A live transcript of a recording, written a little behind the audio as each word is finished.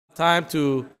time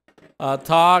to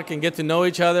talk and get to know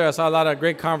each other. I saw a lot of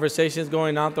great conversations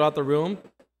going on throughout the room.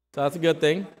 So that's a good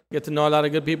thing. Get to know a lot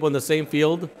of good people in the same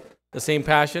field, the same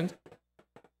passion.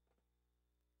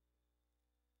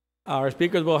 Our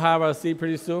speakers will have a seat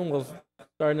pretty soon. We'll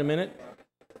start in a minute.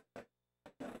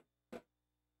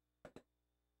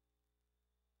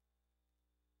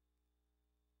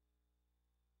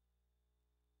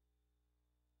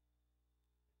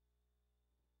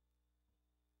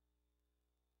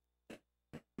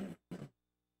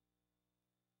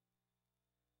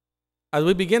 As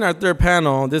we begin our third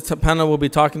panel, this panel will be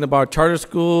talking about charter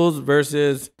schools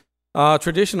versus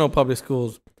traditional public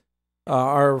schools.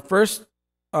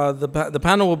 The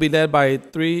panel will be led by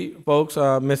three folks,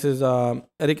 Mrs.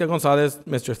 Erika Gonzalez,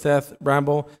 Mr. Seth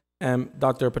Bramble, and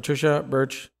Dr. Patricia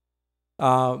Birch.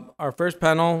 Our first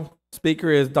panel speaker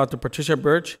is Dr. Patricia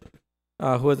Birch,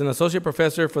 who is an associate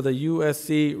professor for the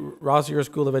USC Rossier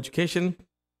School of Education.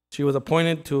 She was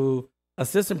appointed to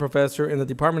assistant professor in the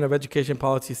Department of Education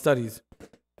Policy Studies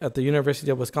at the University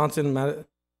of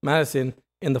Wisconsin-Madison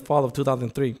in the fall of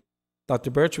 2003. Dr.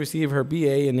 Birch received her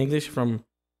BA in English from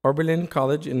Oberlin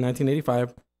College in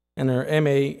 1985 and her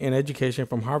MA in Education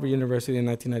from Harvard University in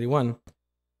 1991,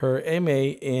 her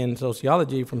MA in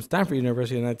Sociology from Stanford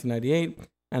University in 1998,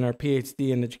 and her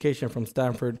PhD in Education from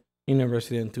Stanford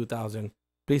University in 2000.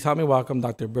 Please help me welcome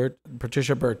Dr.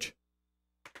 Patricia Birch.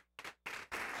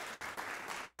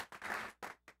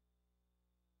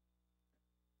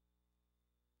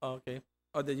 Okay.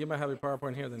 Oh, then you might have a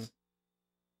PowerPoint here then. You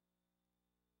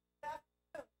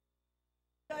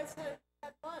guys had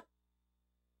fun.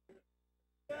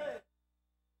 Good.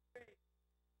 Great.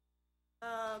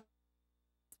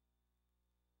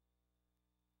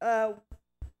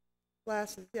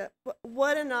 Glasses, yeah.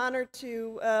 What an honor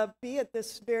to be at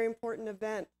this very important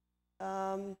event.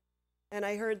 And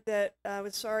I heard that, I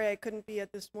was sorry I couldn't be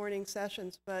at this morning's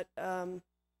sessions, but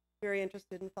very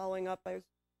interested in following up. I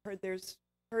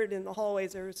heard in the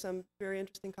hallways there was some very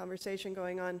interesting conversation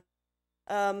going on.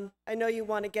 I know you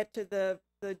want to get to the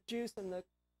juice and the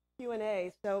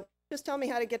Q&A, so just tell me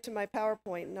how to get to my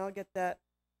PowerPoint and I'll get that.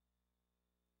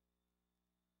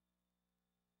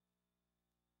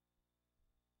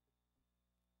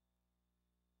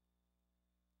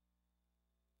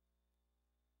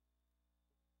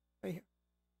 Right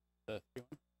here.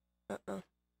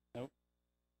 Nope.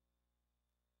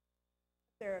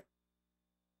 There.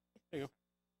 There you go.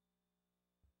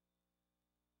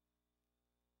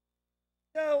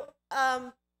 So,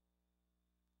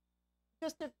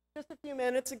 just a few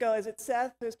minutes ago, is it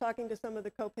Seth who was talking to some of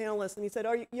the co-panelists, and he said,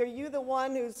 "Are you the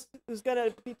one who's going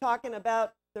to be talking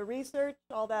about the research,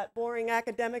 all that boring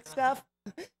academic stuff,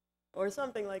 or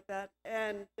something like that?"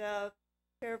 And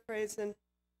paraphrase and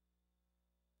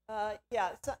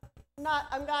yeah, so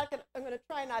I'm going to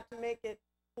try not to make it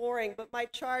boring, but my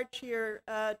charge here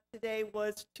today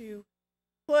was to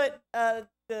put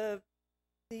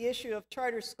the issue of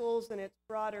charter schools in its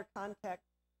broader context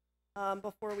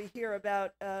before we hear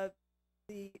about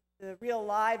the real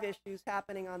live issues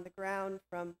happening on the ground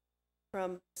from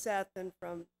Seth and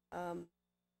from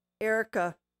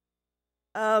Erika.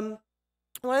 One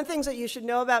of the things that you should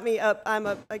know about me, I'm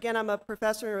a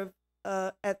professor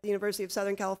at the University of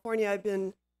Southern California. I've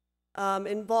been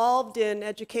involved in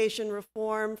education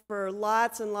reform for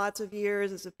lots and lots of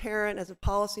years as a parent, as a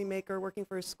policymaker, working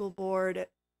for a school board,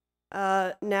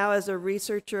 now as a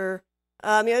researcher. The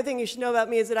other thing you should know about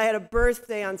me is that I had a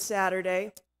birthday on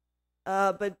Saturday,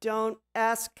 but don't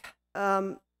ask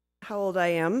how old I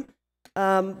am.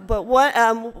 But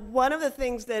one of the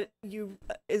things that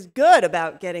is good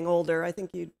about getting older, I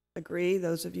think you'd agree,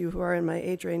 those of you who are in my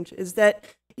age range, is that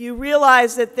you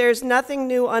realize that there's nothing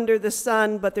new under the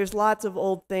sun, but there's lots of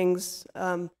old things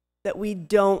that we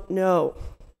don't know.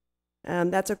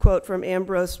 That's a quote from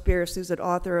Ambrose Bierce, who's an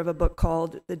author of a book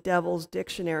called The Devil's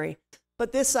Dictionary.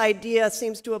 But this idea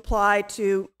seems to apply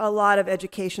to a lot of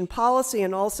education policy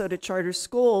and also to charter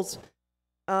schools.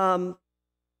 So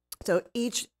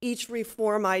each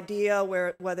reform idea,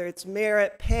 whether it's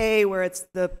merit pay, where it's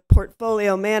the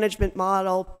portfolio management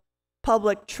model,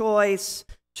 public choice,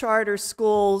 charter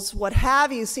schools, what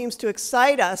have you, seems to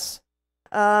excite us.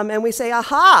 And we say,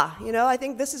 aha, I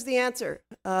think this is the answer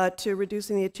to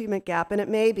reducing the achievement gap, and it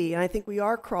may be. And I think we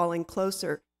are crawling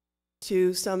closer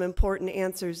to some important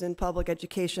answers in public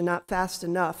education, not fast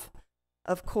enough,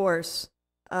 of course.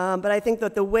 But I think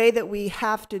that the way that we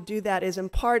have to do that is in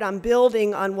part on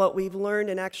building on what we've learned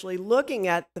and actually looking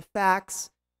at the facts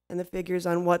and the figures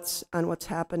on what's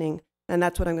happening. And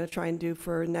that's what I'm going to try and do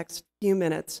for the next few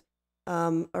minutes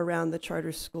around the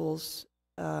charter schools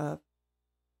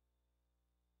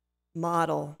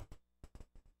model.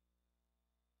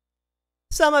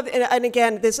 some of, and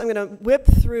again, this, I'm going to whip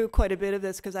through quite a bit of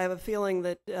this because I have a feeling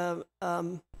that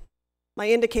my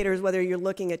indicator is whether you're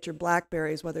looking at your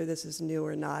BlackBerries, whether this is new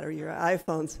or not, or your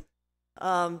iPhones.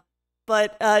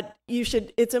 But you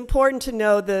should, it's important to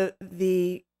know that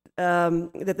the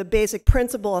basic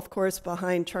principle, of course,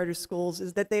 behind charter schools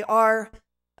is that they are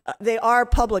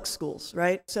public schools,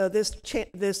 right? So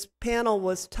this panel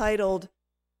was titled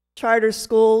Charter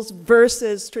Schools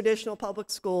versus Traditional Public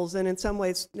Schools, and in some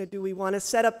ways, do we want to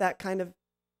set up that kind of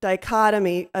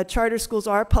dichotomy? Charter schools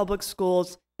are public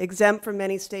schools, exempt from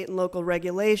many state and local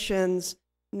regulations,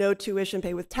 no tuition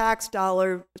paid with tax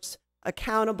dollars,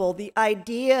 accountable. The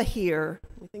idea here,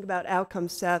 when we think about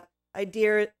outcomes, Seth,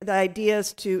 the idea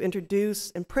is to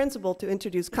introduce, in principle, to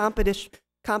introduce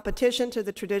competition to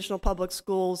the traditional public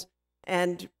schools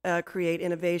and create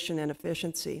innovation and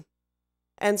efficiency.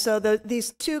 And so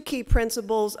these two key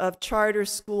principles of charter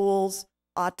schools,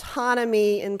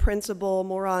 autonomy in principle,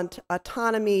 more on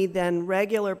autonomy than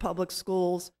regular public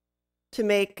schools to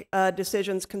make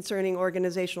decisions concerning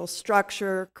organizational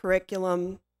structure,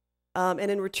 curriculum, and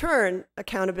in return,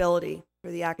 accountability for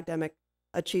the academic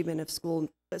achievement of school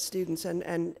students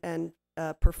and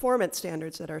performance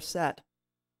standards that are set.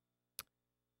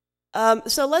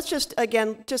 So let's just,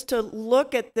 again, just to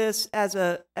look at this as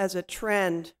a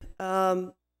trend.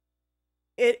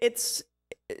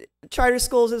 Charter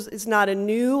schools is not a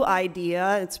new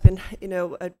idea. It's been,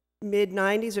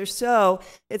 mid-90s or so.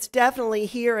 It's definitely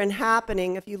here and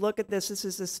happening. If you look at this, this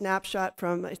is a snapshot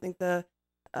from, I think, the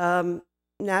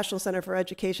National Center for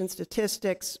Education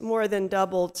Statistics, more than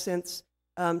doubled since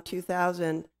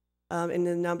 2000 in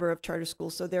the number of charter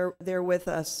schools. So they're with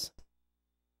us.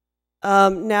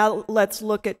 Now let's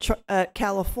look at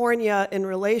California in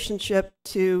relationship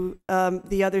to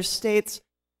the other states.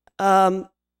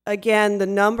 Again, the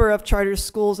number of charter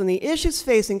schools and the issues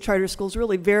facing charter schools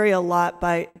really vary a lot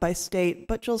by state,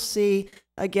 but you'll see,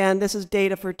 again, this is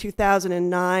data for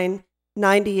 2009,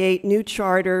 98 new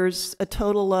charters, a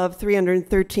total of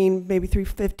 313, maybe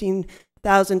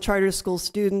 315,000 charter school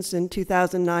students in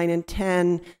 2009 and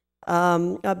 10.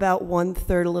 About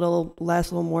 1/3, a little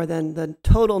less, a little more than the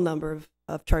total number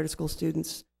of charter school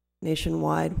students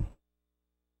nationwide.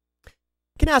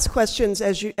 You can ask questions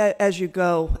as you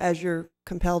go, as you're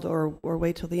compelled, or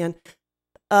wait till the end.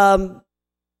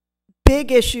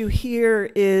 Big issue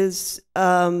here is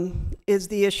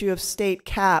the issue of state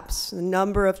caps. The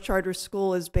number of charter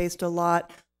school is based a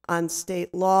lot on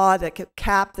state law that could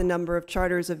cap the number of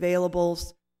charters available.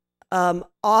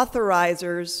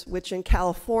 Authorizers, which in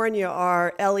California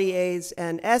are LEAs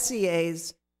and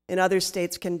SEAs, in other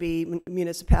states can be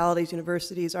municipalities,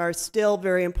 universities, are still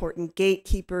very important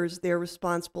gatekeepers. They're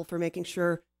responsible for making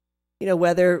sure,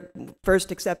 whether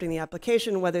first accepting the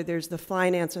application, whether there's the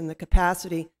finance and the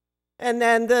capacity. And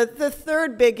then the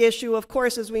third big issue, of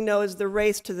course, as we know, is the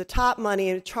race to the top money.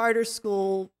 And a charter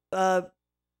school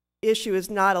issue is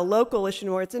not a local issue,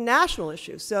 nor it's a national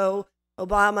issue. So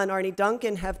Obama and Arne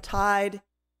Duncan have tied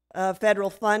federal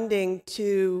funding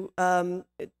to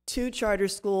charter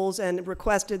schools and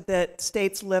requested that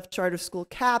states lift charter school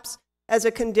caps as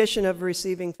a condition of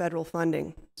receiving federal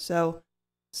funding. So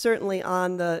certainly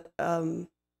on the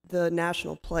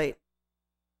national plate.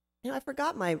 I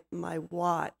forgot my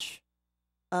watch.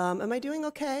 Am I doing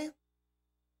okay?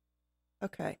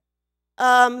 Okay.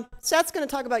 Seth's going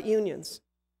to talk about unions.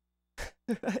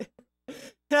 Right.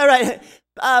 All right.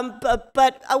 But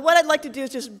what I'd like to do is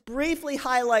just briefly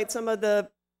highlight some of the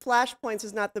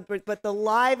flashpoints, but the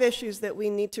live issues that we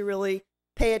need to really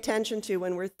pay attention to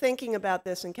when we're thinking about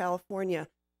this in California.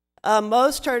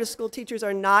 Most charter school teachers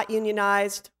are not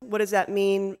unionized. What does that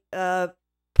mean?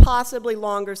 Possibly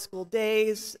longer school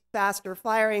days, faster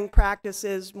firing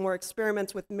practices, more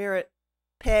experiments with merit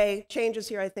pay. Changes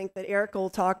here, I think, that Erica will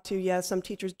talk to. Yes, some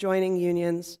teachers joining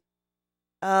unions.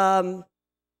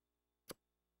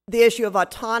 The issue of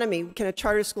autonomy. Can a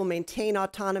charter school maintain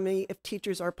autonomy if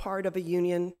teachers are part of a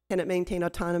union? Can it maintain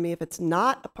autonomy if it's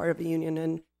not a part of a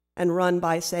union and run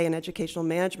by, say, an educational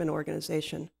management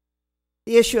organization?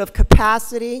 The issue of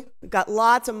capacity. We've got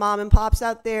lots of mom and pops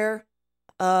out there.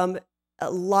 A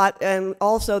lot, and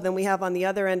also then we have on the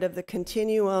other end of the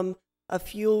continuum a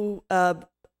few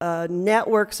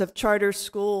networks of charter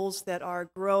schools that are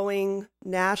growing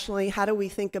nationally. How do we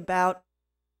think about,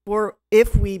 or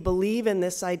if we believe in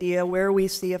this idea, where we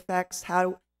see effects,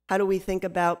 how do we think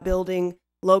about building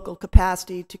local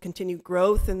capacity to continue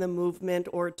growth in the movement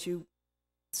or to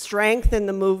strengthen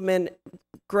the movement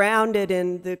grounded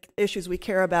in the issues we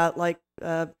care about, like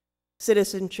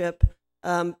citizenship.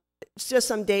 It's just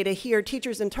some data here.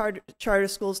 Teachers in charter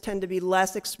schools tend to be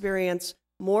less experienced,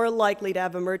 more likely to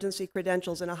have emergency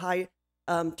credentials, and a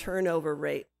turnover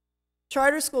rate.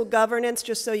 Charter school governance,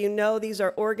 just so you know, these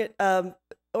are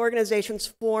organizations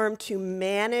formed to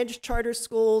manage charter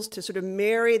schools, to sort of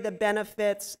marry the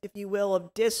benefits, if you will,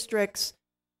 of districts,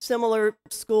 similar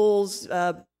schools,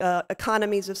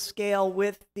 economies of scale,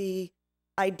 with the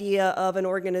idea of an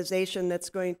organization that's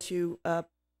going to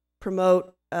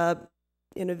promote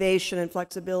innovation and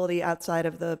flexibility outside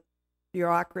of the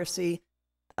bureaucracy.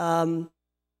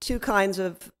 Two kinds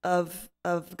of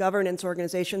governance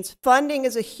organizations. Funding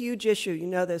is a huge issue, you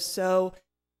know this. So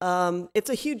it's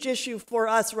a huge issue for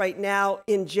us right now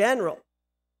in general.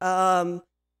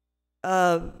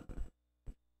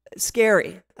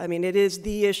 Scary. I mean, it is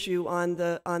the issue on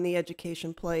the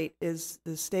education plate, is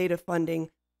the state of funding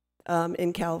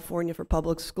in California for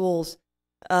public schools.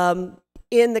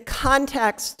 In the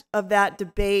context of that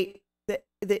debate,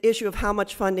 the issue of how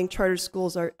much funding charter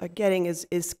schools are getting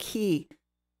is key.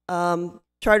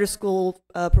 Charter school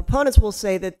proponents will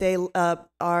say that they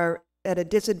are at a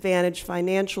disadvantage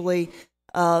financially,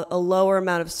 a lower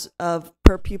amount of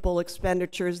per pupil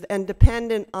expenditures, and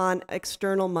dependent on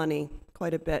external money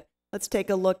quite a bit. Let's take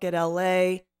a look at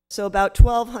LA. So about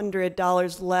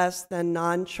 $1,200 less than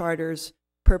non-charters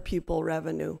per pupil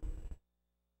revenue.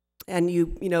 And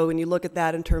you know, when you look at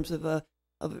that in terms of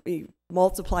you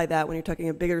multiply that when you're talking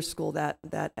a bigger school, that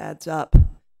adds up.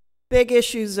 Big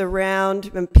issues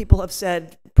around, and people have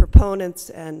said, proponents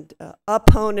and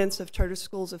opponents of charter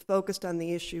schools have focused on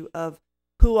the issue of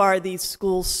who are these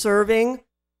schools serving?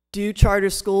 Do charter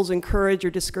schools encourage or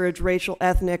discourage racial,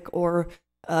 ethnic, or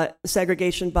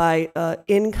segregation by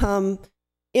income?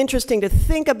 Interesting to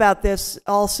think about this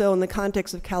also in the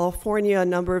context of California, and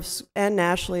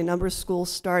nationally, a number of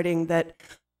schools starting that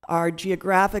are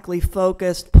geographically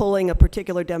focused, pulling a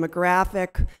particular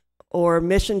demographic or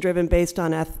mission-driven based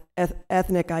on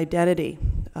ethnic identity.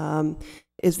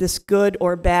 Is this good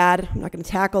or bad? I'm not going to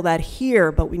tackle that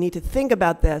here, but we need to think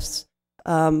about this,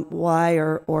 why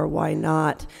or why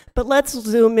not. But let's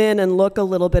zoom in and look a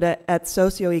little bit at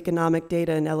socioeconomic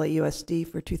data in LAUSD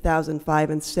for 2005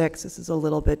 and 6. This is a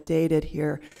little bit dated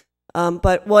here.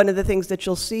 But one of the things that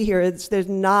you'll see here is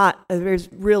there's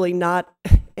really not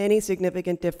any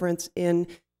significant difference in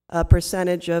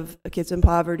percentage of kids in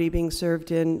poverty being served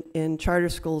in charter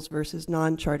schools versus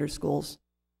non-charter schools.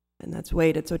 And that's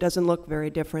weighted, so it doesn't look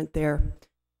very different there.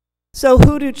 So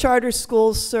who do charter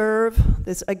schools serve?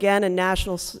 This, again, a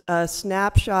national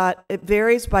snapshot. It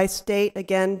varies by state,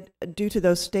 again, due to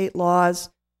those state laws.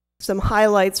 Some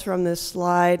highlights from this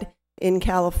slide. In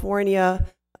California,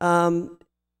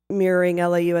 mirroring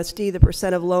LAUSD, the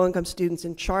percent of low-income students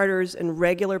in charters and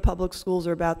regular public schools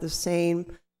are about the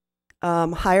same.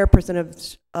 Higher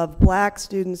percentage of black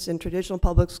students in traditional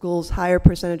public schools, higher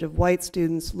percentage of white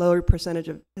students, lower percentage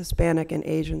of Hispanic and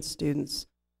Asian students.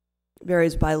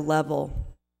 Varies by level.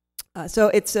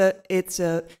 So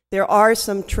there are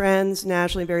some trends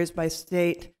nationally, varies by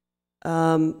state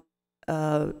in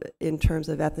terms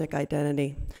of ethnic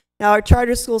identity. Now, are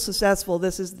charter schools successful?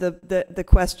 This is the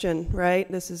question, right?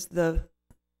 Is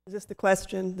this the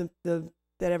question that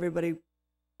everybody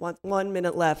wants? 1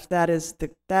 minute left. That is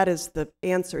the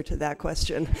answer to that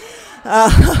question.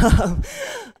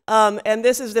 And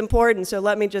this is important. So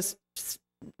let me just.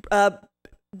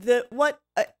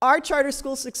 Are charter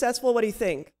schools successful? What do you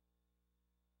think?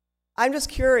 I'm just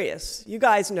curious. You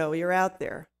guys know, you're out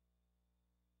there.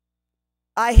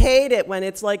 I hate it when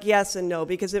it's like yes and no,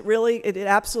 because it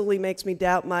absolutely makes me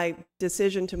doubt my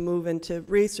decision to move into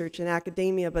research and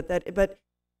academia. But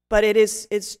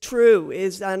it's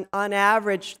true. On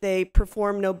average, they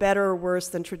perform no better or worse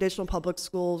than traditional public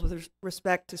schools with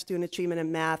respect to student achievement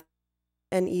in math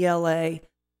and ELA.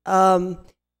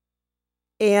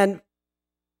 And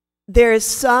there is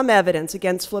some evidence,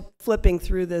 again, flipping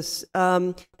through this,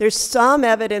 there's some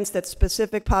evidence that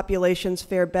specific populations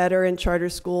fare better in charter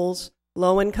schools,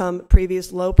 low-income,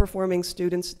 previous low-performing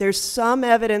students. There's some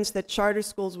evidence that charter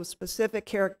schools with specific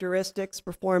characteristics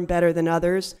perform better than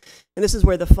others, and this is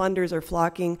where the funders are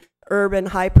flocking. Urban,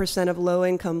 high percent of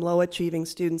low-income, low-achieving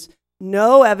students.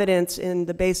 No evidence in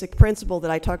the basic principle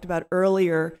that I talked about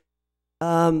earlier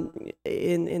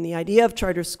in the idea of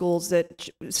charter schools, that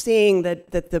seeing that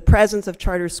the presence of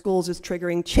charter schools is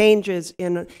triggering changes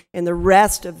in the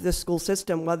rest of the school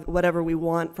system, whatever we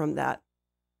want from that.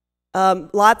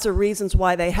 Lots of reasons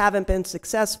why they haven't been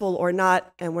successful or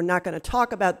not, and we're not going to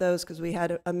talk about those because we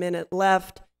had a minute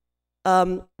left.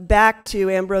 Back to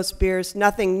Ambrose Bierce,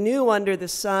 nothing new under the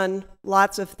sun,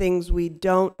 lots of things we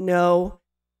don't know.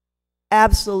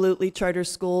 Absolutely, charter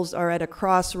schools are at a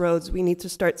crossroads. We need to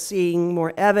start seeing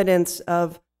more evidence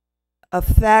of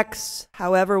effects,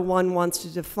 however one wants to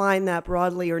define that,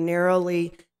 broadly or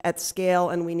narrowly, at scale,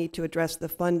 and we need to address the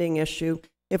funding issue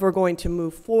if we're going to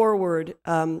move forward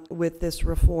with this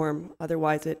reform.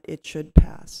 Otherwise, it should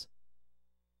pass.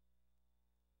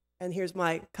 And here's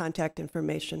my contact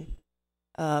information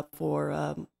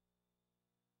for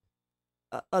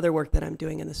other work that I'm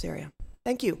doing in this area.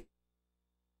 Thank you.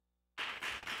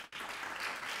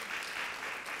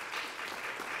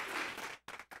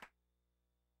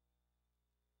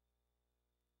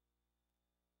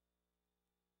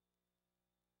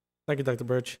 Thank you, Dr.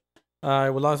 Birch. I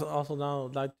would also now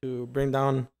like to bring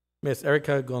down Ms.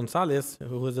 Erica Gonzalez,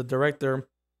 who is the Director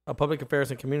of Public Affairs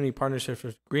and Community Partnerships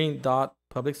with Green Dot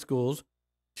Public Schools.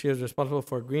 She is responsible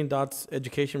for Green Dot's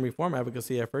education reform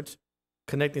advocacy efforts,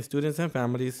 connecting students and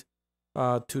families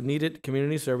to needed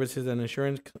community services and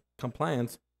ensuring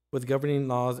compliance with governing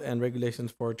laws and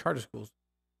regulations for charter schools.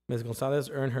 Ms. Gonzalez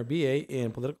earned her BA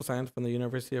in Political Science from the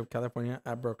University of California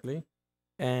at Berkeley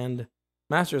and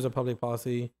Master's of Public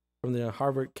Policy from the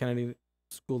Harvard Kennedy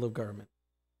School of Government.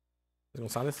 Ms.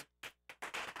 Gonzalez.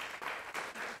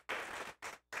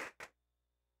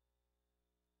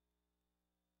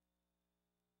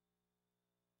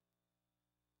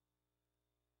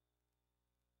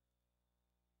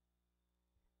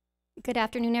 Good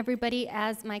afternoon, everybody.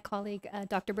 As my colleague,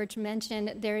 Dr. Birch mentioned,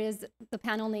 the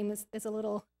panel name is a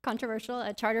little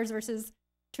controversial, charters versus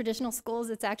traditional schools.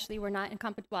 It's actually, we're not in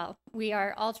well, we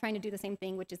are all trying to do the same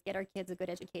thing, which is get our kids a good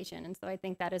education. And so I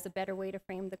think that is a better way to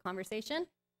frame the conversation.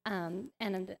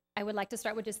 And I would like to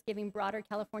start with just giving broader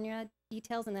California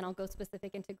details, and then I'll go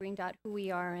specific into Green Dot, who we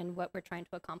are and what we're trying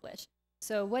to accomplish.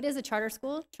 So what is a charter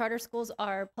school? Charter schools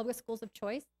are public schools of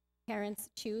choice. Parents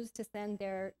choose to send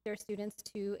their students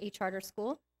to a charter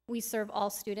school. We serve all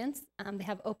students. They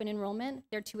have open enrollment.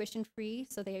 They're tuition free,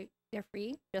 so they're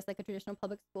free, just like a traditional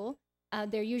public school.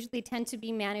 They usually tend to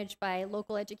be managed by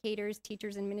local educators,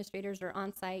 teachers, administrators, or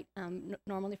on-site,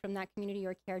 normally from that community,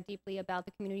 or care deeply about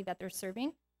the community that they're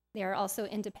serving. They are also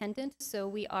independent, so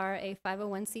we are a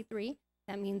 501c3.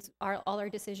 That means all our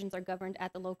decisions are governed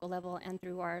at the local level and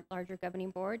through our larger governing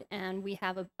board, and we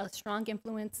have a strong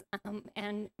influence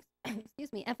and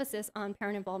emphasis on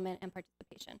parent involvement and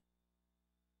participation.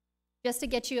 Just to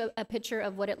get you a picture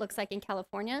of what it looks like in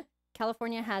California,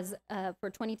 California has, for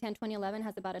 2010-2011,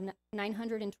 has about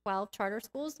 912 charter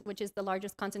schools, which is the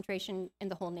largest concentration in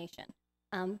the whole nation.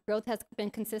 Growth has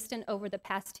been consistent over the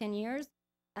past 10 years.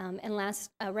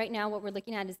 Right now, what we're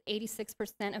looking at is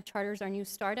 86% of charters are new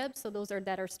startups. So those are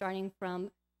that are starting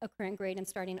from a current grade and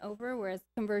starting over, whereas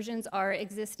conversions are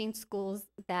existing schools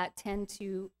that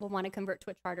will want to convert to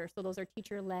a charter. So those are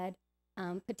teacher-led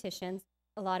petitions.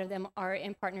 A lot of them are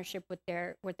in partnership with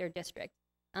their district.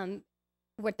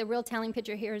 What the real telling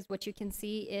picture here is what you can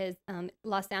see is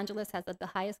Los Angeles has the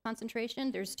highest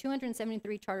concentration. There's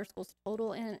 273 charter schools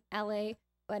total in LA,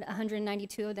 but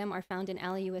 192 of them are found in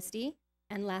LAUSD.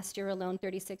 And last year alone,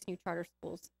 36 new charter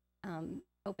schools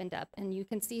opened up. And you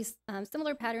can see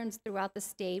similar patterns throughout the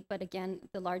state, but again,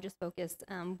 the largest focus,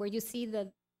 where you see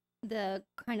the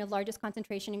kind of largest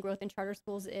concentration in growth in charter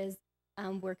schools is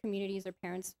where communities or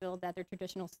parents feel that their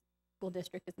traditional school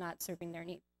district is not serving their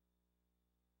needs.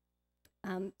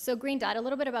 So Green Dot, a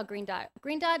little bit about Green Dot.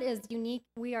 Green Dot is unique.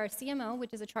 We are a CMO,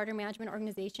 which is a charter management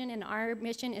organization, and our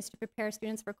mission is to prepare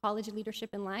students for college leadership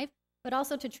in life, but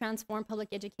also to transform public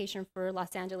education for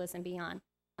Los Angeles and beyond.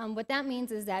 What that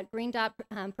means is that Green Dot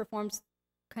performs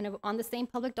kind of on the same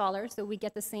public dollar, so we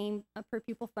get the same per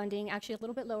pupil funding, actually a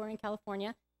little bit lower in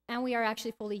California, and we are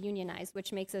actually fully unionized,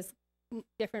 which makes us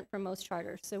different from most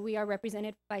charters. So we are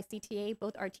represented by CTA,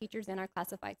 both our teachers and our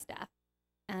classified staff.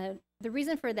 The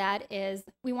reason for that is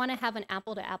we want to have an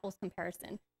apple-to-apples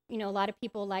comparison. You know, a lot of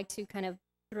people like to kind of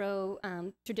throw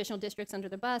traditional districts under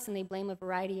the bus, and they blame a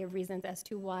variety of reasons as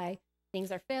to why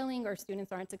things are failing or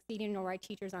students aren't succeeding or why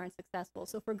teachers aren't successful.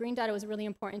 So for Green Dot, it was really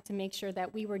important to make sure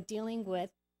that we were dealing with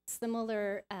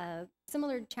similar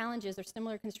challenges or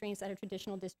similar constraints that a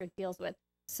traditional district deals with.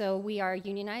 So we are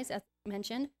unionized, as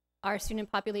mentioned. Our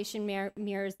student population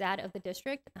mirrors that of the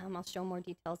district. I'll show more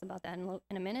details about that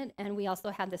in a minute. And we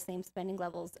also have the same spending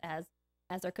levels as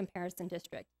our comparison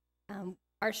district.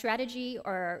 Our strategy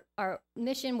or our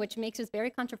mission, which makes us very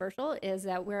controversial, is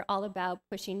that we're all about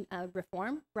pushing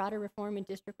reform, broader reform and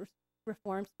district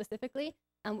reform specifically.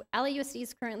 LAUSD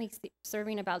is currently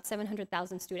serving about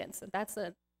 700,000 students. So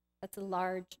there's a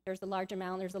large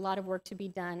amount, there's a lot of work to be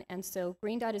done. And so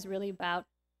Green Dot is really about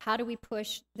how do we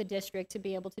push the district to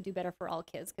be able to do better for all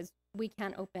kids? Because we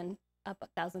can't open up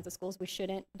thousands of schools, we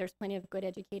shouldn't. There's plenty of good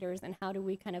educators, and how do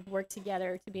we kind of work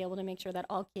together to be able to make sure that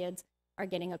all kids are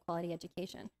getting a quality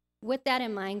education? With that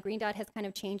in mind, Green Dot has kind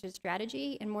of changed its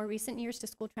strategy in more recent years to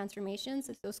school transformations.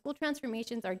 So school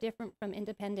transformations are different from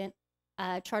independent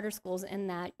charter schools in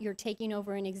that you're taking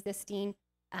over an existing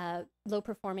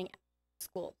low-performing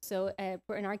school. So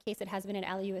in our case, it has been at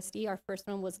LUSD. Our first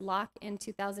one was Locke in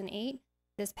 2008.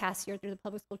 This past year, through the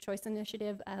Public School Choice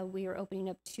Initiative, we are opening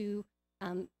up 2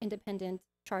 independent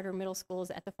charter middle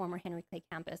schools at the former Henry Clay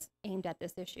campus aimed at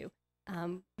this issue.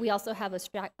 We also have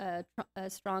a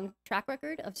strong track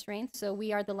record of strength. So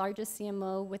we are the largest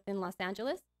CMO within Los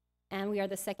Angeles, and we are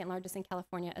the second largest in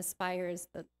California. Aspire is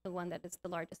the one that is the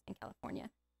largest in California.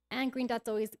 And Green Dot's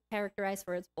always characterized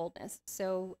for its boldness.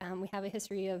 So we have a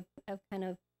history of kind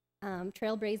of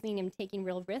trailblazing and taking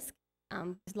real risk.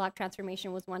 Locke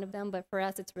transformation was one of them, but for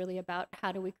us, it's really about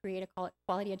how do we create a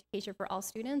quality education for all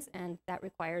students, and that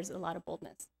requires a lot of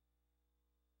boldness.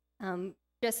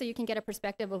 Just so you can get a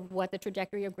perspective of what the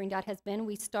trajectory of Green Dot has been,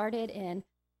 we started in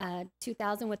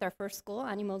 2000 with our first school,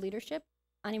 Animo Leadership.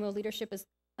 Animo Leadership is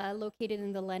located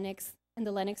in the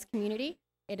Lenox community.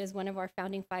 It is one of our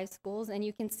founding 5 schools, and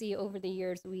you can see over the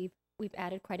years we've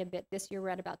added quite a bit. This year we're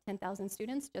at about 10,000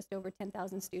 students, just over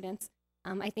 10,000 students.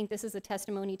 I think this is a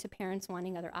testimony to parents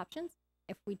wanting other options.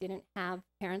 If we didn't have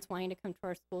parents wanting to come to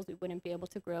our schools, we wouldn't be able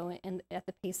to grow at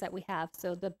the pace that we have.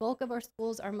 So the bulk of our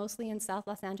schools are mostly in South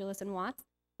Los Angeles and Watts.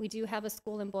 We do have a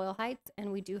school in Boyle Heights,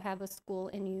 and we do have a school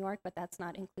in New York, but that's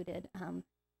not included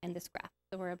in this graph.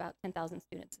 So we're about 10,000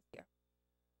 students this year.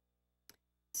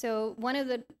 So one of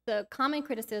the common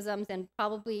criticisms, and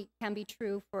probably can be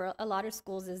true for a lot of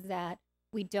schools, is that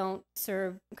we don't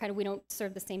serve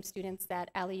the same students that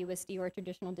LAUSD or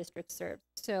traditional districts serve.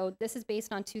 So this is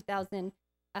based on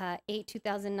 2008,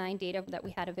 2009 data that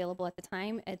we had available at the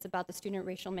time. It's about the student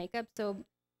racial makeup. So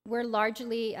we're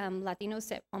largely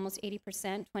Latinos at almost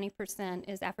 80%, 20%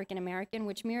 is African American,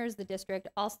 which mirrors the district.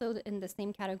 Also in the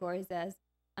same categories as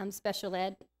special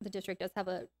ed, the district does have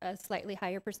a slightly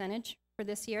higher percentage for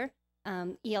this year,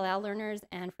 ELL learners,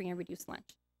 and free and reduced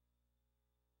lunch.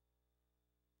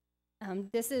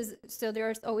 So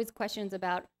there's always questions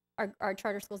about, are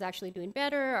charter schools actually doing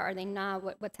better? Are they not?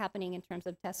 What's happening in terms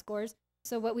of test scores?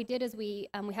 So what we did is we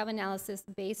have analysis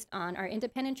based on our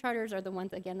independent charters are the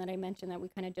ones, again, that I mentioned that we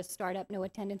kind of just start up, no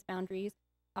attendance boundaries.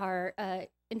 Our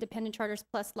independent charters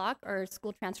plus Locke are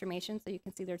school transformation. So you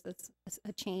can see there's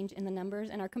a change in the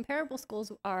numbers. And our comparable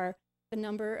schools are the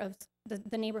number of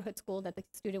the neighborhood school that the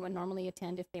student would normally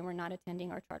attend if they were not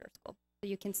attending our charter school. So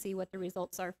you can see what the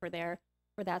results are for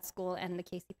that school and the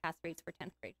KC pass rates for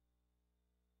 10th grade.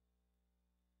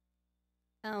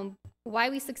 Why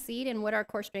we succeed and what our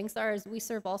core strengths are is we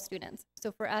serve all students.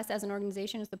 So for us as an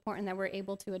organization, it's important that we're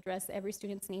able to address every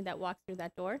student's need that walks through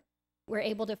that door. We're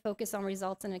able to focus on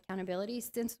results and accountability.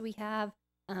 Since we have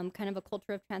kind of a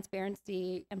culture of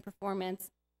transparency and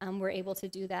performance, we're able to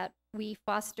do that. We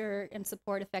foster and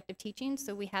support effective teaching.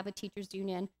 So we have a teachers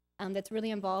union that's really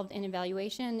involved in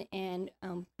evaluation and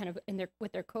kind of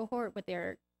with their cohort, with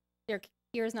their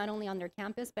peers, not only on their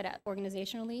campus, but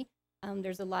organizationally.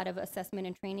 There's a lot of assessment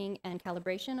and training and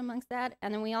calibration amongst that.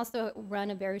 And then we also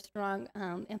run a very strong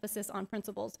emphasis on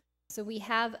principals. So we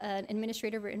have an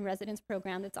administrator in residence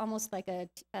program that's almost like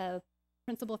a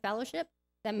principal fellowship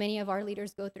that many of our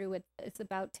leaders go through. It's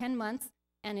about 10 months,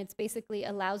 and it's basically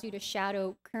allows you to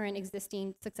shadow current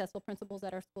existing successful principals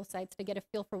at our school sites to get a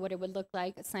feel for what it would look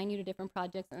like, assign you to different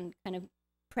projects, and kind of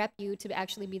prep you to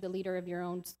actually be the leader of your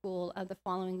own school the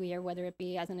following year, whether it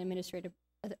be as an administrative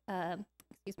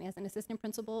as an assistant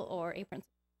principal or a principal.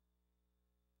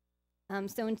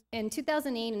 So in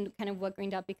 2008, and kind of what Green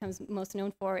Dot becomes most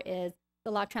known for is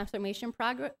the Locke Transformation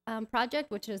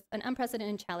Project, which is an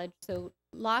unprecedented challenge. So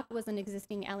Locke was an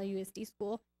existing LAUSD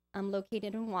school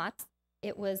located in Watts.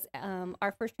 It was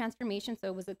our first transformation, so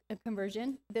it was a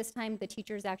conversion. This time, the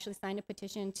teachers actually signed a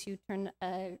petition to turn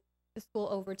the school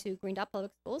over to Green Dot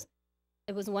Public Schools.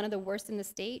 It was one of the worst in the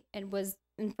state. And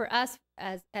for us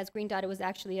as Green Dot, it was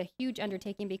actually a huge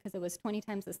undertaking because it was 20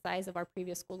 times the size of our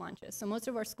previous school launches. So most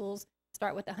of our schools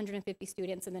start with 150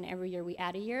 students, and then every year we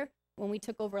add a year. When we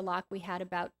took over Locke, we had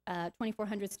about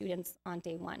 2,400 students on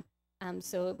day one.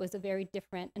 So it was a very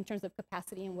different, in terms of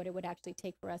capacity and what it would actually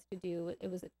take for us to do,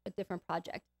 it was a different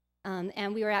project.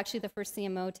 And we were actually the first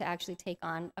CMO to actually take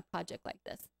on a project like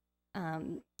this.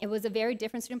 It was a very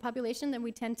different student population than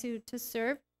we tend to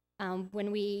serve.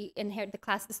 When we inherited the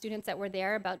class of students that were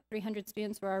there, about 300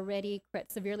 students were already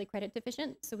severely credit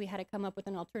deficient, so we had to come up with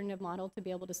an alternative model to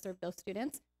be able to serve those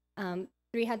students.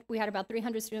 We had about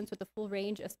 300 students with a full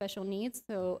range of special needs,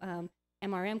 so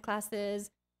MRM classes,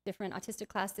 different autistic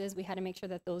classes. We had to make sure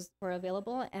that those were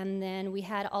available. And then we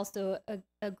had also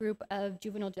a group of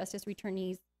juvenile justice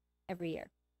returnees every year.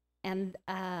 And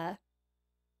kind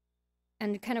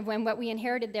of what we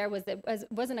inherited there was that it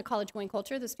wasn't a college-going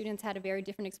culture. The students had a very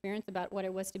different experience about what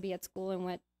it was to be at school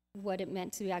and what it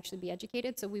meant to actually be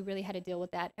educated. So we really had to deal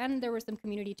with that. And there were some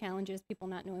community challenges, people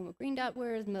not knowing what Green Dot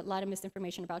was, and a lot of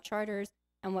misinformation about charters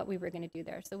and what we were going to do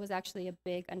there. So it was actually a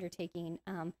big undertaking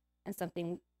and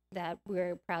something that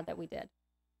we're proud that we did.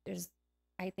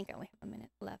 I think I only have a minute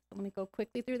left. So let me go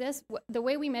quickly through this. The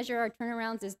way we measure our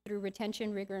turnarounds is through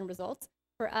retention, rigor, and results.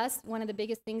 For us, one of the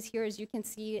biggest things here is you can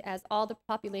see as all the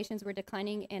populations were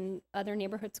declining in other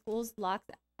neighborhood schools, locks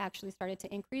actually started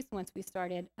to increase once we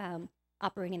started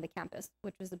operating the campus,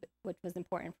 which was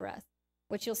important for us.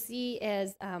 What you'll see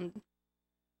is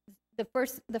the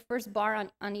first bar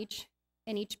in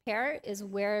each pair is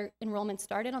where enrollment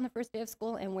started on the first day of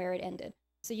school and where it ended.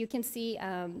 So you can see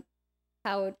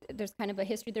how there's kind of a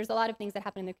history. There's a lot of things that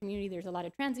happen in the community. There's a lot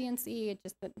of transiency,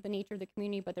 just the nature of the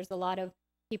community, but there's a lot of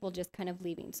people just kind of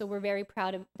leaving. So we're very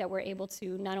proud that we're able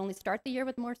to not only start the year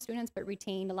with more students, but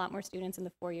retain a lot more students in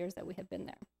the 4 years that we have been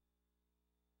there.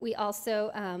 We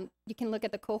also, you can look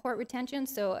at the cohort retention.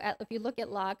 So if you look at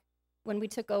Locke, when we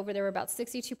took over, there were about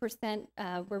 62%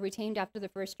 were retained after the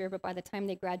first year, but by the time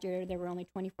they graduated, there were only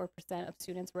 24% of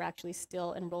students were actually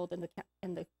still enrolled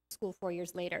in the school 4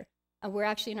 years later. We're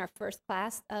actually in our first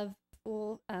class of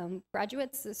full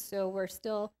graduates, so we're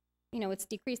still, it's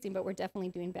decreasing, but we're definitely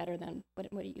doing better than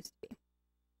what it used to be.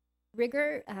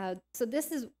 Rigor, so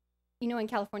this is, in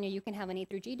California, you can have an A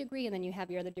through G degree, and then you have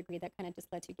your other degree that kind of just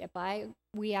lets you get by.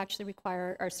 We actually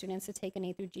require our students to take an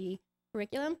A through G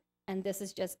curriculum, and this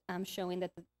is just showing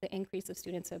that the increase of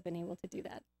students who have been able to do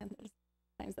that. And there's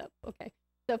time's up, okay.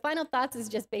 So final thoughts is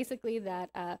just basically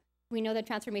that we know that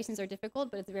transformations are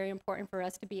difficult, but it's very important for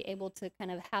us to be able to kind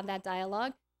of have that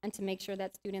dialogue and to make sure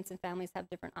that students and families have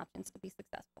different options to be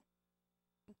successful.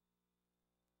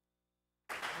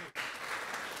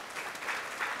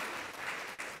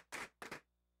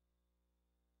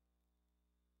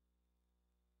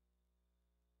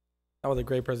 That was a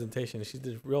great presentation. She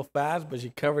did real fast, but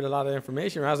she covered a lot of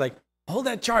information. I was like, hold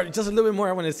that chart just a little bit more.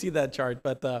 I want to see that chart.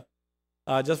 But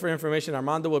just for information,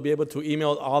 Armando will be able to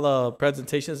email all the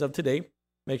presentations of today.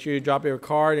 Make sure you drop your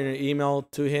card and your email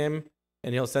to him,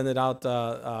 and he'll send it out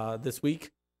this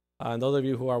week. And those of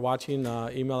you who are watching,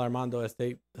 email Armando at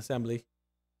State Assembly.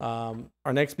 Our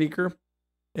next speaker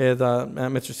is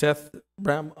Mr. Seth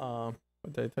Bram.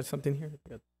 Did I touch something here?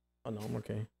 Oh, no, I'm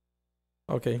okay.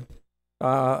 Okay.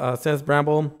 Seth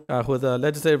Bramble, who is a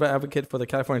legislative advocate for the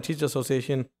California Teachers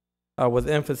Association with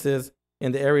emphasis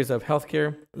in the areas of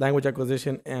healthcare, language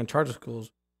acquisition, and charter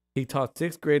schools. He taught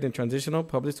 6th grade in traditional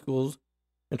public schools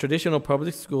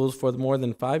for more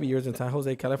than 5 years in San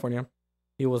Jose, California.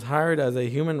 He was hired as a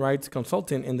human rights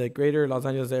consultant in the greater Los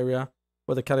Angeles area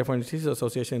for the California Teachers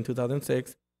Association in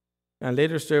 2006, and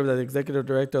later served as executive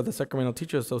director of the Sacramento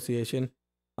Teachers Association.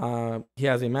 He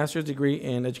has a master's degree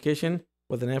in education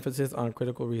with an emphasis on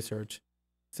critical research.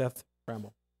 Seth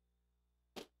Bramble.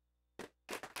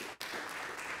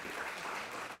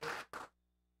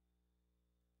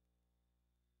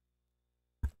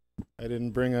 I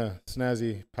didn't bring a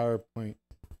snazzy PowerPoint.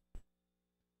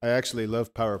 I actually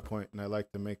love PowerPoint, and I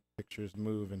like to make pictures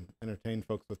move and entertain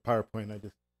folks with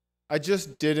PowerPoint. I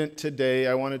just didn't today.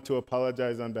 I wanted to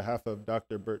apologize on behalf of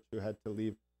Dr. Birch, who had to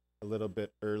leave a little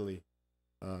bit early.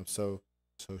 So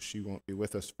she won't be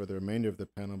with us for the remainder of the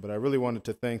panel. But I really wanted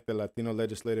to thank the Latino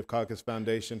Legislative Caucus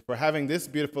Foundation for having this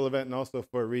beautiful event, and also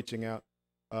for reaching out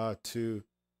to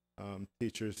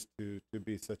teachers to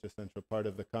be such a central part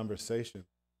of the conversation.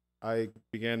 I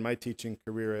began my teaching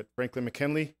career at Franklin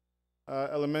McKinley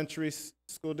Elementary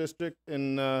School District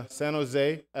in San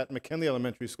Jose at McKinley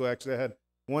Elementary School. Actually, I had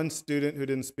one student who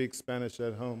didn't speak Spanish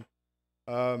at home.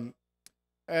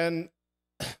 And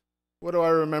what do I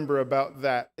remember about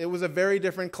that? It was a very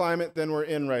different climate than we're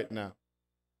in right now.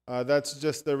 That's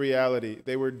just the reality.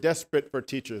 They were desperate for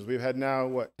teachers. We've had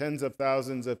now, tens of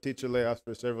thousands of teacher layoffs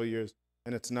for several years,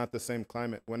 and it's not the same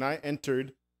climate. When I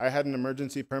entered, I had an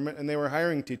emergency permit, and they were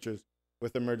hiring teachers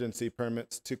with emergency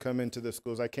permits to come into the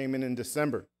schools. I came in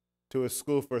December to a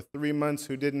school for 3 months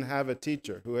who didn't have a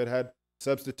teacher, who had had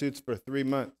substitutes for 3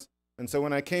 months. And so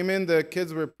when I came in, the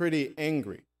kids were pretty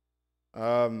angry.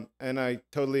 And I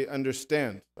totally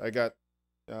understand. I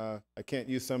can't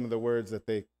use some of the words that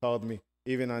they called me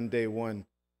even on day one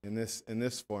in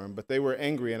this forum, but they were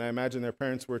angry, and I imagine their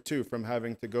parents were too, from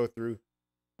having to go through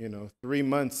 3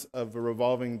 months of a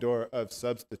revolving door of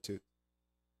substitutes.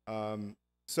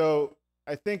 So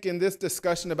I think in this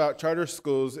discussion about charter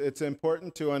schools, it's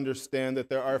important to understand that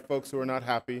there are folks who are not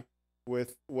happy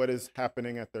with what is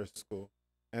happening at their school,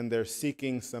 and they're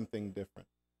seeking something different.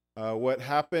 What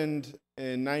happened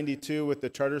in '92 with the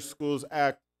Charter Schools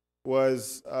Act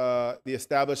was the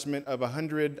establishment of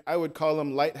 100, I would call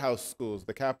them lighthouse schools.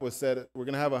 The cap was set, we're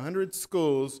going to have 100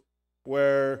 schools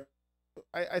where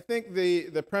I think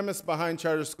the premise behind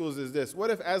charter schools is this.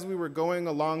 What if as we were going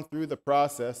along through the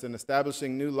process and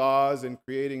establishing new laws and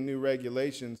creating new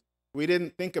regulations, we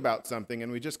didn't think about something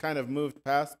and we just kind of moved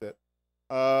past it?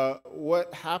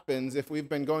 What happens if we've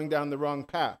been going down the wrong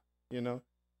path, you know?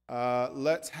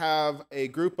 Let's have a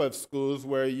group of schools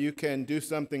where you can do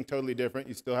something totally different.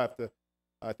 You still have to,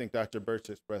 I think Dr. Birch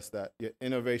expressed that,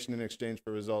 innovation in exchange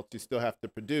for results. You still have to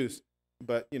produce,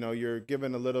 but you know, you're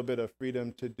given a little bit of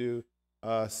freedom to do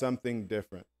something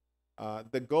different.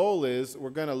 The goal is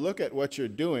we're going to look at what you're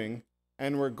doing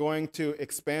and we're going to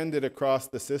expand it across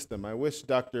the system. I wish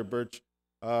Dr. Birch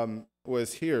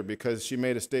was here because she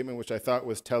made a statement which I thought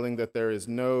was telling that there is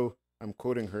no, I'm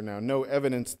quoting her now, no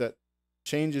evidence that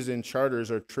changes in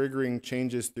charters are triggering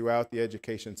changes throughout the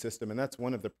education system. And that's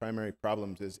one of the primary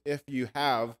problems is if you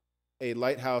have a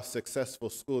lighthouse successful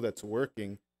school that's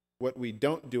working, what we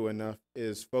don't do enough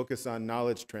is focus on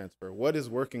knowledge transfer. What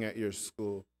is working at your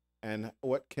school and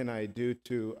what can I do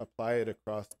to apply it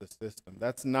across the system?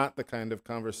 That's not the kind of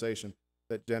conversation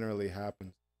that generally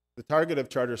happens. The target of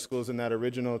charter schools in that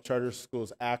original Charter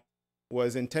Schools Act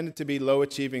was intended to be low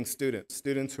achieving students,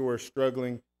 students who were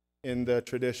struggling in the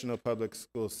traditional public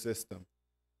school system.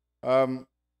 And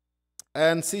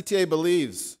CTA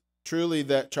believes truly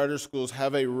that charter schools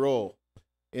have a role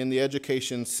in the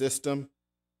education system,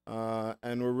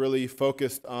 and we're really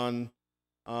focused on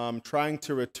trying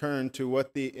to return to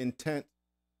what the intent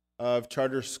of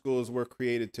charter schools were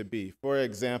created to be. For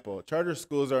example, charter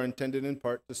schools are intended in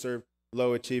part to serve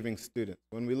low achieving students.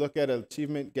 When we look at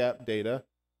achievement gap data,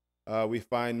 we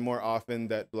find more often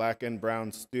that Black and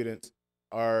brown students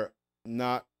are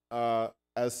not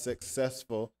as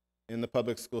successful in the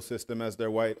public school system as their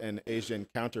white and Asian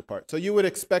counterparts. So you would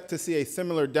expect to see a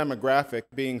similar demographic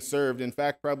being served, in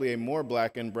fact, probably a more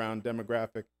Black and brown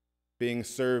demographic being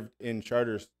served in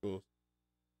charter schools.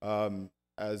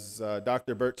 As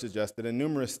Dr. Birch suggested, and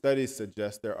numerous studies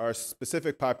suggest, there are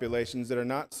specific populations that are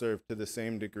not served to the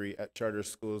same degree at charter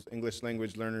schools, English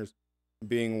language learners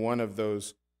being one of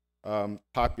those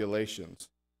populations.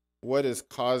 What is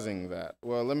causing that?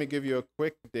 Well, let me give you a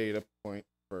quick data point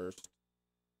first,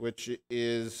 which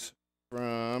is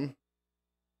from,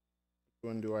 which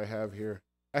one do I have here?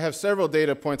 I have several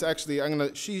data points.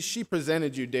 Actually, she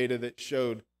presented you data that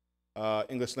showed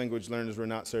English language learners were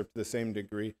not served to the same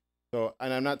degree. So,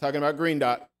 and I'm not talking about Green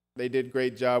Dot. They did a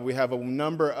great job. We have a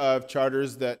number of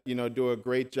charters that, you know, do a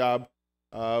great job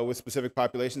with specific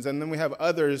populations. And then we have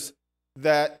others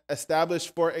that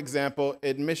establish, for example,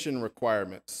 admission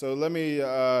requirements. So let me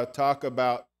talk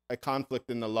about a conflict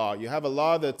in the law. You have a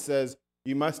law that says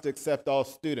you must accept all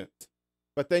students.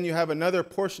 But then you have another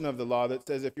portion of the law that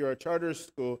says if you're a charter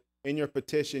school, in your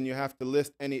petition, you have to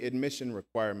list any admission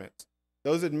requirements.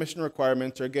 Those admission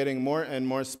requirements are getting more and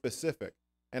more specific,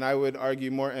 and I would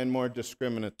argue more and more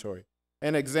discriminatory.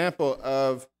 An example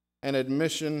of an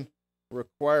admission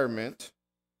requirement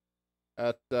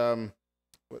at,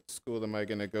 what school am I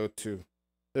going to go to?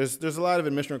 There's a lot of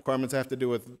admission requirements that have to do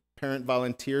with parent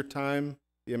volunteer time,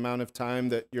 the amount of time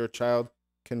that your child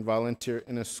can volunteer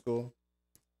in a school.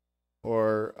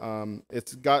 Or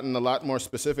it's gotten a lot more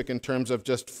specific in terms of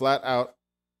just flat out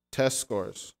test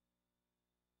scores.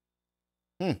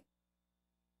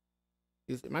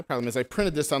 My problem is I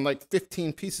printed this on like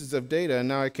 15 pieces of data and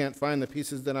now I can't find the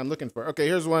pieces that I'm looking for. Okay,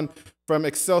 here's one from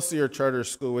Excelsior Charter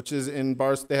School, which is in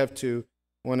Barstow. They have two,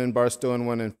 one in Barstow and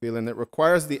one in Phelan. It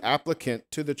requires the applicant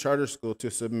to the charter school to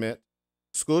submit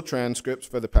school transcripts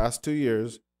for the past 2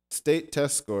 years, state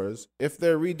test scores. If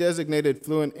they're redesignated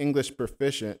fluent English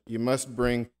proficient, you must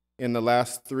bring in the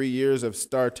last 3 years of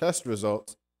STAR test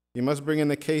results. You must bring in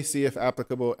the KC if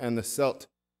applicable and the CELT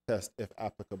test if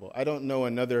applicable. I don't know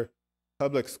another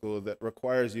public school that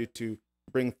requires you to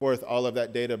bring forth all of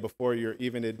that data before you're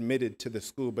even admitted to the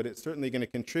school, but it's certainly going to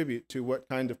contribute to what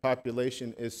kind of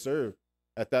population is served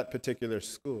at that particular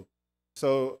school.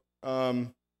 So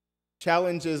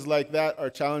challenges like that are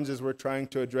challenges we're trying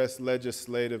to address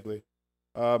legislatively.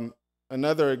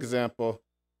 Another example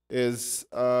is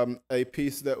a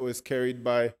piece that was carried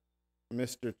by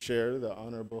Mr. Chair, the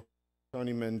Honorable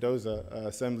Tony Mendoza,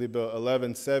 Assembly Bill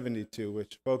 1172,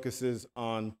 which focuses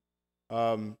on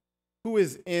who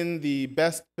is in the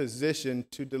best position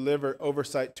to deliver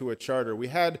oversight to a charter. We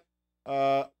had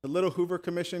the Little Hoover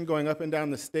Commission going up and down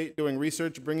the state doing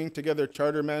research, bringing together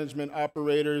charter management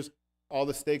operators, all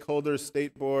the stakeholders,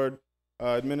 state board,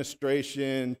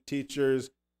 administration, teachers,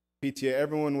 PTA,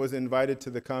 everyone was invited to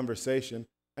the conversation.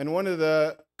 And one of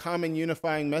the common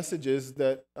unifying messages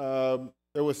that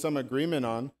there was some agreement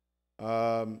on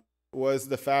was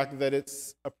the fact that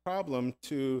it's a problem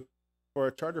for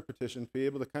a charter petition to be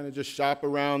able to kind of just shop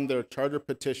around their charter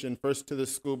petition first to the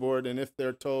school board, and if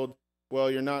they're told, well,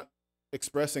 you're not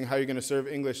expressing how you're going to serve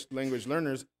English language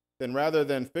learners, then rather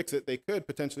than fix it, they could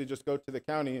potentially just go to the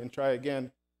county and try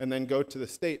again, and then go to the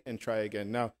state and try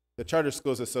again. Now, the Charter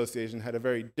Schools Association had a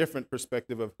very different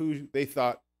perspective of who they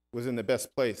thought was in the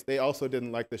best place. They also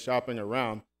didn't like the shopping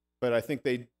around, but I think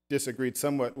they disagreed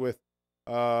somewhat with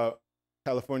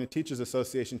California Teachers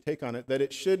Association take on it, that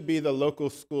it should be the local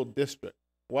school district.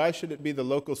 Why should it be the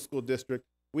local school district?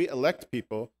 We elect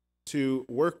people to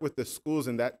work with the schools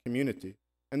in that community,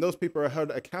 and those people are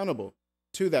held accountable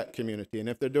to that community. And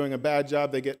if they're doing a bad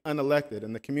job, they get unelected,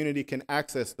 and the community can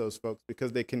access those folks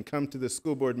because they can come to the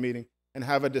school board meeting and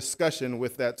have a discussion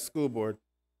with that school board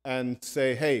and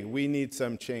say, hey, we need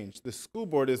some change. The school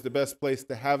board is the best place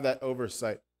to have that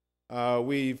oversight.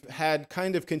 We've had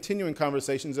kind of continuing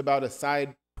conversations about a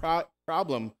side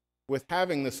problem with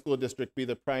having the school district be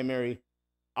the primary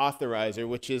authorizer,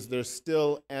 which is there's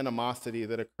still animosity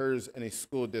that occurs in a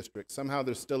school district. Somehow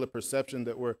there's still a perception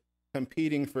that we're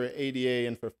competing for ADA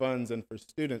and for funds and for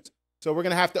students. So we're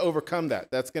going to have to overcome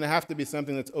that. That's going to have to be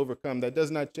something that's overcome. That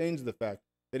does not change the fact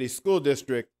that a school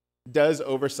district does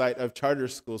oversight of charter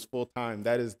schools full time.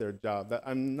 That is their job.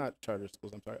 I'm not charter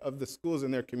schools, I'm sorry, of the schools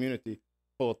in their community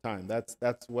full time. That's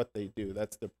what they do.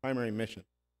 That's their primary mission.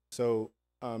 So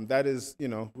that is,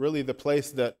 really the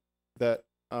place that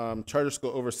charter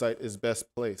school oversight is best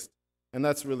placed. And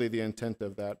that's really the intent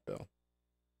of that bill.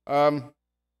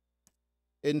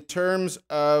 In terms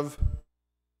of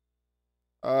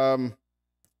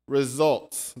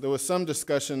results, there was some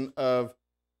discussion of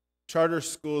charter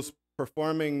schools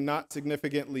performing not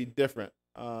significantly different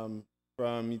from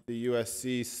the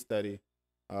USC study.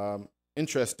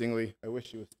 Interestingly, I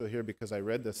wish you were still here because I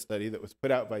read this study that was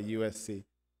put out by USC,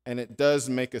 and it does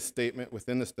make a statement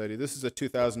within the study. This is a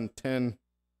 2010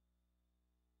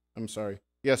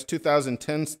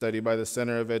 study by the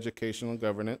Center of Educational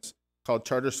Governance called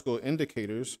Charter School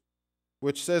Indicators,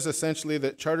 which says essentially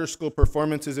that charter school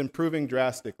performance is improving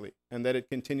drastically and that it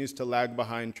continues to lag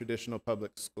behind traditional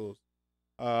public schools.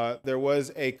 There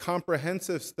was a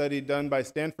comprehensive study done by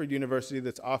Stanford University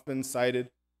that's often cited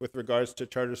with regards to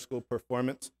charter school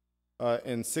performance.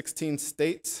 In 16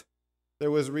 states,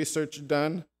 there was research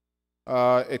done.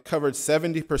 It covered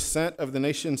 70% of the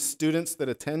nation's students that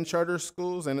attend charter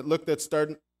schools, and it looked at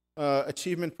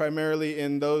achievement primarily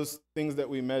in those things that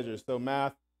we measure, so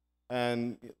math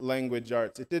and language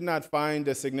arts. It did not find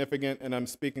a significant, and I'm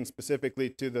speaking specifically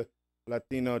to the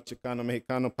Latino, Chicano,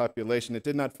 Mexicano population, it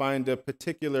did not find a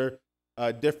particular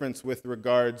difference with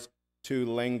regards to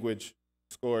language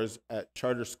scores at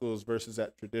charter schools versus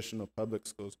at traditional public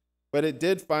schools. But it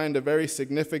did find a very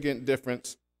significant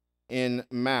difference in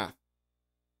math.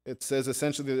 It says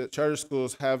essentially that charter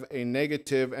schools have a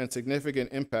negative and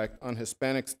significant impact on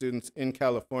Hispanic students in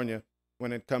California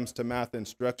when it comes to math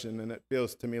instruction, and it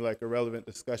feels to me like a relevant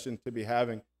discussion to be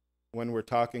having when we're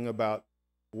talking about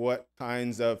what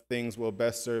kinds of things will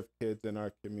best serve kids in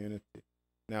our community.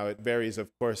 Now, it varies, of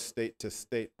course, state to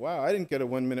state. Wow, I didn't get a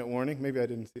 1-minute warning. Maybe I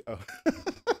didn't see. Oh.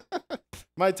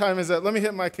 My time is up. Let me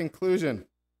hit my conclusion.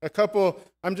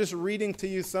 I'm just reading to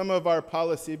you some of our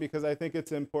policy because I think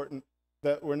it's important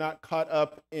that we're not caught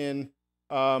up in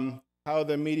how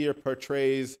the media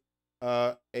portrays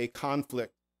a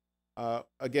conflict.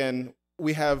 Again,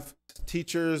 we have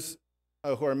teachers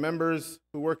who are members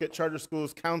who work at charter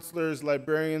schools, counselors,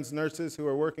 librarians, nurses who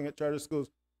are working at charter schools,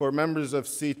 who are members of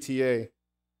CTA.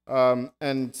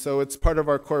 And so it's part of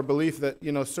our core belief that,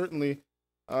 certainly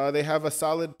they have a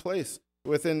solid place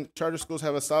charter schools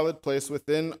have a solid place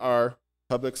within our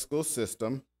public school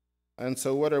system. And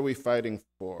so what are we fighting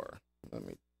for? Let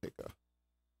me take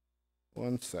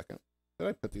 1 second. Did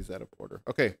I put these out of order?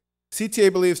 Okay.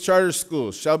 CTA believes charter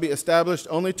schools shall be established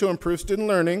only to improve student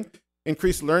learning,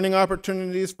 increase learning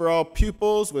opportunities for all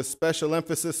pupils with special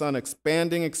emphasis on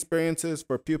expanding experiences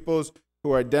for pupils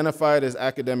who are identified as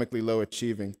academically low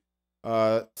achieving.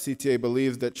 CTA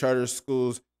believes that charter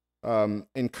schools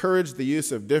encourage the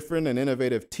use of different and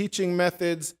innovative teaching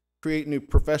methods, create new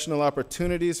professional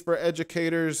opportunities for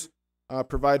educators,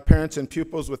 provide parents and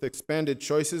pupils with expanded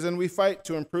choices, and we fight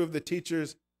to improve the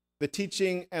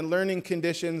teaching and learning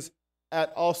conditions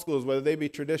at all schools, whether they be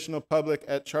traditional, public,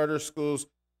 at charter schools.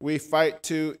 We fight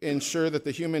to ensure that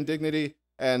the human dignity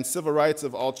and civil rights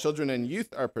of all children and youth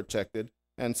are protected,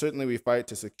 and certainly we fight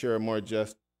to secure a more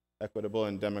just, equitable,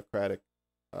 and democratic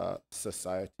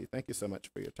society. Thank you so much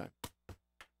for your time.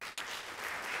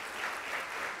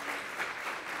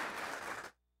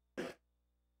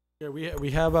 Okay, we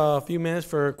have a few minutes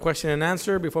for question and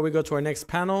answer before we go to our next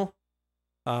panel.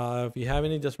 If you have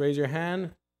any, just raise your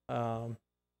hand.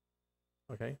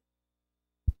 Okay.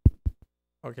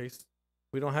 Okay.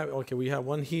 We don't have. Okay, we have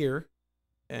one here,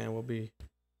 and we'll be.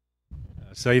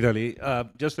 Saeed Ali,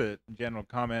 just a general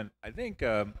comment. I think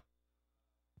I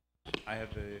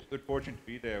had the good fortune to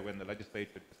be there when the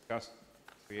legislature discussed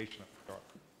the creation of the charter.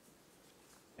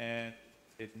 And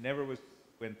it never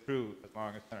went through as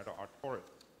long as Senator Artoris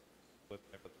was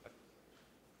never elected.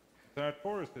 Senator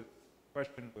Artoris'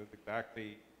 question was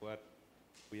exactly what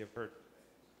we have heard.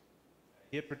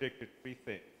 He had predicted three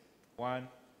things. One,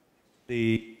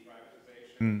 the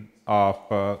privatization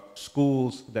of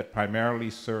schools that primarily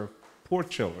serve poor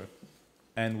children,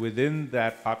 and within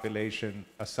that population,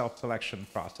 a self-selection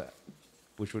process,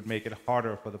 which would make it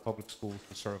harder for the public schools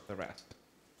to serve the rest.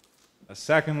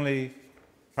 Secondly,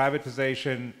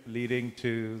 privatization leading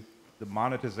to the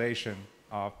monetization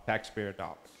of taxpayer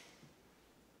dollars,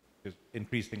 which is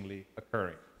increasingly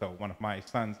occurring. So one of my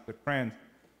son's good friends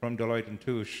from Deloitte and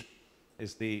Touche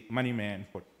is the money man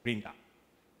for Green Dot.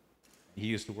 He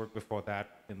used to work before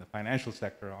that in the financial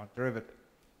sector on derivatives.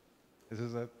 This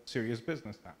is a serious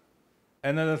business now.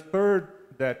 And then the third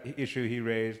issue he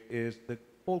raised is the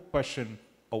whole question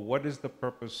of what is the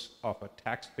purpose of a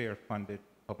taxpayer-funded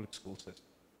public school system?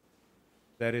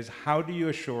 That is, how do you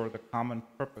assure the common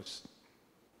purpose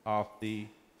of the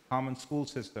common school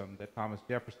system that Thomas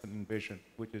Jefferson envisioned,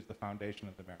 which is the foundation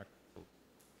of the American school?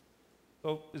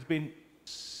 So it's been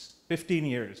 15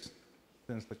 years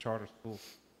since the Charter School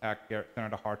Act,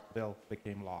 Senator Hart's bill,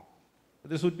 became law. But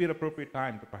this would be an appropriate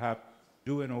time to perhaps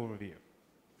do an overview,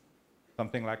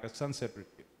 something like a sunset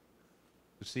review,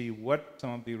 to see what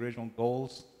some of the original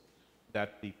goals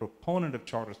that the proponent of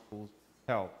charter schools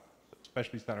held,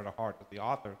 especially Senator Hart as the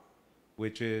author,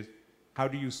 which is how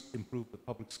do you improve the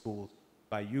public schools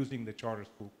by using the charter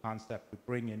school concept to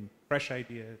bring in fresh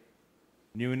ideas,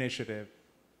 new initiatives,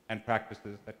 and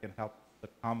practices that can help the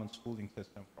common schooling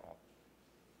system for all.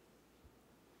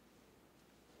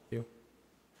 You.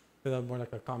 Is that more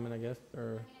like a comment, I guess,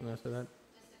 or an answer to that?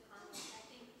 Just a comment. I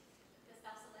think the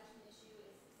self-selection issue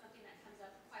is something that comes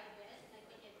up quite a bit. And I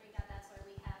think at Green Dot, that's why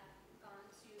we have gone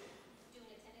to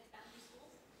doing attendance boundary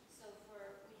schools. So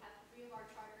we have 3 of our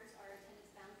charters are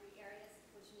attendance boundary areas,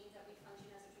 which means that we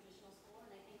function as a traditional school.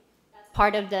 And I think that's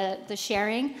part of the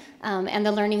sharing and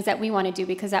the learnings that we want to do,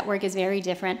 because that work is very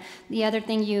different. The other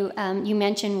thing you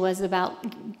mentioned was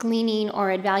about gleaning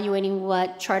or evaluating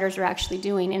what charters are actually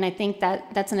doing, and I think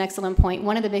that's an excellent point.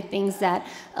 One of the big things that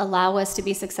allow us to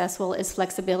be successful is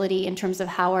flexibility in terms of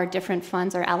how our different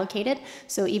funds are allocated.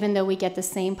 So even though we get the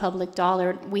same public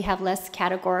dollar, we have less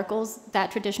categoricals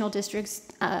that traditional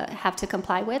districts have to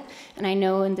comply with. And I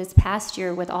know in this past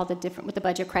year with the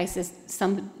budget crisis,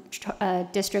 some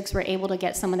districts were able to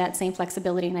get some of that same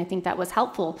flexibility, and I think that was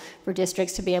helpful for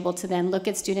districts to be able to then look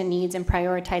at student needs and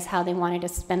prioritize how they wanted to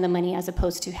spend the money as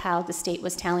opposed to how the state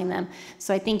was telling them.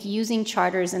 So I think using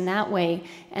charters in that way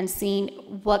and seeing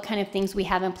what kind of things we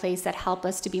have in place that help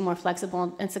us to be more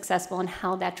flexible and successful, and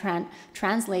how that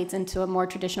translates into a more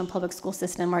traditional public school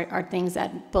system are things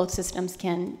that both systems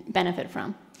can benefit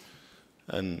from.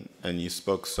 And you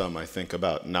spoke some, I think,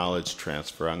 about knowledge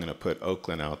transfer. I'm going to put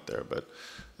Oakland out there, but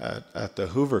at the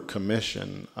Hoover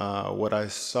Commission, what I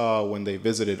saw when they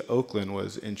visited Oakland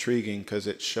was intriguing, because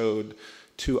it showed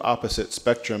 2 opposite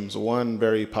spectrums, one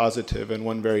very positive and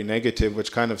one very negative,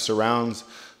 which kind of surrounds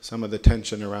some of the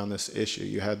tension around this issue.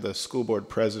 You had the school board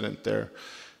president there,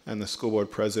 and the school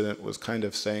board president was kind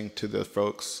of saying to the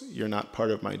folks, you're not part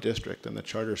of my district. And the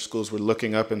charter schools were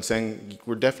looking up and saying,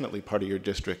 we're definitely part of your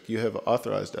district. You have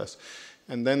authorized us.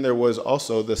 And then there was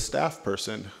also the staff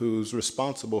person who's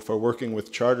responsible for working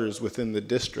with charters within the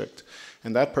district.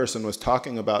 And that person was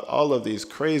talking about all of these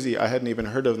crazy, I hadn't even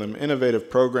heard of them, innovative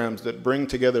programs that bring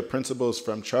together principals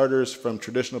from charters, from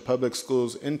traditional public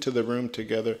schools into the room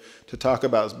together to talk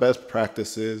about best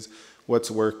practices,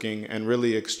 what's working, and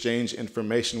really exchange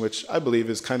information, which I believe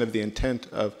is kind of the intent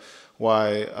of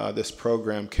why this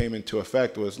program came into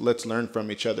effect, was let's learn from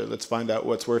each other. Let's find out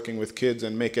what's working with kids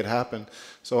and make it happen.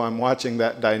 So I'm watching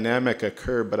that dynamic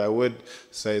occur, but I would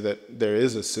say that there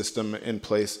is a system in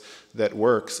place that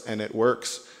works, and it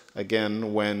works,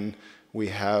 again, when we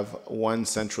have one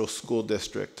central school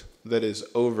district that is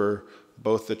over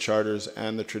both the charters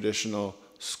and the traditional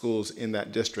schools in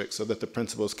that district, so that the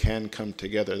principals can come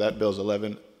together. That bill's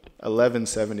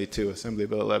 1172, Assembly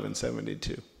Bill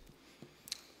 1172.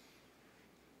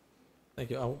 Thank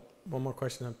you. One more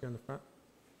question up here in the front.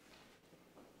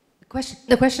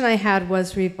 The question I had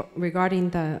was regarding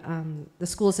the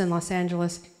schools in Los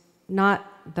Angeles, not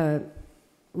the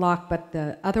lock, but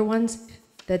the other ones,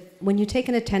 that when you take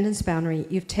an attendance boundary,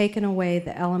 you've taken away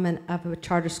the element of a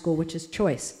charter school, which is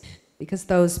choice, because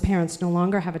those parents no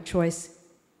longer have a choice.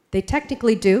 They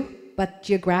technically do, but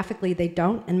geographically they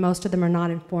don't, and most of them are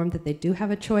not informed that they do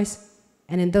have a choice.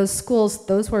 And in those schools,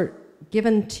 those were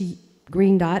given to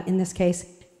Green Dot, in this case,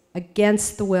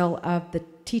 against the will of the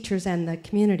teachers and the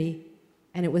community,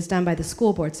 and it was done by the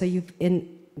school board. So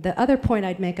the other point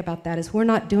I'd make about that is we're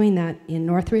not doing that in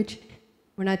Northridge.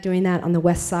 We're not doing that on the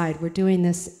west side. We're doing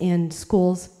this in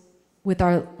schools with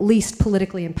our least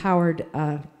politically empowered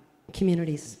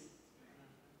communities.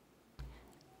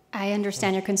 I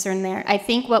understand your concern there. I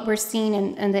think what we're seeing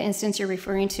in the instance you're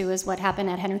referring to is what happened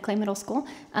at Henry Clay Middle School.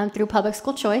 Through public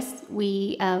school choice,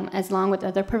 we, as along with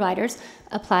other providers,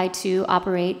 applied to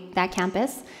operate that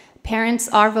campus. Parents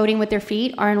are voting with their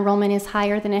feet. Our enrollment is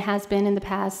higher than it has been in the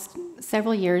past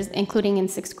several years, including in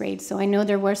 6th grade. So I know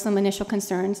there were some initial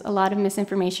concerns, a lot of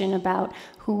misinformation about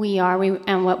who we are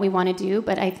and what we want to do,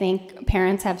 but I think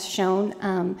parents have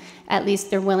shown at least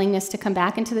their willingness to come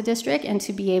back into the district and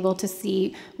to be able to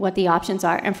see what the options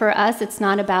are. And for us, it's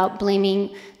not about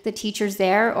blaming the teachers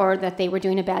there or that they were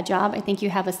doing a bad job. I think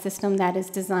you have a system that is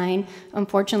designed,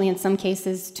 unfortunately in some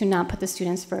cases, to not put the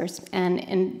students first.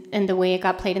 And the way it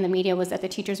got played in the media was that the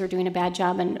teachers were doing a bad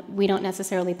job, and we don't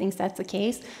necessarily think that's the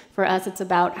case. For us, it's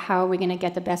about how are we going to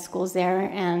get the best schools there,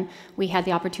 and we had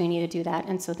the opportunity to do that,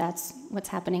 and so that's what's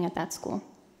happening at that school.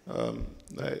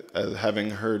 Having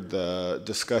heard the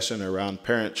discussion around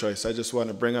parent choice, I just want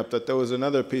to bring up that there was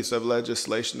another piece of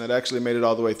legislation that actually made it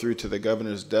all the way through to the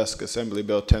governor's desk, Assembly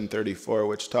Bill 1034,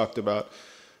 which talked about,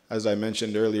 as I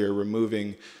mentioned earlier,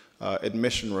 removing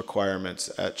admission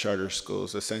requirements at charter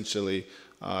schools, essentially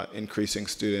increasing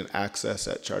student access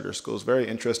at charter schools. Very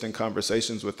interesting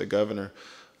conversations with the governor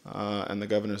and the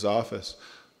governor's office.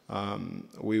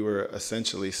 We were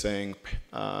essentially saying,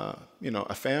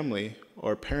 a family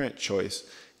or parent choice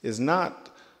does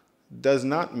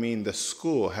not mean the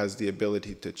school has the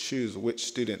ability to choose which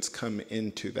students come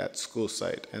into that school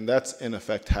site. And that's in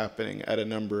effect happening at a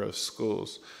number of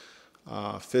schools,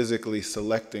 physically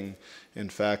selecting. In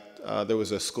fact, there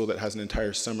was a school that has an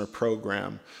entire summer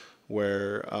program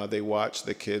where they watch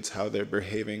the kids, how they're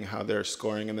behaving, how they're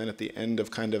scoring, and then at the end of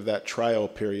kind of that trial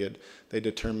period, they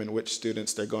determine which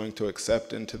students they're going to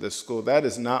accept into the school. That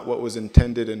is not what was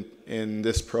intended in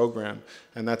this program,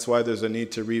 and that's why there's a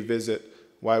need to revisit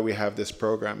why we have this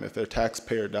program. If they're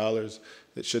taxpayer dollars,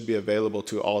 it should be available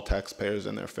to all taxpayers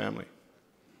and their family.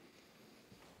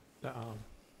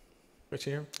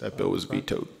 Question here? That bill was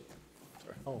vetoed.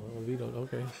 Oh, it was vetoed,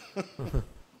 okay.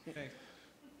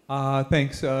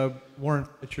 Thanks. Warren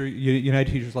Fletcher,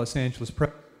 United Teachers Los Angeles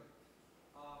Prep.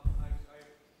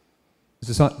 Is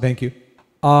this on? Thank you.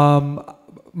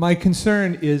 My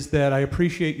concern is that I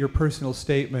appreciate your personal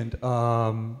statement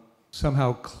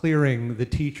somehow clearing the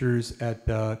teachers at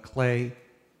Clay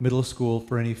Middle School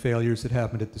for any failures that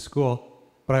happened at the school.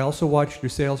 But I also watched your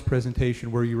sales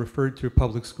presentation where you referred to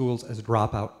public schools as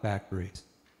dropout factories.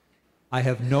 I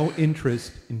have no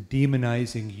interest in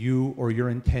demonizing you or your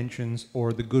intentions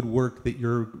or the good work that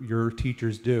your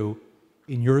teachers do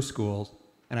in your schools,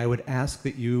 and I would ask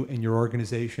that you and your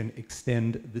organization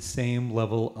extend the same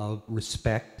level of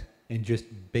respect and just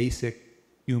basic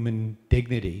human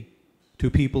dignity to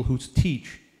people who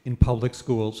teach in public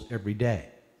schools every day.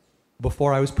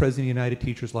 Before I was president of United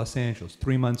Teachers Los Angeles,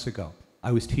 3 months ago,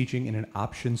 I was teaching in an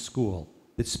option school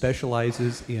that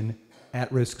specializes in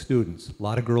at-risk students, a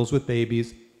lot of girls with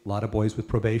babies, a lot of boys with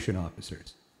probation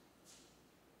officers.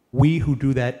 We who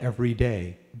do that every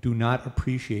day do not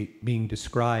appreciate being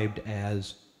described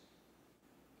as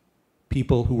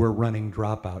people who are running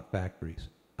dropout factories.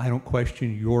 I don't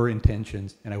question your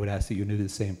intentions, and I would ask that you do the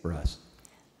same for us.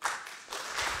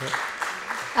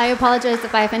 I apologize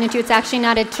if I offended you. It's actually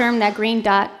not a term that Green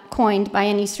Dot coined by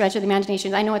any stretch of the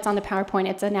imagination. I know it's on the PowerPoint.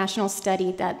 It's a national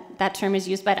study that term is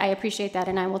used, but I appreciate that,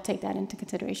 and I will take that into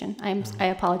consideration. I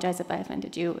apologize if I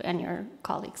offended you and your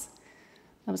colleagues.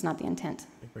 That was not the intent.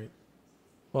 Great.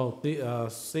 Well,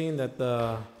 seeing that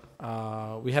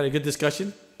we had a good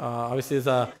discussion, obviously,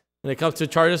 when it comes to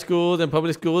charter schools and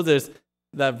public schools, there's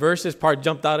that versus part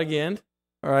jumped out again.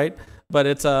 All right,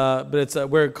 but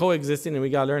we're coexisting, and we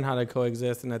gotta learn how to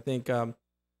coexist. And I think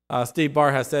Steve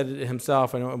Barr has said it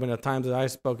himself, and when the times that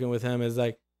I've spoken with him is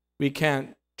like, we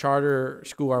can't charter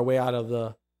school our way out of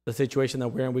the situation that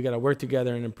we're in. We got to work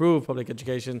together and improve public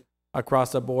education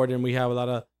across the board, and we have a lot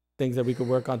of things that we could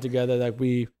work on together that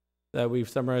we've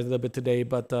summarized a little bit today.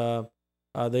 But the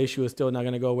issue is still not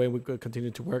going to go away. We could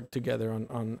continue to work together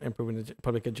on improving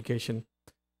public education.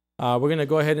 We're going to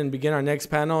go ahead and begin our next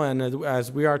panel, and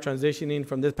as we are transitioning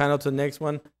from this panel to the next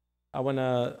one, I want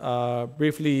to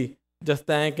briefly just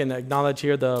thank and acknowledge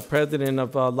here the president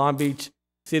of Long Beach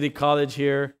City College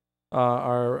here,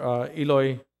 our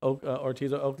Eloy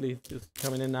Ortiz Oakley is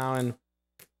coming in now, and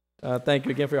thank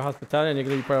you again for your hospitality, and you're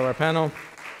going to be part of our panel.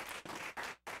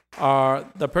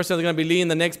 The person that's going to be leading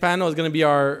the next panel is going to be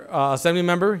our assembly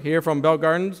member here from Bell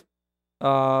Gardens,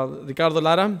 Ricardo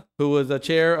Lara, who is the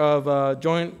chair of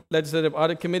Joint Legislative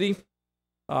Audit Committee.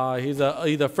 He's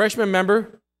a freshman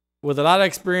member with a lot of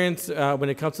experience when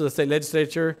it comes to the state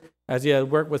legislature, as he has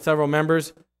worked with several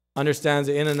members, understands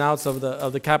the in and outs of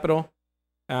the Capitol,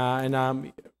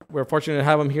 and we're fortunate to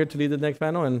have him here to lead the next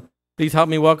panel. And please help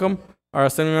me welcome our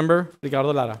assembly member,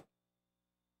 Ricardo Lara.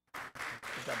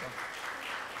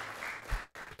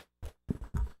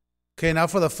 Okay, now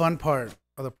for the fun part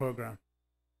of the program.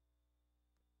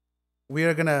 We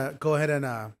are gonna go ahead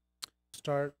and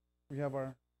start. We have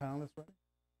our panelists ready.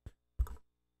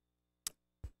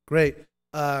 Great.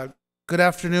 Good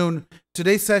afternoon.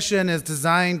 Today's session is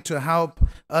designed to help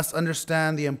us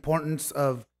understand the importance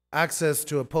of access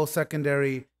to a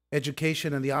post-secondary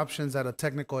education and the options that a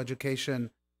technical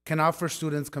education can offer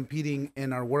students competing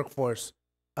in our workforce.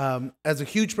 As a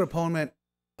huge proponent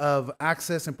of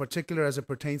access, in particular as it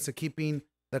pertains to keeping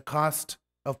the cost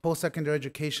of post-secondary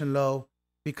education low,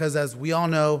 because as we all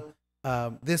know,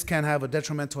 this can have a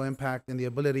detrimental impact in the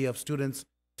ability of students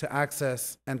to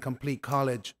access and complete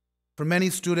college. For many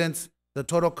students, the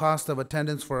total cost of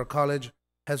attendance for a college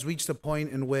has reached a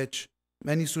point in which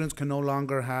many students can no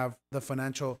longer have the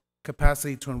financial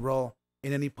capacity to enroll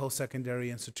in any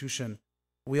post-secondary institution.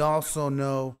 We also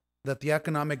know that the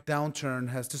economic downturn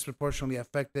has disproportionately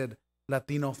affected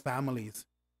Latino families.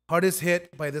 Hardest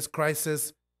hit by this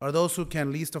crisis are those who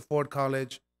can least afford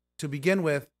college. To begin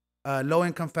with,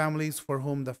 low-income families for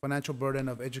whom the financial burden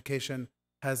of education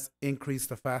has increased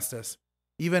the fastest.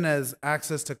 Even as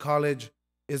access to college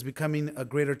is becoming a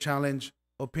greater challenge,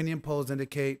 opinion polls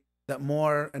indicate that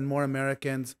more and more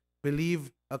Americans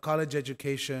believe a college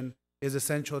education is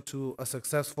essential to a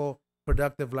successful,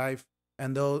 productive life,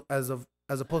 and those as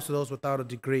opposed to those without a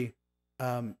degree.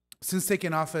 Since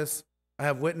taking office, I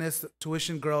have witnessed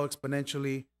tuition grow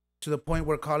exponentially to the point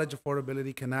where college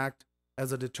affordability can act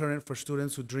as a deterrent for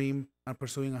students who dream on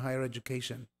pursuing a higher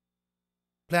education.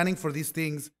 Planning for these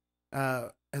things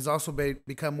has also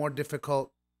become more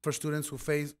difficult for students who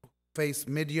face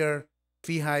mid-year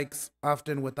fee hikes,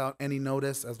 often without any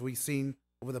notice, as we've seen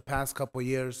over the past couple of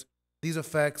years. These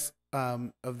effects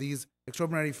of these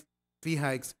extraordinary fee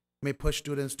hikes may push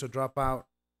students to drop out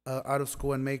of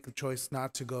school and make the choice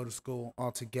not to go to school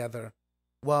altogether.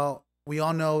 While we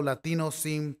all know Latinos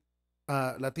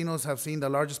have seen the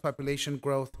largest population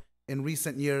growth in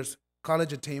recent years,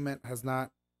 college attainment has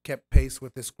not kept pace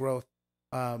with this growth.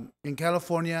 In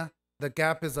California, the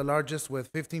gap is the largest,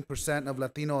 with 15% of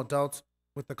Latino adults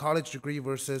with a college degree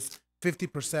versus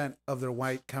 50% of their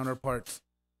white counterparts.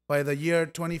 By the year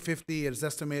 2050, it is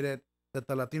estimated that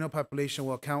the Latino population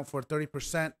will account for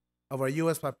 30% of our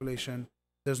U.S. population.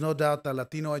 There's no doubt that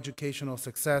Latino educational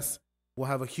success will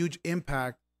have a huge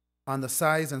impact on the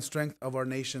size and strength of our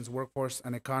nation's workforce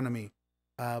and economy.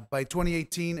 By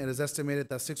 2018, it is estimated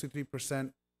that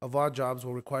 63% of all jobs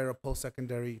will require a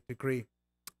post-secondary degree.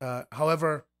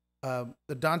 However,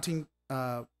 the daunting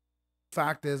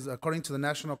fact is, according to the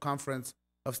National Conference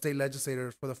of State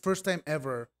Legislators, for the first time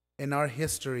ever in our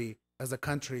history as a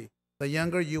country, the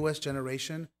younger U.S.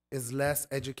 generation is less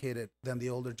educated than the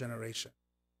older generation.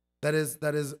 That is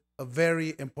a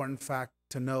very important fact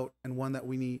to note, and one that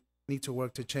we need to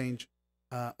work to change.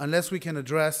 Unless we can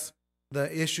address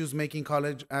the issues making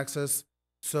college access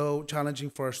so challenging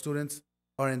for our students,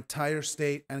 our entire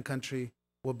state and country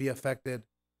will be affected.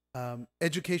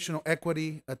 Educational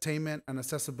equity, attainment, and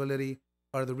accessibility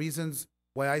are the reasons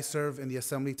why I serve in the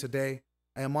Assembly today.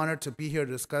 I am honored to be here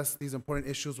to discuss these important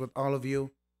issues with all of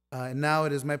you. And now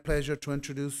it is my pleasure to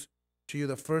introduce to you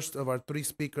the first of our three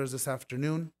speakers this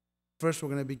afternoon. First, we're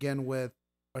going to begin with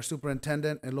our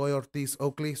Superintendent, Eloy Ortiz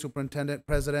Oakley, Superintendent,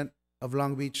 President of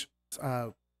Long Beach,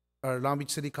 our Long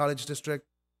Beach City College District.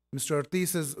 Mr.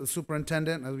 Ortiz is a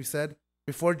superintendent, as we said.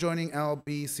 Before joining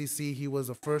LBCC, he was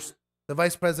the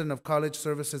Vice President of College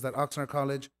Services at Oxnard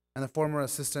College and the former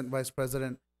Assistant Vice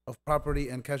President of Property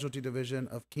and Casualty Division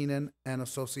of Keenan and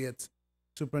Associates.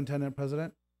 Superintendent,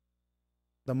 President,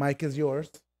 the mic is yours.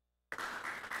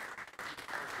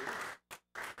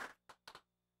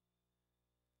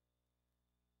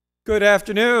 Good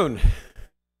afternoon.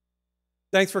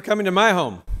 Thanks for coming to my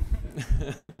home.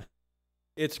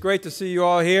 It's great to see you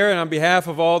all here, and on behalf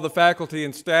of all the faculty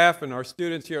and staff and our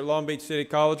students here at Long Beach City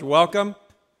College, welcome.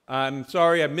 I'm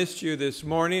sorry I missed you this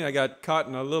morning. I got caught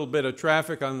in a little bit of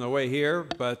traffic on the way here,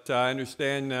 but I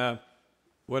understand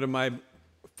one of my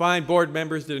fine board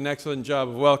members did an excellent job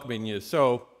of welcoming you.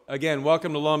 So, again,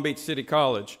 welcome to Long Beach City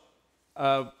College.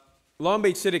 Long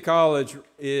Beach City College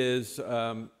is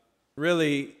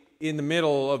really in the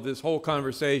middle of this whole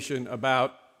conversation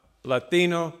about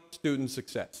Latino student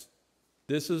success.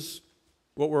 This is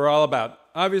what we're all about.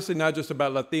 Obviously not just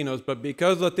about Latinos, but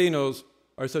because Latinos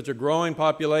are such a growing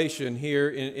population here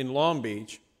in Long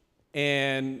Beach,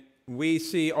 and we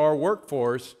see our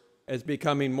workforce as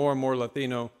becoming more and more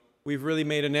Latino, we've really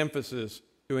made an emphasis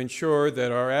to ensure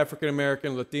that our African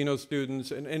American, Latino students,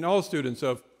 and all students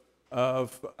of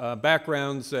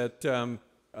backgrounds that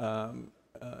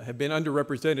have been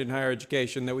underrepresented in higher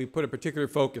education, that we put a particular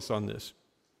focus on this.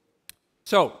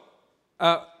 So,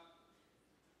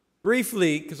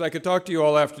 briefly, because I could talk to you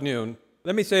all afternoon,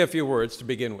 let me say a few words to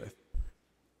begin with.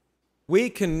 We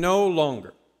can no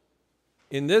longer,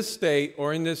 in this state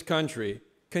or in this country,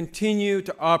 continue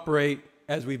to operate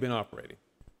as we've been operating.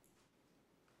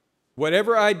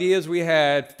 Whatever ideas we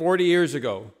had 40 years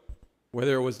ago,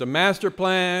 whether it was the master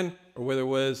plan or whether it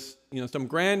was some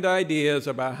grand ideas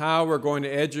about how we're going to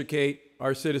educate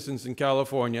our citizens in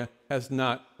California, has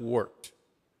not worked.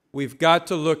 We've got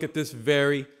to look at this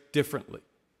very differently.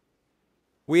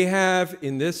 We have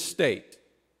in this state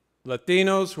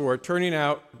Latinos who are turning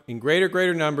out in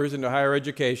greater numbers into higher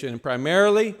education, and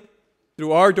primarily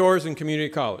through our doors in community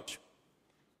college.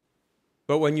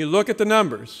 But when you look at the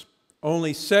numbers,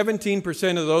 only 17%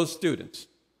 of those students,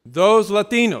 those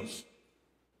Latinos,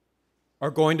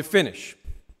 are going to finish.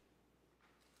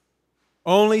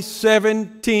 Only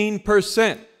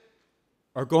 17%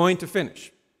 are going to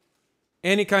finish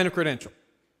any kind of credential.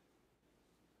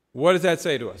 What does that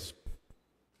say to us?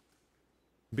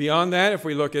 Beyond that, if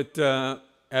we look at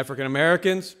African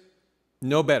Americans,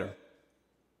 no better.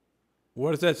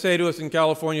 What does that say to us in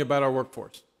California about our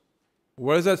workforce?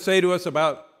 What does that say to us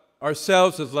about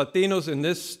ourselves as Latinos in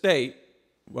this state?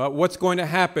 Well, what's going to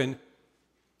happen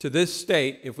to this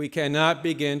state if we cannot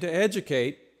begin to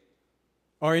educate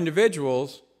our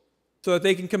individuals so that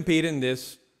they can compete in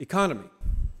this economy?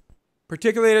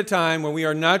 Particularly at a time when we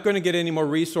are not going to get any more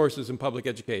resources in public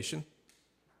education.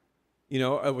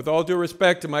 With all due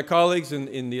respect to my colleagues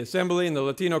in the Assembly and the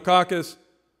Latino Caucus,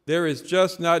 there is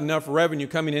just not enough revenue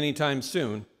coming anytime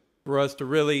soon for us to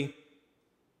really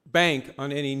bank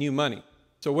on any new money.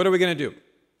 So what are we going to do?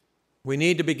 We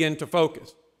need to begin to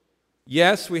focus.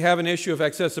 Yes, we have an issue of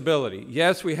accessibility.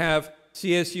 Yes, we have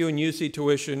CSU and UC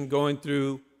tuition going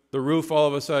through the roof all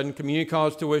of a sudden. Community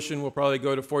college tuition will probably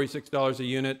go to $46 a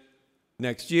unit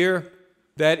next year.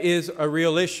 That is a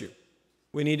real issue.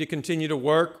 We need to continue to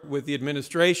work with the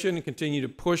administration and continue to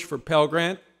push for Pell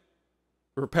Grant,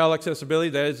 for Pell accessibility.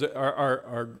 That is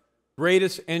our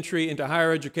greatest entry into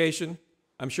higher education.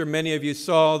 I'm sure many of you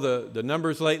saw the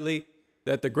numbers lately,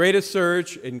 that the greatest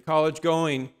surge in college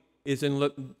going is in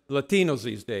Latinos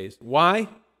these days. Why?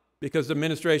 Because the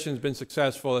administration has been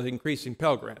successful at increasing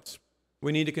Pell Grants.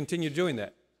 We need to continue doing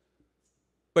that.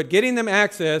 But getting them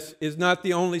access is not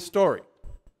the only story.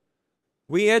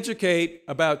 We educate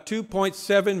about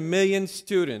 2.7 million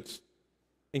students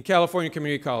in California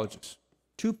community colleges.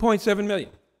 2.7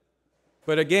 million.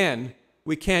 But again,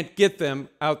 we can't get them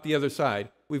out the other side.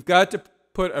 We've got to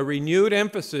put a renewed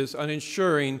emphasis on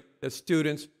ensuring that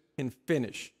students can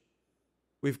finish.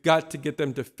 We've got to get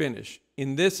them to finish.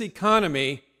 In this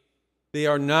economy, they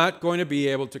are not going to be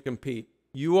able to compete.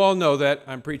 You all know that.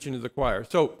 I'm preaching to the choir.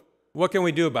 So what can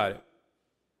we do about it?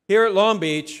 Here at Long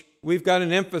Beach, we've got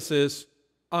an emphasis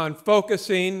on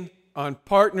focusing on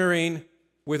partnering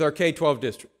with our K-12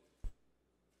 district.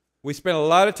 We spent a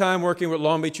lot of time working with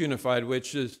Long Beach Unified,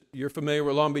 which is, you're familiar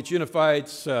with Long Beach Unified.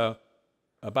 It's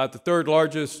about the third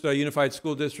largest unified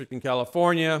school district in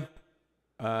California,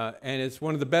 and it's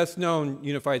one of the best known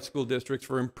unified school districts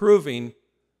for improving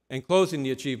and closing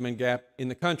the achievement gap in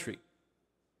the country.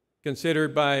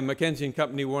 Considered by McKinsey &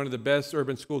 Company one of the best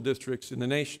urban school districts in the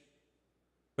nation.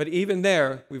 But even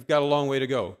there, we've got a long way to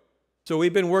go. So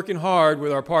we've been working hard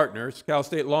with our partners, Cal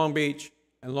State Long Beach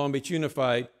and Long Beach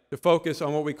Unified, to focus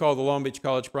on what we call the Long Beach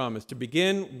College Promise, to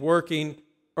begin working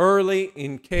early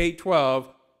in K-12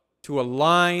 to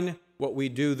align what we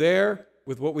do there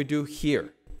with what we do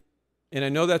here. And I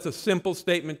know that's a simple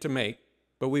statement to make,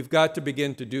 but we've got to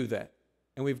begin to do that.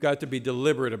 And we've got to be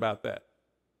deliberate about that.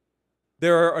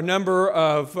 There are a number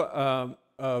of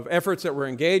efforts that we're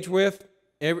engaged with.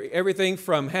 Everything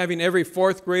from having every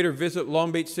fourth grader visit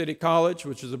Long Beach City College,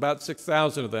 which is about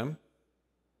 6,000 of them,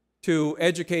 to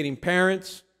educating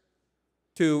parents,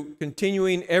 to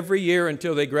continuing every year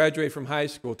until they graduate from high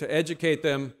school, to educate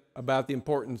them about the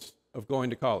importance of going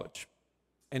to college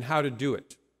and how to do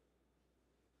it.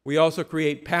 We also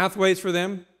create pathways for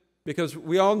them, because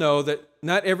we all know that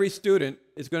not every student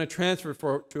is going to transfer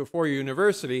to a four-year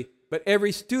university, but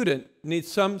every student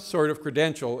needs some sort of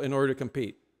credential in order to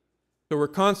compete. So we're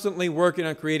constantly working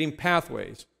on creating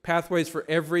pathways for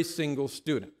every single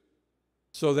student,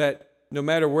 so that no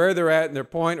matter where they're at in their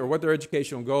point or what their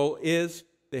educational goal is,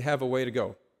 they have a way to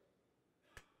go.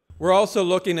 We're also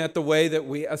looking at the way that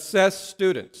we assess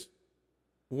students.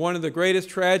 One of the greatest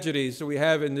tragedies that we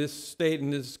have in this state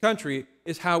and this country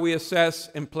is how we assess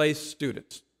and place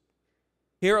students.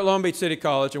 Here at Long Beach City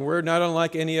College, and we're not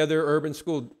unlike any other urban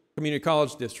school community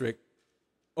college district,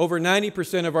 over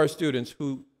 90% of our students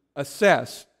who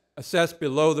assess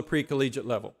below the pre-collegiate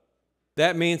level.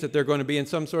 That means that they're going to be in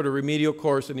some sort of remedial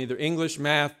course in either English,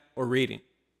 math, or reading.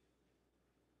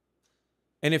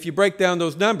 And if you break down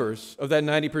those numbers of that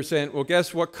 90%, well,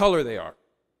 guess what color they are?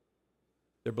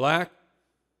 They're black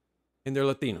and they're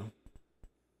Latino.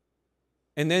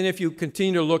 And then if you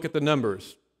continue to look at the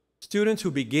numbers, students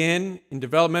who begin in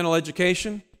developmental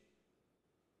education,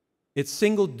 it's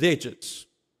single digits,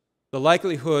 the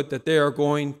likelihood that they are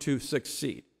going to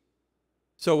succeed.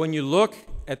 So when you look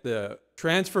at the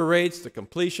transfer rates, the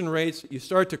completion rates, you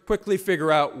start to quickly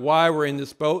figure out why we're in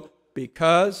this boat,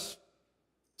 because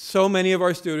so many of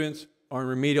our students are in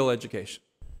remedial education.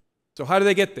 So how do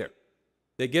they get there?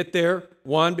 They get there,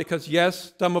 one, because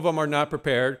yes, some of them are not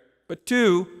prepared, but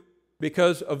two,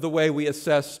 because of the way we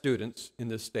assess students in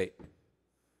this state.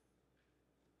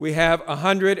 We have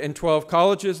 112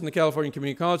 colleges in the California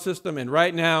Community College System, and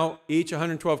right now, each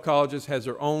 112 colleges has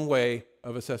their own way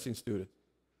of assessing students.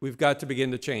 We've got to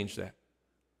begin to change that.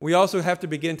 We also have to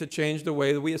begin to change the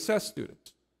way that we assess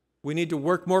students. We need to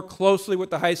work more closely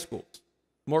with the high schools,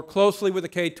 more closely with the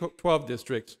K-12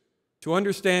 districts, to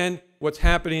understand what's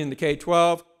happening in the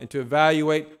K-12 and to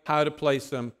evaluate how to place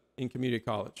them in community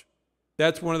college.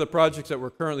 That's one of the projects that we're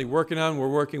currently working on. We're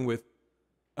working with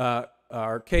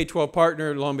our K-12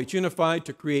 partner, Long Beach Unified,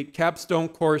 to create capstone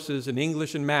courses in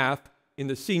English and math in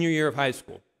the senior year of high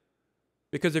school.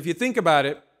 Because if you think about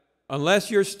it, unless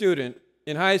your student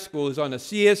in high school is on a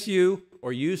CSU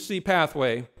or UC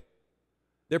pathway,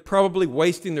 they're probably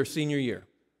wasting their senior year,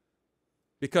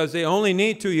 because they only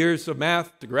need 2 years of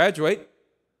math to graduate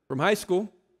from high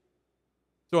school.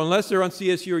 So unless they're on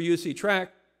CSU or UC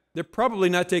track, they're probably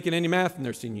not taking any math in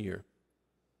their senior year.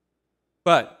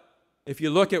 But if you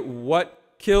look at what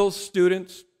kills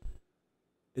students,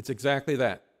 it's exactly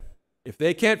that. If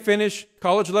they can't finish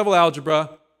college-level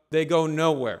algebra, they go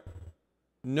nowhere.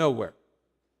 Nowhere.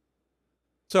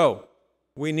 So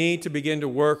we need to begin to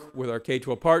work with our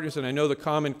K-12 partners, and I know the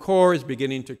Common Core is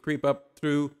beginning to creep up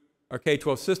through our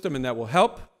K-12 system, and that will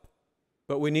help.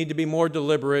 But we need to be more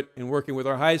deliberate in working with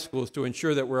our high schools to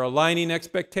ensure that we're aligning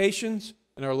expectations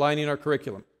and are aligning our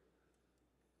curriculum.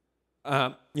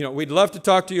 We'd love to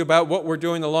talk to you about what we're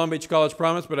doing in the Long Beach College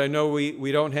Promise, but I know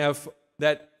we don't have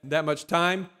that much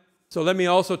time. So let me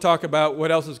also talk about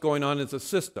what else is going on as a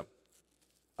system.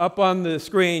 Up on the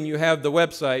screen, you have the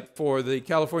website for the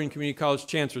California Community College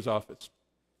Chancellor's Office.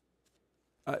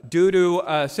 Due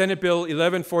to Senate Bill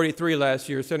 1143 last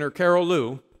year, Senator Carol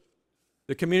Liu,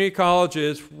 the community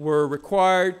colleges were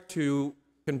required to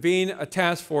convene a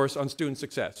task force on student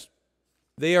success.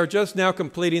 They are just now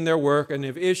completing their work and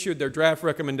have issued their draft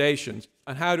recommendations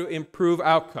on how to improve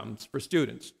outcomes for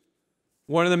students.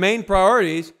 One of the main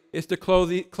priorities is to close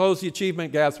the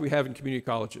achievement gaps we have in community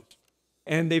colleges.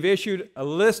 And they've issued a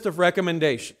list of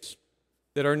recommendations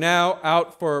that are now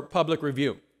out for public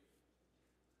review.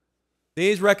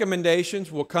 These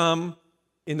recommendations will come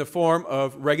in the form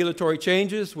of regulatory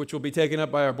changes, which will be taken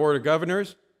up by our Board of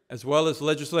Governors, as well as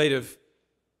legislative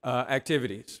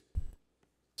activities.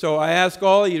 So I ask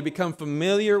all of you to become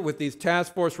familiar with these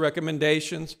task force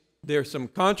recommendations. There's some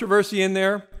controversy in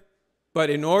there, but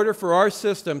in order for our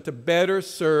system to better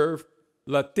serve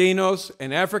Latinos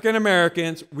and African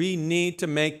Americans, we need to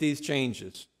make these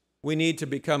changes. We need to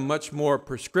become much more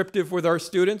prescriptive with our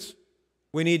students.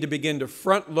 We need to begin to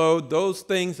front load those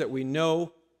things that we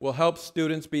know will help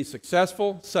students be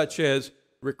successful, such as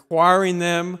requiring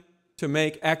them to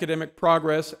make academic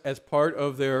progress as part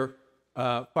of their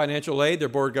financial aid, their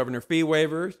board governor fee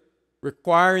waivers,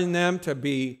 requiring them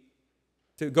to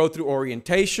go through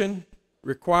orientation,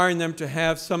 requiring them to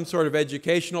have some sort of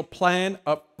educational plan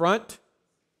up front.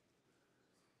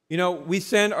 You know, we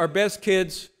send our best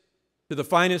kids to the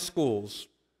finest schools,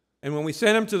 and when we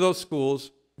send them to those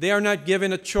schools, they are not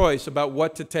given a choice about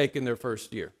what to take in their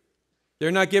first year.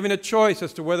 They're not given a choice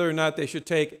as to whether or not they should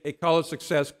take a college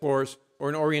success course or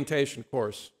an orientation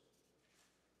course.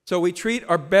 So we treat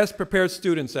our best prepared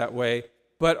students that way,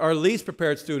 but our least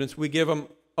prepared students, we give them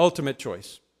ultimate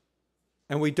choice.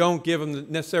 And we don't give them the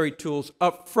necessary tools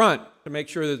up front to make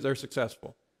sure that they're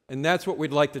successful. And that's what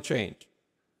we'd like to change.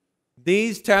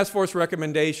 These task force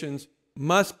recommendations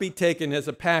must be taken as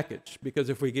a package, because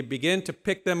if we begin to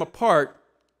pick them apart,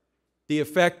 the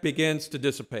effect begins to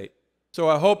dissipate. So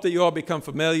I hope that you all become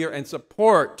familiar and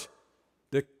support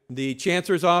the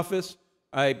Chancellor's Office.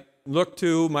 I look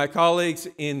to my colleagues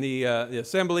in the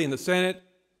Assembly and the Senate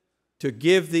to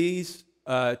give these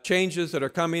changes that are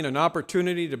coming an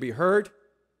opportunity to be heard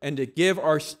and to give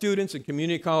our students and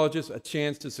community colleges a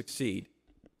chance to succeed.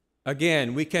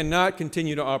 Again, we cannot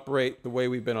continue to operate the way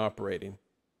we've been operating.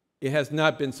 It has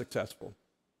not been successful.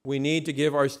 We need to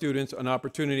give our students an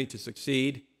opportunity to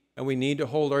succeed, and we need to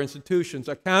hold our institutions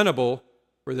accountable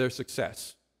for their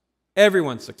success,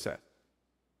 everyone's success,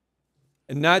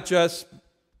 and not just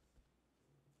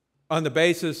on the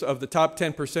basis of the top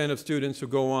 10% of students who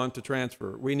go on to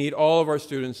transfer. We need all of our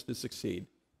students to succeed.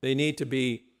 They need to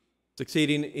be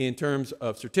succeeding in terms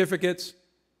of certificates,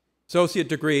 associate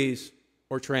degrees,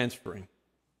 or transferring.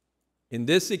 In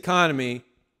this economy,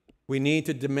 we need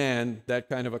to demand that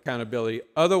kind of accountability.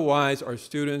 Otherwise, our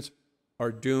students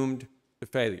are doomed to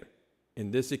failure.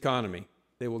 In this economy,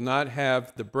 they will not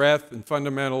have the breadth and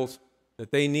fundamentals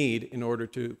that they need in order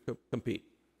to compete.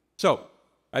 So,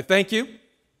 I thank you.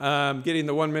 I'm getting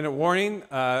the 1 minute warning.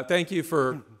 Thank you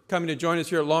for coming to join us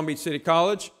here at Long Beach City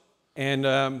College,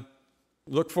 and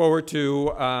look forward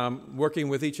to working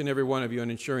with each and every one of you and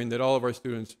ensuring that all of our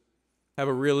students have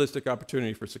a realistic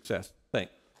opportunity for success.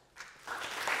 Thanks.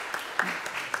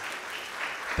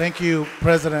 Thank you,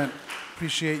 President.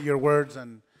 Appreciate your words,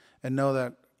 and know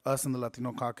that us in the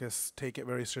Latino Caucus take it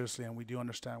very seriously, and we do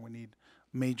understand we need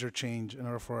major change in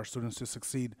order for our students to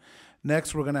succeed.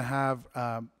 Next, we're going to have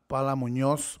Paula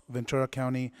Munoz, Ventura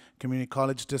County Community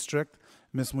College District.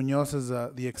 Ms. Munoz is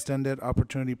the Extended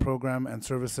Opportunity Program and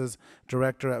Services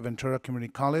Director at Ventura Community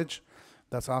College.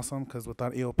 That's awesome, because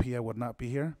without EOP, I would not be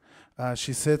here.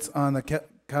 She sits on the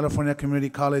California Community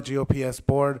College EOPS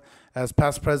Board as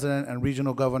past president and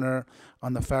regional governor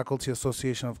on the Faculty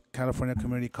Association of California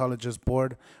Community Colleges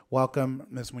Board. Welcome,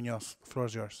 Ms. Munoz. The floor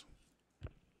is yours.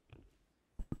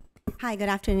 Hi, good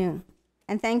afternoon.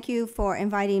 And thank you for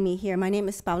inviting me here. My name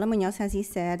is Paula Munoz, as he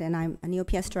said, and I'm an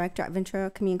EOPS director at Ventura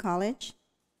Community College.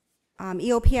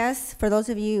 EOPS, for those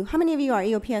of you, how many of you are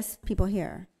EOPS people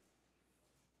here?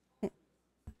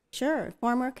 Sure,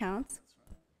 former counts.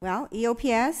 Well,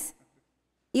 EOPS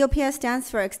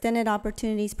stands for Extended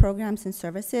Opportunities Programs and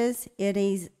Services. It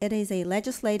is a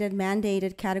legislated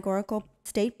mandated categorical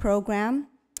state program.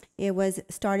 It was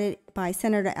started by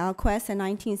Senator Caucus in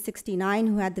 1969,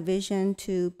 who had the vision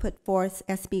to put forth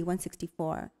SB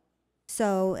 164.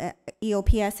 So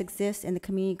EOPS exists in the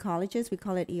community colleges. We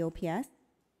call it EOPS.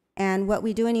 And what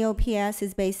we do in EOPS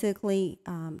is basically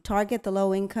target the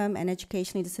low-income and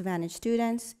educationally disadvantaged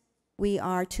students. We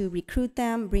are to recruit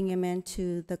them, bring them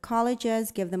into the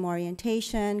colleges, give them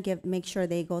orientation, make sure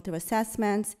they go through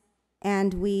assessments,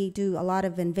 and we do a lot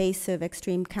of invasive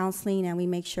extreme counseling, and we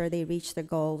make sure they reach their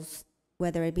goals,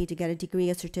 whether it be to get a degree,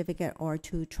 a certificate, or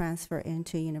to transfer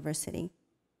into university.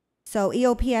 So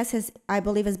EOPS I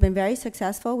believe, has been very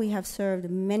successful. We have served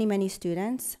many, many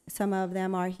students. Some of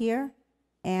them are here.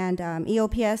 And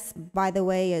EOPS, by the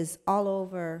way, is all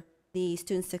over the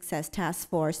Student Success Task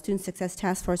Force. Student Success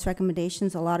Task Force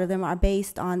recommendations, a lot of them are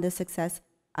based on the success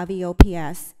of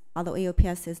EOPS, although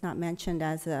EOPS is not mentioned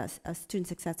as a student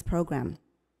success program.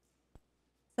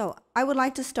 So I would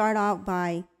like to start out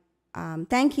by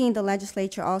thanking the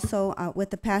legislature also with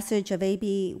the passage of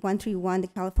AB 131, the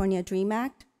California DREAM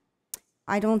Act.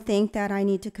 I don't think that I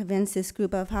need to convince this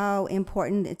group of how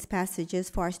important its passage is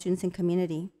for our students and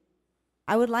community.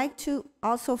 I would like to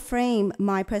also frame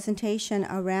my presentation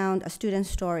around a student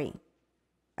story,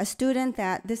 a student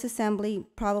that this assembly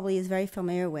probably is very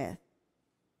familiar with.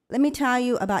 Let me tell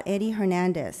you about Eddie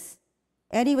Hernandez.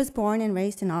 Eddie was born and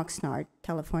raised in Oxnard,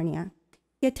 California.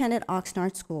 He attended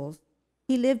Oxnard schools.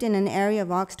 He lived in an area of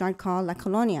Oxnard called La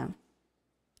Colonia.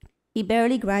 He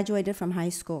barely graduated from high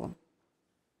school.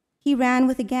 He ran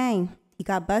with a gang. He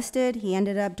got busted. He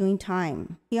ended up doing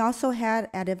time. He also had,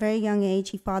 at a very young age,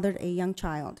 he fathered a young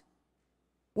child.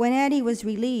 When Eddie was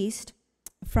released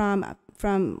from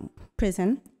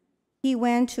prison, he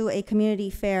went to a community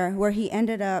fair where he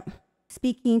ended up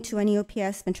speaking to an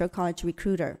EOPS Ventura College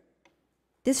recruiter.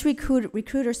 This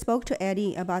recruiter spoke to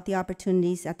Eddie about the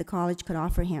opportunities that the college could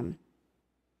offer him.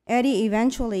 Eddie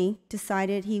eventually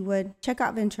decided he would check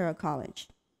out Ventura College.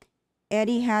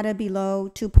 Eddie had a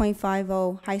below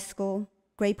 2.50 high school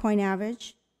grade point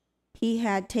average. He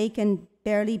had taken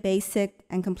barely basic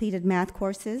and completed math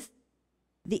courses.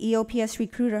 The EOPS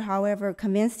recruiter, however,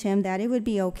 convinced him that it would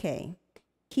be okay.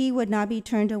 He would not be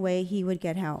turned away, he would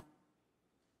get help.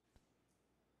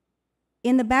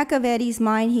 In the back of Eddie's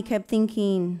mind, he kept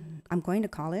thinking, I'm going to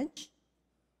college.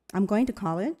 I'm going to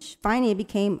college. Finally, it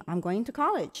became, I'm going to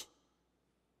college.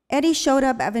 Eddie showed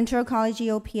up at Ventura College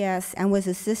EOPS and was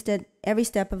assisted every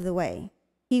step of the way.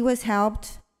 He was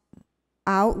helped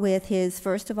out with his,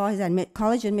 first of all, his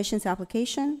college admissions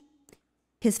application,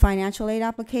 his financial aid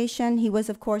application. He was,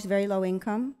 of course, very low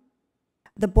income.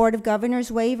 The Board of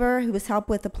Governors waiver, he was helped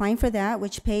with applying for that,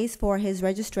 which pays for his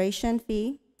registration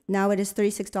fee. Now it is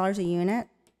 $36 a unit.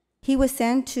 He was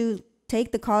sent to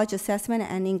take the college assessment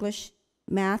and English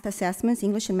and math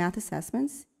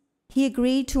assessments. He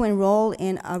agreed to enroll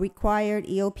in a required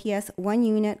EOPS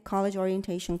one-unit college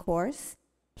orientation course.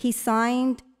 He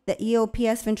signed the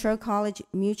EOPS Ventura College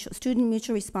Student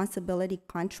Mutual Responsibility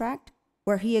Contract,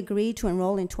 where he agreed to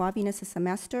enroll in 12 units a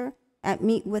semester and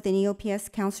meet with an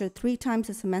EOPS counselor 3 times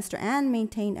a semester and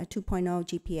maintain a 2.0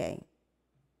 GPA.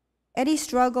 Eddie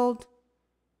struggled,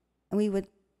 and we would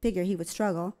figure he would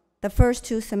struggle, the first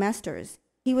 2 semesters.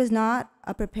 He was not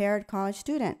a prepared college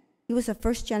student. He was a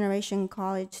first-generation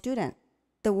college student.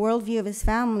 The worldview of his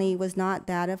family was not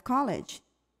that of college.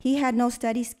 He had no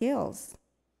study skills.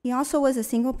 He also was a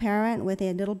single parent with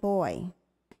a little boy,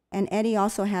 and Eddie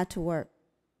also had to work.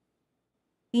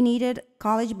 He needed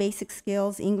college basic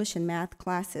skills, English and math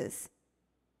classes.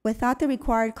 Without the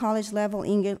required college-level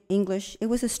English, it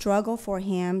was a struggle for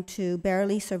him to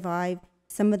barely survive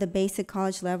some of the basic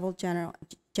college-level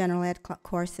general ed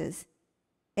courses.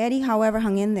 Eddie, however,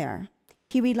 hung in there.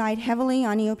 He relied heavily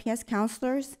on EOPS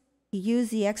counselors. He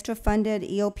used the extra-funded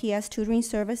EOPS tutoring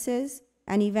services,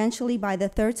 and eventually, by the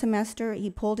 3rd semester, he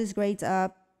pulled his grades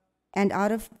up and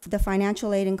out of the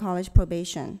financial aid and college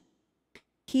probation.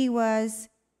 He,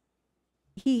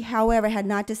 however, had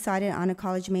not decided on a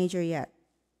college major yet.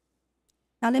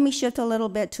 Now let me shift a little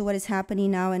bit to what is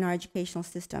happening now in our educational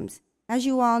systems. As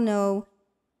you all know,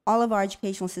 all of our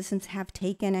educational systems have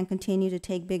taken and continue to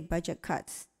take big budget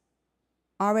cuts.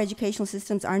 Our educational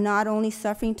systems are not only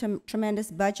suffering tremendous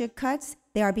budget cuts,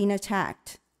 they are being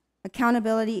attacked.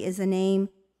 Accountability is a name,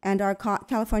 and our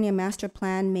California Master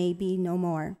Plan may be no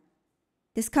more.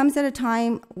 This comes at a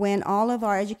time when all of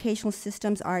our educational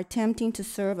systems are attempting to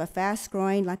serve a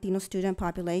fast-growing Latino student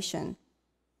population.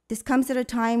 This comes at a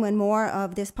time when more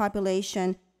of this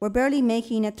population were barely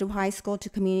making it through high school to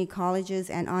community colleges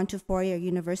and on to four-year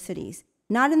universities.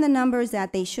 Not in the numbers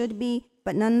that they should be,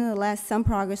 but nonetheless, some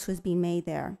progress was being made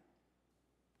there.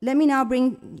 Let me now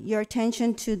bring your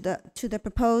attention to the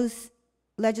proposed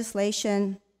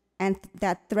legislation and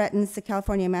that threatens the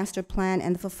California Master Plan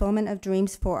and the fulfillment of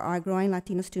dreams for our growing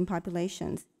Latino student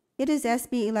populations. It is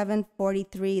SB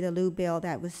 1143, the Lieu bill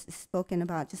that was spoken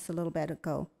about just a little bit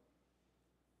ago.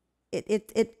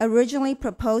 It originally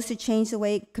proposed to change the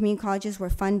way community colleges were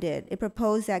funded. It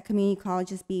proposed that community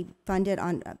colleges be funded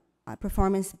on a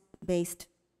performance-based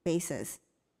basis.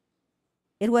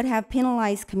 It would have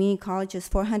penalized community colleges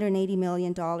 $480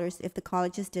 million if the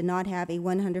colleges did not have a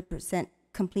 100%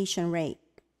 completion rate.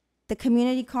 The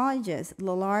community colleges,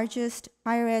 the largest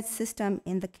higher ed system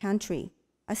in the country,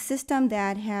 a system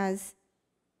that has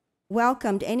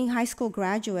welcomed any high school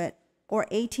graduate or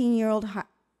 18-year-old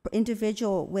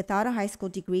individual without a high school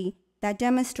degree that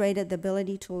demonstrated the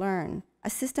ability to learn, a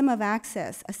system of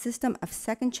access, a system of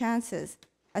second chances,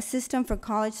 a system for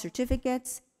college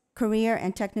certificates, career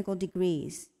and technical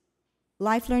degrees,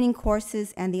 life learning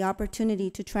courses, and the opportunity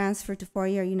to transfer to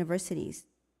four-year universities.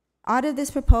 Out of this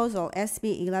proposal,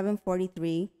 SB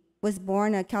 1143, was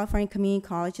born a California Community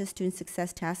Colleges Student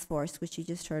Success Task Force, which you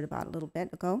just heard about a little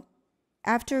bit ago.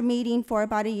 After meeting for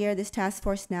about a year, this task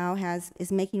force now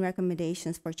is making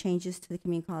recommendations for changes to the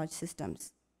community college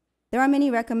systems. There are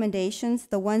many recommendations.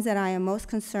 The ones that I am most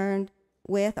concerned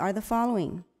with are the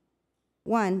following.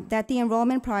 1, that the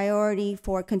enrollment priority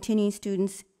for continuing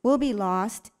students will be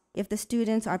lost if the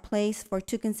students are placed for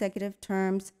 2 consecutive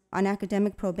terms on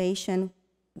academic probation,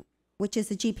 which is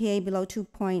a GPA below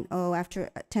 2.0 after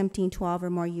attempting 12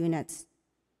 or more units,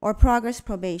 or progress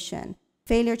probation,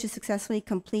 failure to successfully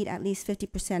complete at least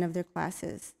 50% of their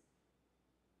classes.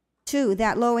 2,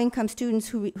 that low-income students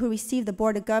who receive the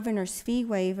Board of Governors fee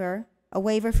waiver, a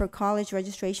waiver for college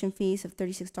registration fees of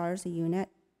 $36 a unit,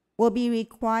 will be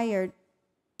required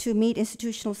to meet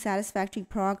institutional satisfactory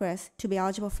progress to be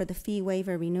eligible for the fee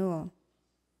waiver renewal.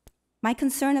 My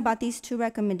concern about these 2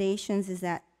 recommendations is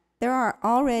that there are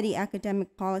already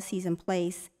academic policies in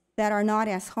place that are not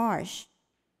as harsh,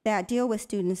 that deal with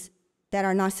students that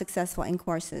are not successful in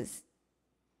courses.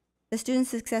 The Student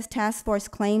Success Task Force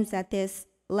claims that this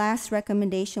last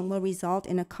recommendation will result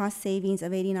in a cost savings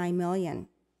of $89 million,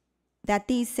 that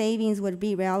these savings would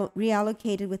be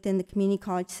reallocated within the community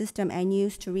college system and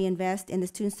used to reinvest in the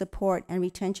student support and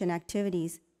retention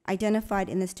activities identified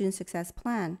in the Student Success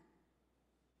Plan.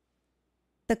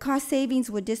 The cost savings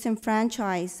would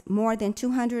disenfranchise more than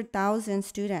 200,000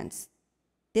 students.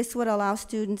 This would allow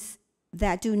students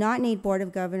that do not need Board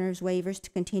of Governors waivers to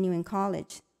continue in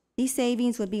college. These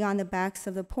savings would be on the backs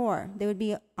of the poor. They would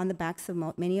be on the backs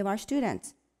of many of our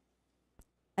students.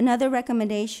 Another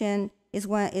recommendation is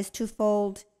to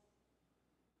fold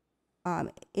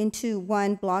into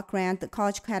one block grant the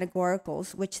college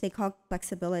categoricals, which they call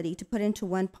flexibility, to put into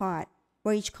one pot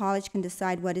where each college can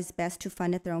decide what is best to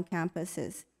fund at their own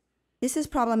campuses. This is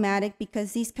problematic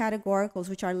because these categoricals,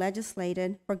 which are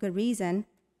legislated for good reason,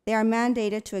 they are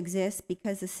mandated to exist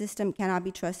because the system cannot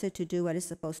be trusted to do what it's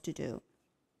supposed to do.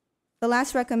 The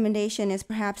last recommendation is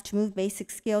perhaps to move basic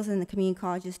skills in the community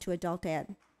colleges to adult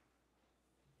ed.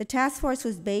 The task force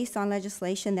was based on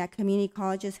legislation that community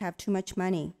colleges have too much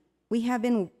money. We have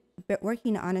been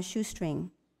working on a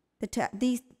shoestring.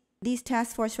 These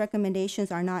task force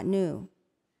recommendations are not new.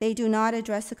 They do not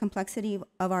address the complexity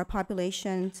of our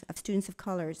populations of students of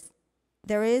colors.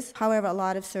 There is, however, a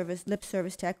lot of lip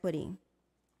service to equity.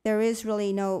 There is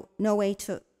really no way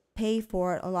to pay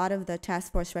for a lot of the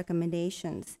task force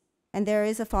recommendations. And there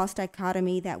is a false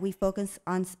dichotomy that we focus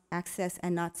on access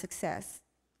and not success.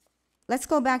 Let's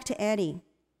go back to Eddie.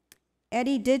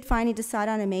 Eddie did finally decide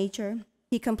on a major.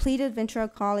 He completed Ventura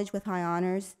College with high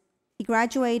honors. He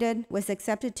graduated, was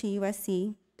accepted to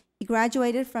USC. He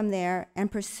graduated from there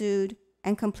and pursued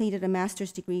and completed a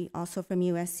master's degree also from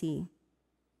USC.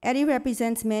 Eddie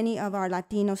represents many of our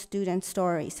Latino student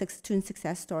stories, student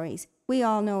success stories. We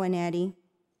all know an Eddie.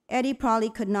 Eddie probably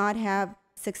could not have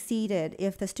succeeded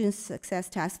if the Student Success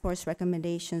Task Force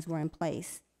recommendations were in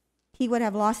place. He would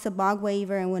have lost the BOG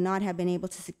waiver and would not have been able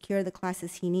to secure the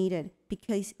classes he needed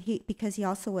because he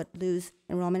also would lose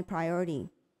enrollment priority.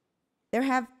 There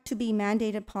have to be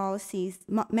mandates and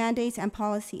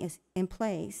policies in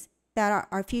place that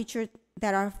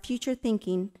are future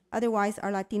thinking. Otherwise,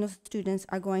 our Latino students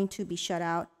are going to be shut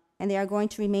out, and they are going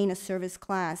to remain a service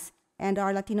class, and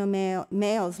our Latino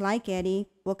males like Eddie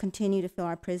will continue to fill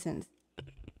our prisons.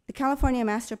 The California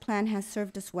Master Plan has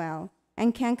served us well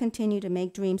and can continue to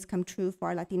make dreams come true for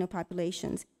our Latino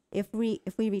populations if we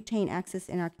retain access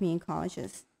in our community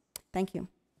colleges. Thank you.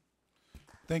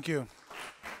 Thank you.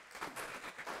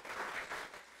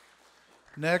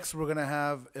 Next, we're going to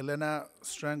have Elena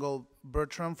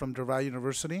Strangle-Bertram from DeVry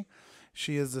University.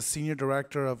 She is the Senior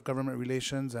Director of Government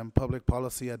Relations and Public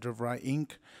Policy at DeVry,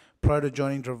 Inc. Prior to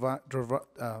joining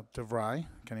DeVry,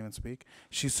 can't even speak,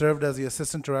 she served as the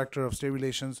Assistant Director of State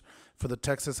Relations for the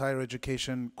Texas Higher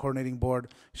Education Coordinating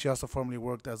Board. She also formerly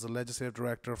worked as the Legislative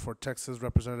Director for Texas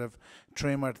Representative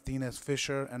Trey Martinez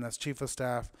Fisher and as Chief of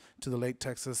Staff to the late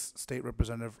Texas State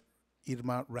Representative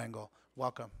Irma Rangel.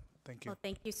 Welcome. Thank you. Well,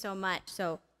 thank you so much.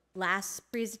 So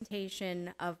last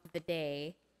presentation of the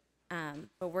day,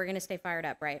 but we're going to stay fired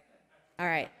up, right? All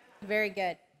right. Very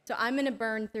good. So I'm going to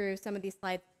burn through some of these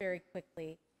slides very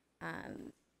quickly,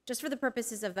 just for the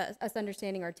purposes of us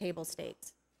understanding our table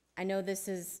stakes. I know this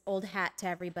is old hat to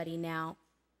everybody now,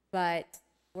 but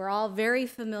we're all very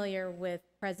familiar with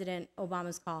President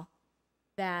Obama's call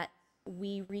that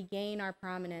we regain our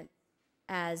prominence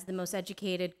as the most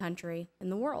educated country in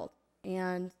the world.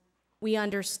 And we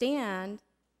understand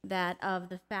that of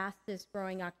the fastest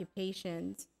growing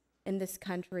occupations in this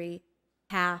country,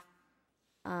 half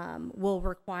will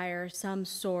require some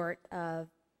sort of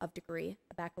degree,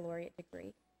 a baccalaureate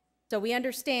degree. So we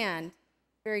understand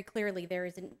very clearly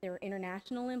there are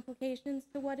international implications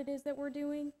to what it is that we're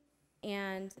doing,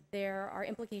 and there are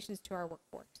implications to our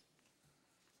workforce.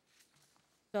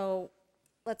 So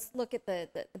let's look at the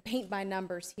paint by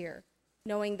numbers here,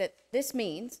 knowing that this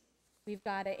means we've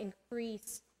got to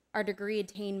increase our degree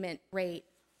attainment rate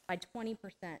by 20%,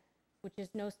 which is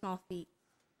no small feat.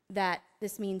 That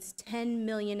this means 10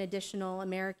 million additional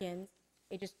Americans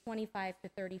ages 25 to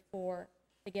 34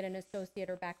 to get an associate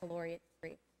or baccalaureate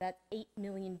degree. That's 8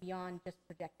 million beyond just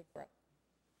projected growth.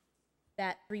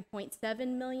 That 3.7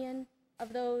 million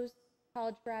of those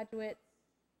college graduates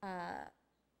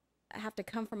have to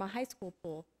come from a high school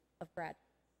pool of graduates.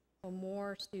 So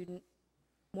more students,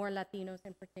 more Latinos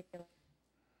in particular,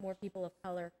 more people of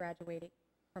color graduating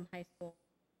from high school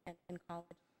and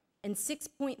college. And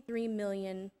 6.3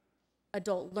 million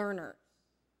adult learners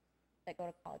that go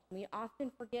to college. We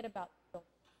often forget about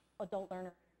adult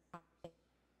learners in conversation.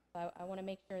 So I want to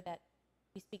make sure that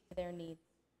we speak to their needs.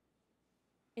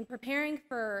 In preparing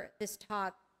for this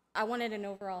talk, I wanted an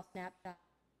overall snapshot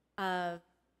of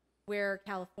where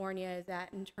California is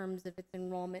at in terms of its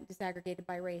enrollment disaggregated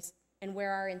by race, and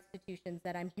where our institutions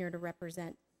that I'm here to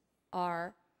represent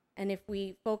are. And if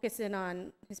we focus in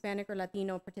on Hispanic or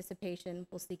Latino participation,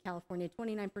 we'll see California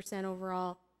 29%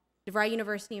 overall, DeVry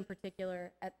University in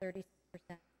particular at 36%.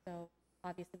 So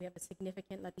obviously we have a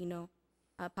significant Latino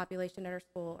population at our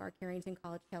school, our Carrington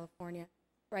College, California,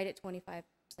 right at 25%.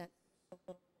 A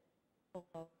little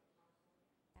below.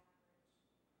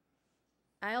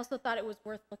 I also thought it was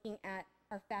worth looking at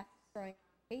our fastest growing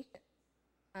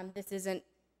occupations. This isn't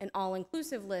an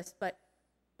all-inclusive list, but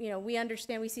you know, we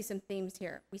understand, we see some themes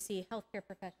here. We see healthcare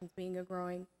professions being a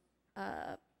growing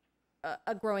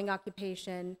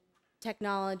occupation,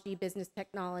 technology, business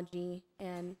technology,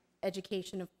 and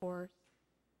education, of course,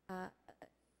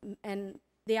 and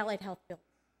the allied health field.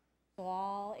 So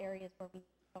all areas where we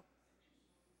focus.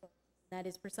 That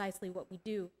is precisely what we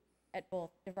do at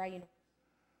both DeVry University.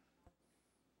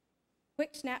 Quick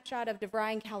snapshot of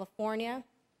DeVry in California,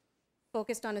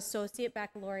 focused on associate,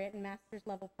 baccalaureate, and master's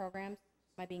level programs.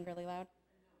 Am I being really loud?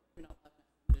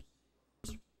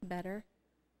 Better?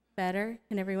 Better?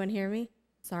 Can everyone hear me?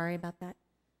 Sorry about that.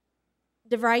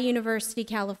 DeVry University,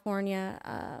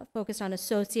 California, focused on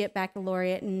associate,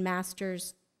 baccalaureate, and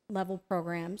master's level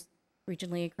programs,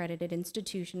 regionally accredited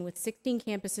institution with 16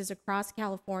 campuses across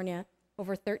California,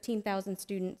 over 13,000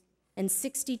 students, and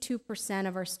 62%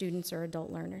 of our students are adult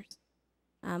learners.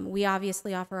 We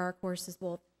obviously offer our courses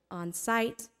both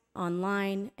on-site,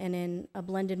 online, and in a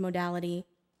blended modality.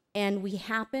 And we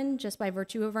happen, just by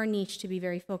virtue of our niche, to be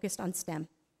very focused on STEM.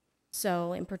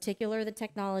 So in particular, the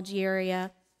technology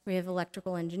area, we have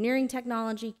electrical engineering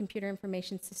technology, computer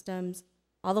information systems,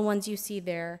 all the ones you see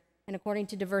there. And according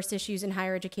to Diverse Issues in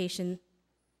Higher Education,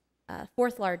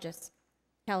 fourth largest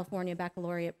California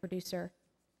baccalaureate producer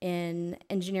in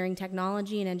engineering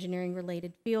technology and engineering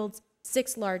related fields,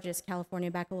 sixth largest California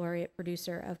baccalaureate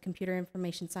producer of computer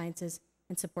information sciences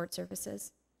and support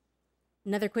services.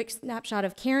 Another quick snapshot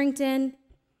of Carrington,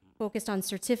 focused on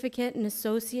certificate and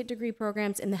associate degree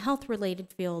programs in the health-related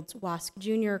fields, WASC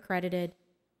Junior accredited,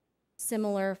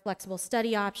 similar flexible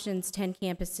study options, 10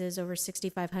 campuses, over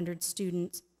 6,500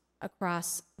 students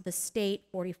across the state,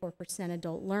 44%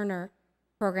 adult learner.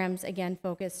 Programs, again,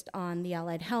 focused on the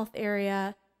allied health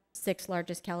area, sixth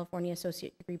largest California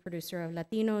associate degree producer of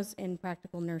Latinos in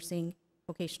practical nursing,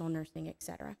 vocational nursing,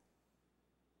 etc.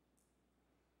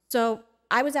 So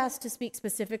I was asked to speak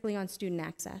specifically on student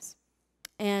access.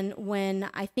 And when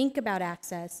I think about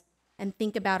access and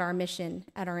think about our mission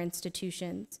at our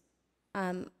institutions,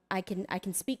 I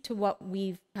can speak to what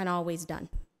we've kind of always done.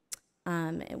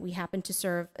 We happen to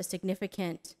serve a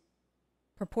significant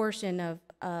proportion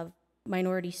of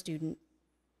minority students.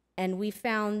 And we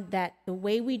found that the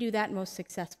way we do that most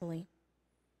successfully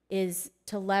is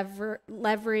to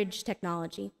leverage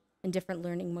technology and different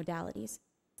learning modalities.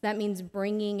 So that means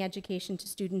bringing education to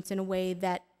students in a way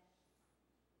that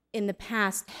in the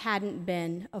past hadn't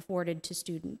been afforded to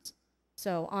students.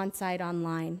 So on-site,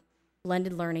 online,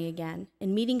 blended learning again,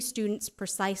 and meeting students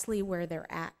precisely where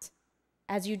they're at.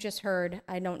 As you just heard,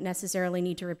 I don't necessarily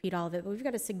need to repeat all of it, but we've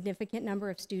got a significant number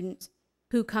of students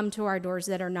who come to our doors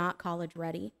that are not college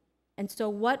ready. And so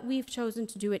what we've chosen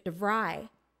to do at DeVry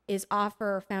is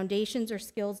offer foundations or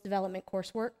skills development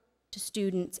coursework to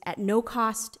students at no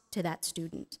cost to that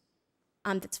student,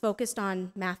 that's focused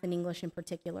on math and English in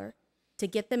particular, to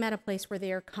get them at a place where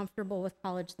they are comfortable with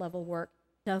college level work,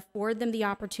 to afford them the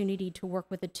opportunity to work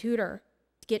with a tutor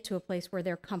to get to a place where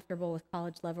they're comfortable with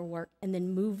college level work, and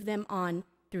then move them on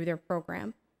through their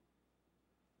program.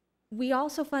 We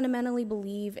also fundamentally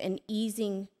believe in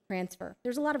easing transfer.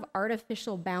 There's a lot of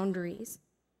artificial boundaries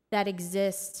that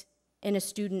exist in a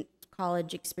student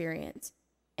college experience.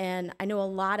 And I know a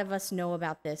lot of us know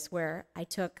about this, where I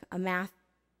took a math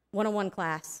 101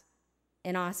 class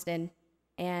in Austin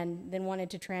and then wanted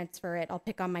to transfer it, I'll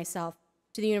pick on myself,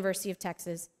 to the University of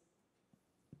Texas.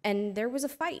 And there was a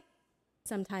fight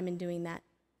sometime in doing that.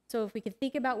 So if we could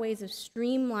think about ways of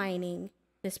streamlining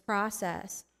this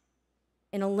process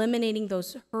and eliminating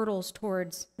those hurdles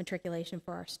towards matriculation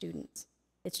for our students.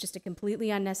 It's just a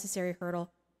completely unnecessary hurdle.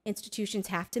 Institutions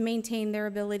have to maintain their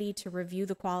ability to review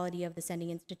the quality of the sending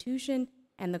institution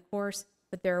and the course,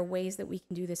 but there are ways that we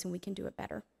can do this and we can do it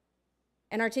better.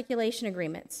 And articulation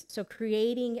agreements, so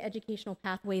creating educational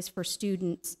pathways for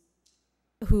students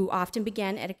who often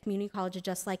begin at a community college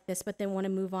just like this, but then want to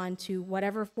move on to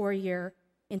whatever four-year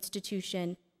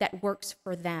institution that works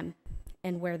for them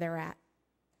and where they're at.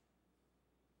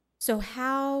 So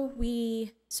how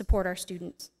we support our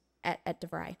students at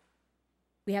DeVry.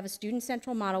 We have a student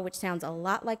central model, which sounds a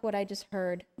lot like what I just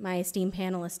heard my esteemed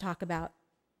panelists talk about,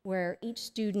 where each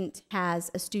student has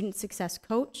a student success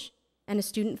coach and a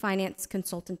student finance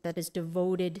consultant that is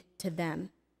devoted to them.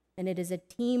 And it is a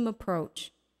team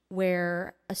approach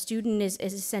where a student is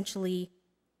essentially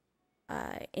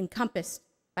encompassed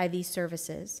by these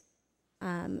services.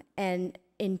 And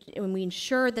we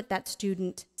ensure that that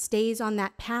student stays on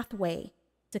that pathway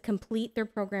to complete their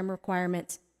program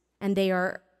requirements, and they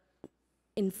are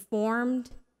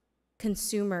informed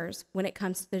consumers when it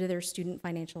comes to their student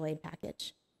financial aid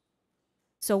package.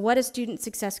 So what a student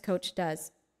success coach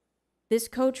does, this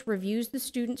coach reviews the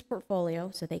student's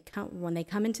portfolio. So when they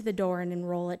come into the door and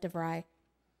enroll at DeVry,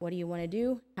 what do you want to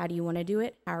do? How do you want to do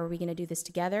it? How are we going to do this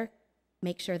together?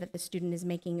 Make sure that the student is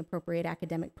making appropriate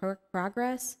academic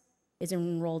progress, is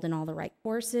enrolled in all the right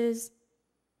courses.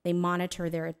 They monitor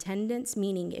their attendance,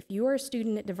 meaning if you are a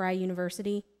student at DeVry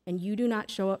University and you do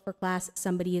not show up for class,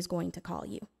 somebody is going to call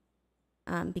you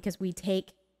because we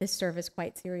take this service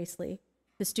quite seriously.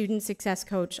 The student success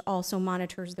coach also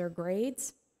monitors their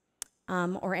grades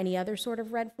or any other sort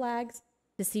of red flags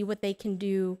to see what they can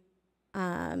do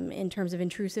in terms of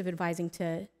intrusive advising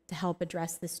to help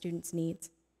address the student's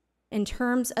needs. In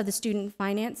terms of the student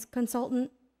finance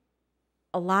consultant,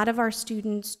 a lot of our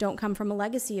students don't come from a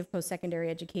legacy of post-secondary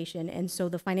education, and so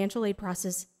the financial aid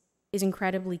process is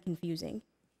incredibly confusing.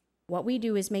 What we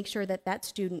do is make sure that that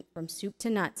student, from soup to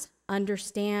nuts,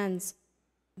 understands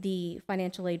the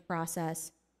financial aid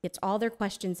process, gets all their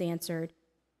questions answered,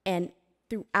 and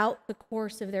throughout the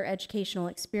course of their educational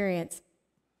experience,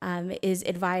 is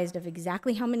advised of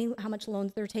exactly how much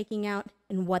loans they're taking out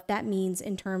and what that means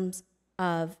in terms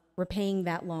of repaying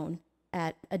that loan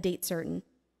at a date certain.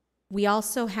 We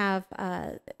also have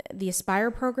the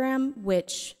Aspire program,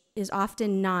 which is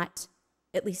often not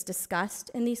at least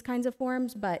discussed in these kinds of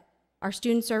forums, but our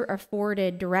students are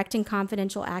afforded direct and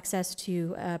confidential access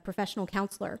to a professional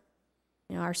counselor.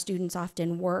 You know, our students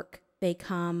often work. They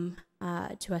come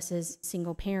to us as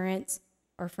single parents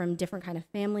or from different kind of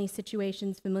family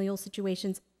situations, familial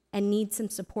situations, and need some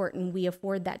support, and we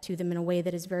afford that to them in a way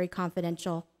that is very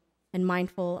confidential and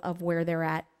mindful of where they're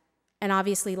at. And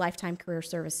obviously lifetime career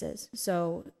services.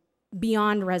 So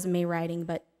beyond resume writing,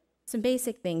 but some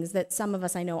basic things that some of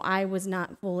us, I know I was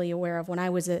not fully aware of when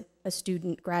I was a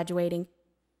student graduating.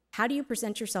 How do you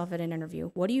present yourself at an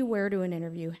interview? What do you wear to an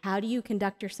interview? How do you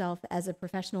conduct yourself as a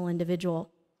professional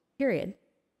individual, period?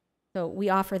 So we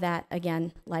offer that,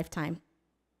 again, lifetime.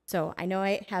 So I know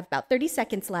I have about 30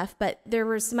 seconds left, but there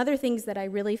were some other things that I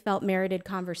really felt merited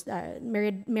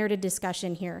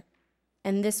discussion here.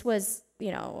 And this was,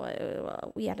 you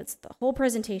know, we had the whole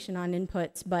presentation on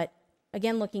inputs, but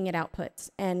again, looking at outputs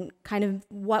and kind of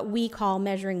what we call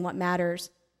measuring what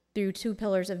matters through two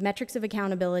pillars of metrics of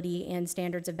accountability and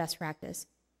standards of best practice.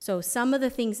 So some of the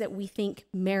things that we think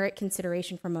merit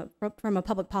consideration from a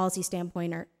public policy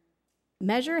standpoint are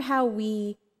measure how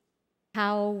we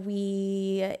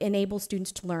enable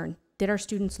students to learn. Did our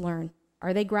students learn?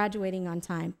 Are they graduating on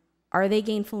time? Are they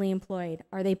gainfully employed?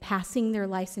 Are they passing their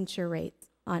licensure rates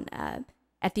on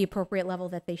at the appropriate level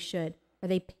that they should? Are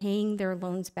they paying their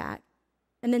loans back?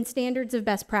 And then standards of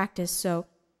best practice. So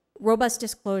robust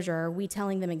disclosure. Are we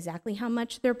telling them exactly how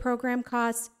much their program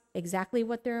costs? Exactly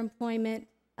what their employment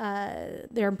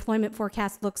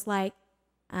forecast looks like?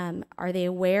 Are they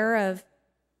aware of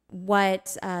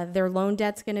what their loan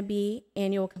debt's going to be?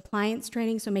 Annual compliance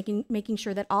training. So making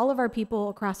sure that all of our people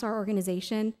across our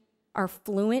organization are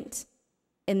fluent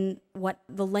in what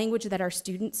the language that our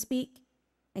students speak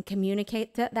and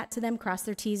communicate that to them, cross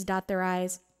their T's, dot their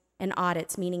I's, and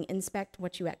audits, meaning inspect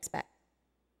what you expect.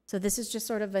 So this is just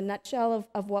sort of a nutshell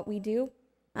of what we do.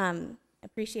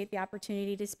 Appreciate the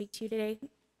opportunity to speak to you today.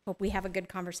 Hope we have a good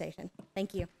conversation.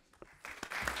 Thank you.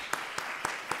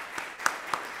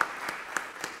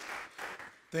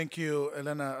 Thank you,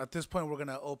 Elena. At this point, we're going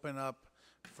to open up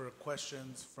for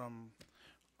questions from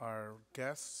our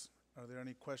guests. Are there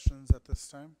any questions at this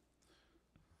time?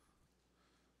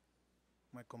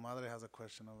 My comadre has a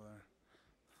question over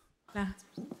there.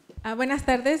 Buenas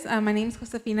tardes. My name is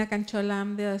Josefina Canchola.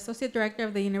 I'm the Associate Director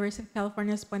of the University of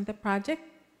California's Puente Project.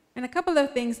 And a couple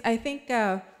of things. I think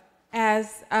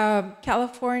as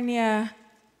California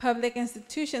public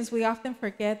institutions, we often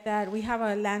forget that we have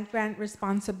a land grant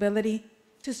responsibility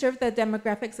to serve the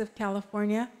demographics of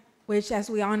California, which, as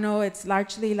we all know, it's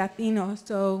largely Latino.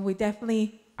 So we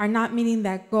definitely are not meeting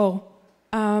that goal.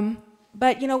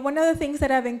 But you know, one of the things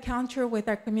that I've encountered with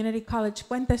our community college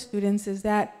Puente students is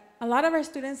that a lot of our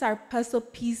students are puzzle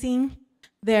piecing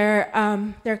their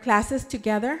classes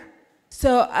together.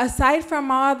 So aside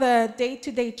from all the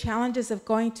day-to-day challenges of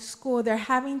going to school, they're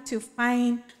having to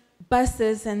find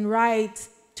buses and rides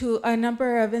to a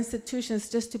number of institutions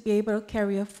just to be able to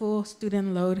carry a full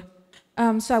student load.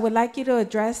 So I would like you to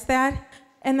address that.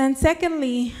 And then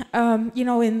secondly, you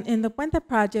know, in the Puente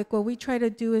project, what we try to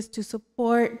do is to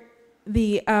support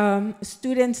the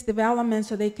students' development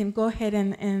so they can go ahead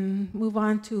and move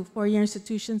on to four-year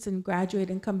institutions and graduate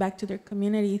and come back to their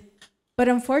communities. But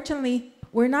unfortunately,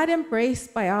 we're not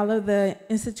embraced by all of the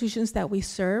institutions that we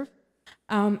serve.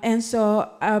 And so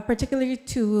particularly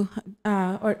to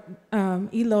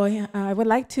Eloy, I would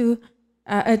like to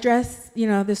address, you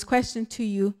know, this question to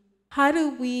you. How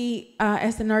do we,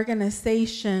 as an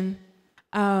organization,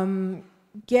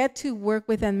 get to work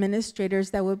with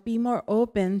administrators that would be more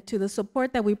open to the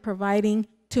support that we're providing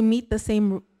to meet the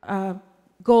same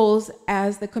goals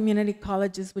as the community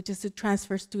colleges, which is to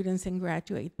transfer students and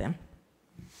graduate them?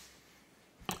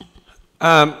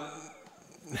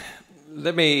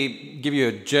 Let me give you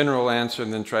a general answer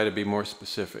and then try to be more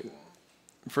specific.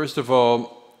 First of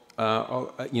all,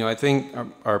 you know, I think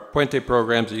our Puente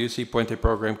programs, the UC Puente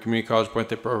program, Community College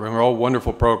Puente program, are all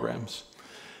wonderful programs.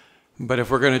 But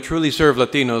if we're going to truly serve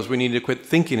Latinos, we need to quit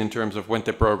thinking in terms of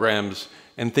Puente programs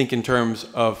and think in terms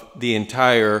of the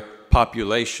entire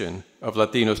population of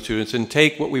Latino students and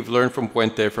take what we've learned from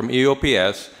Puente, from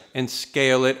EOPS, and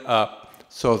scale it up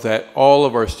so that all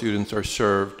of our students are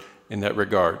served in that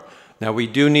regard. Now, we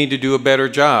do need to do a better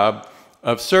job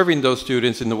of serving those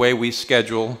students in the way we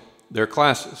schedule their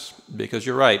classes, because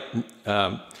you're right,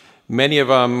 many of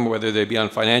them, whether they be on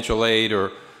financial aid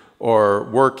or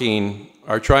working,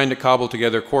 are trying to cobble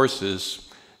together courses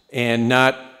and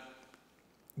not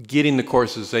getting the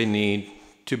courses they need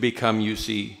to become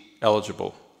UC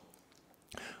eligible.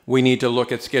 We need to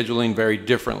look at scheduling very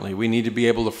differently. We need to be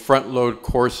able to front load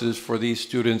courses for these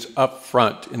students up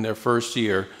front in their first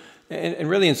year, and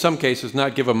really in some cases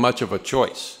not give them much of a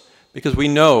choice, because we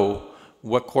know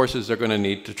what courses they're going to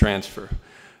need to transfer.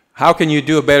 How can you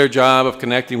do a better job of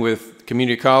connecting with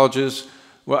community colleges?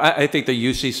 Well, I think the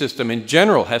UC system in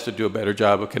general has to do a better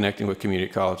job of connecting with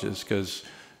community colleges, because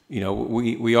you know,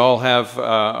 we all have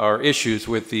our issues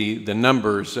with the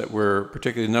numbers that we're,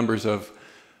 particularly numbers of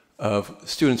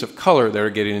students of color that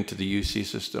are getting into the UC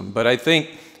system. But I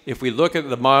think if we look at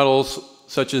the models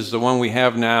such as the one we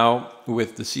have now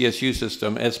with the CSU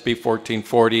system, SB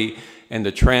 1440, and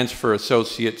the transfer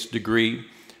associate's degree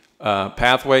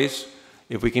pathways,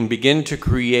 if we can begin to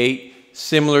create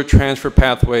similar transfer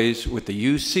pathways with the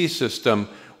UC system,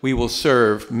 we will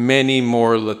serve many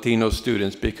more Latino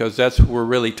students, because that's what we're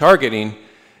really targeting,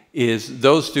 is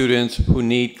those students who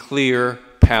need clear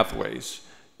pathways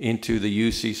into the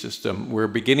UC system. We're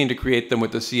beginning to create them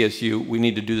with the CSU. We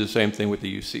need to do the same thing with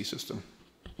the UC system.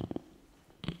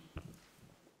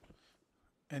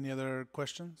 Any other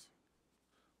questions?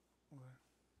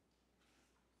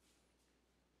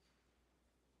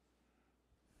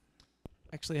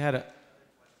 Actually had a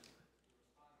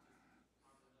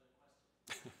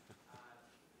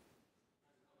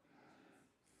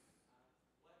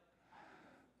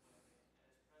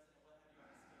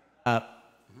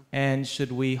and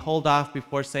should we hold off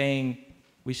before saying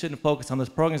we shouldn't focus on those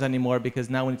programs anymore because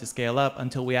now we need to scale up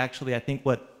until we actually, I think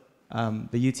what the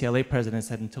UTLA president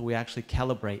said, until we actually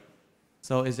calibrate.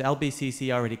 So is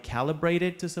LBCC already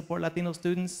calibrated to support Latino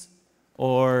students?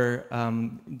 Or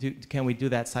can we do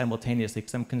that simultaneously?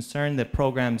 Because I'm concerned that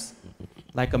programs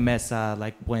like AMESA,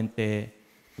 like Puente,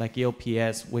 like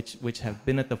EOPS, which have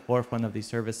been at the forefront of these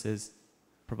services,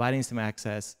 providing some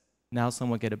access, now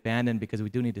somewhat get abandoned because we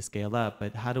do need to scale up.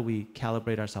 But how do we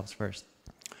calibrate ourselves first?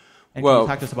 And can you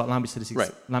talk to us about Long Beach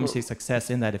City success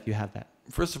in that, if you have that?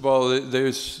 First of all,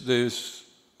 there's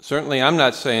certainly, I'm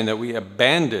not saying that we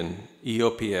abandon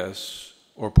EOPS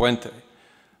or Puente.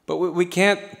 But we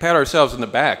can't pat ourselves in the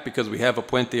back because we have a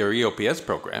Puente or EOPS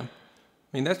program.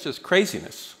 I mean, that's just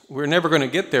craziness. We're never going to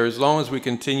get there as long as we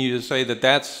continue to say that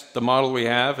that's the model we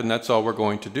have and that's all we're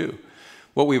going to do.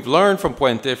 What we've learned from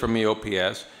Puente, from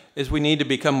EOPS, is we need to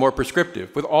become more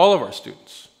prescriptive with all of our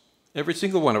students, every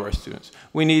single one of our students.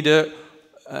 We need to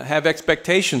have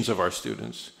expectations of our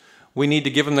students. We need to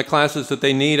give them the classes that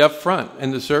they need up front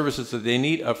and the services that they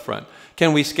need up front.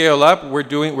 Can we scale up?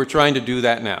 We're trying to do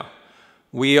that now.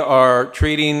 We are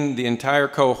treating the entire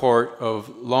cohort of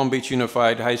Long Beach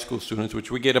Unified High School students, which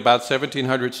we get about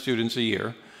 1,700 students a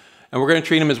year, and we're going to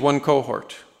treat them as one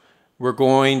cohort. We're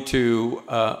going to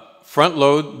front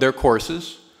load their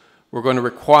courses. We're going to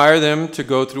require them to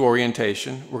go through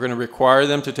orientation. We're going to require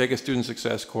them to take a student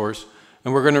success course,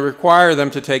 and we're going to require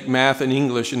them to take math and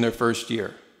English in their first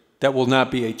year. That will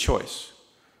not be a choice.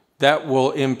 that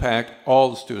will impact all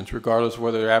the students, regardless of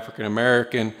whether they're African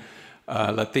American,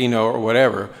 Latino, or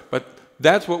whatever. But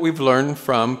that's what we've learned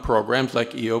from programs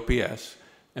like EOPS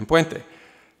and Puente.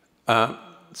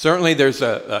 Certainly there's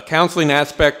a counseling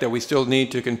aspect that we still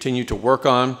need to continue to work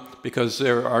on, because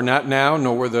there are not now,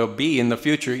 nor will there be in the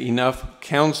future, enough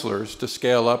counselors to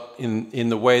scale up in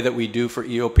the way that we do for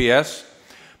EOPS.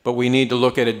 But we need to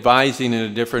look at advising in a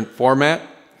different format.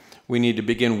 We need to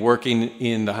begin working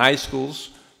in the high schools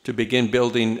to begin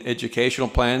building educational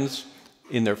plans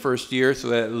in their first year, so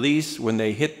that at least when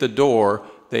they hit the door,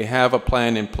 they have a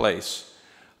plan in place.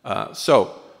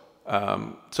 So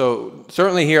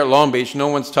certainly here at Long Beach, no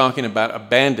one's talking about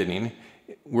abandoning.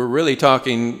 We're really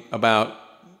talking about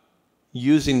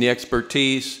using the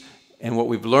expertise and what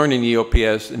we've learned in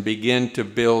EOPS and begin to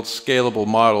build scalable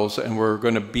models, and we're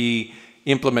going to be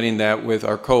implementing that with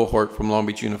our cohort from Long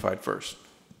Beach Unified first.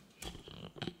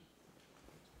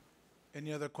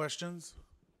 Any other questions?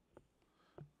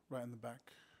 Right in the back.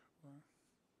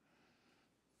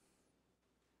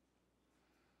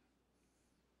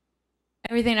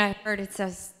 Everything I heard, it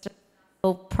says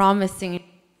so promising,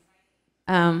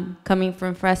 coming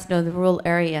from Fresno, the rural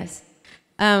areas.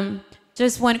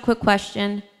 Just one quick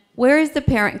question. Where is the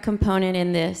parent component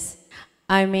in this?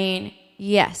 I mean,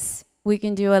 yes, we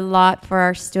can do a lot for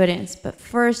our students, but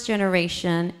first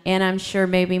generation, and I'm sure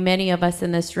maybe many of us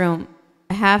in this room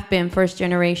have been first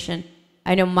generation.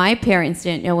 I know my parents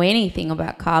didn't know anything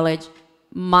about college.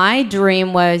 My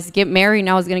dream was get married and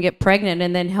I was going to get pregnant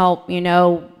and then help, you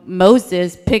know,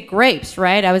 Moses pick grapes,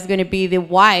 right? I was going to be the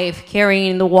wife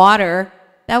carrying the water.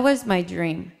 That was my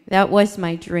dream. That was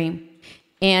my dream.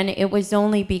 And it was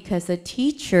only because a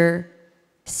teacher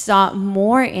saw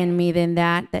more in me than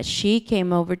that she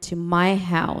came over to my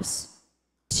house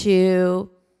to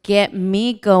get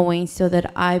me going so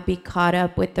that I be caught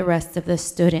up with the rest of the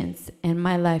students, and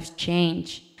my life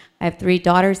changed. I have 3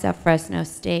 daughters at Fresno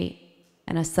State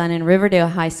and a son in Riverdale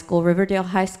High School. Riverdale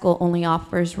High School only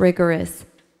offers rigorous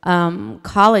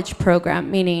college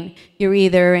program, meaning you're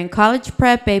either in college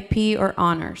prep, AP, or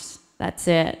honors. That's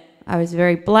it. I was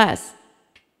very blessed.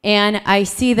 And I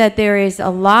see that there is a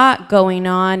lot going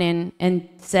on and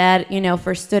sad, you know,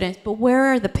 for students, but where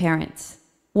are the parents?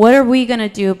 What are we going to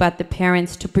do about the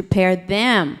parents to prepare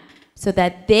them so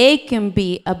that they can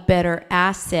be a better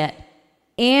asset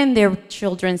in their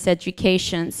children's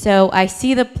education? So I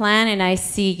see the plan and I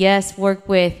see, yes, work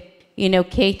with, you know,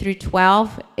 K through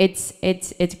 12.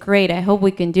 It's great. I hope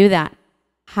we can do that.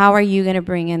 How are you going to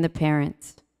bring in the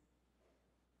parents?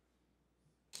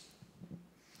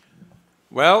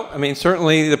 Well, I mean,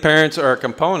 certainly the parents are a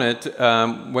component.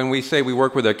 When we say we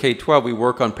work with a K-12, we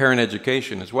work on parent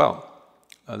education as well.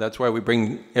 That's why we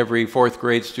bring every 4th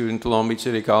grade student to Long Beach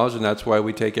City College, and that's why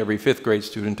we take every 5th grade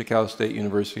student to Cal State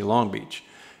University of Long Beach.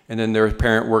 And then there are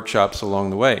parent workshops along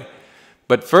the way.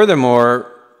 But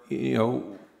furthermore, you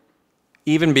know,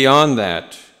 even beyond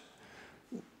that,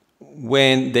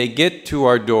 when they get to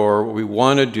our door, what we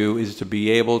want to do is to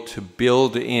be able to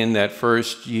build in that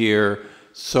first year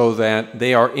so that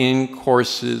they are in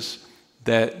courses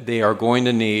that they are going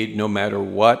to need no matter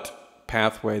what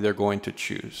pathway they're going to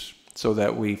choose, so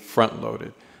that we front load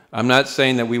it. I'm not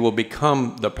saying that we will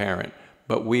become the parent,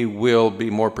 but we will be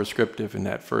more prescriptive in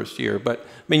that first year. But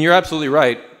I mean, you're absolutely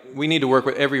right. We need to work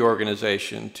with every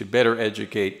organization to better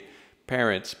educate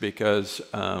parents, because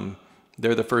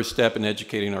they're the first step in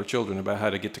educating our children about how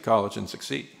to get to college and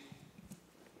succeed.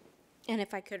 And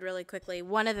if I could really quickly,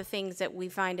 one of the things that we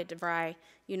find at DeVry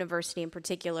University in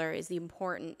particular is the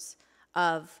importance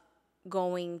of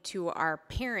going to our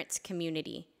parents'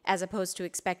 community as opposed to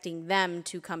expecting them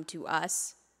to come to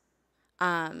us.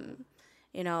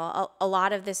 You know, a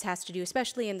lot of this has to do,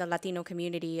 especially in the Latino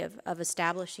community, of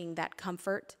establishing that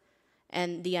comfort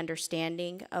and the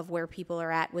understanding of where people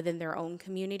are at within their own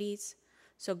communities.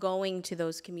 So going to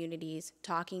those communities,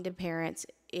 talking to parents,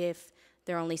 if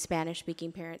they're only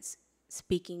Spanish-speaking parents,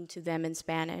 speaking to them in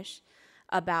Spanish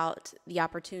about the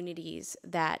opportunities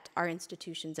that our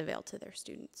institutions avail to their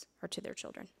students or to their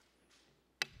children.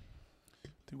 I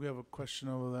think we have a question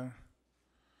over there.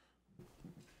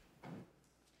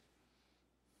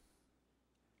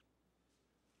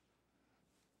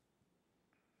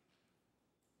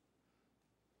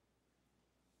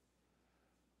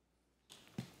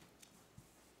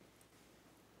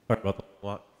 Sorry about the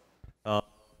lot.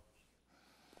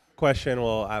 Question,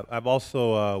 well, I've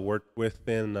also worked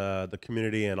within the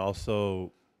community, and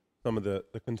also some of the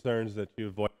concerns that you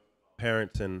voiced,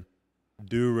 parents, and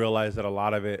do realize that a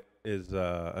lot of it is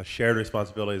a shared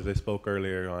responsibility, as they spoke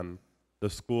earlier, on the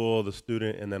school, the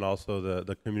student, and then also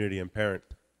the community and parents.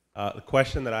 The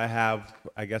question that I have,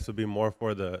 I guess, would be more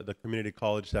for the community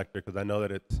college sector, because I know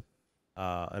that it's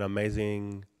an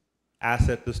amazing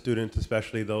asset to students,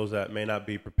 especially those that may not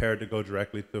be prepared to go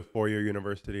directly to a four-year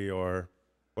university, or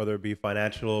whether it be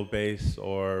financial base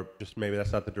or just maybe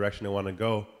that's not the direction they want to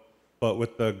go. But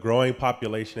with the growing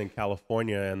population in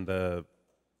California and the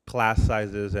class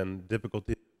sizes and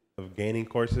difficulty of gaining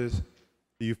courses,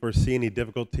 do you foresee any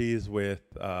difficulties with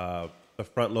the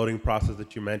front-loading process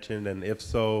that you mentioned? And if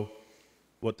so,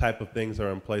 what type of things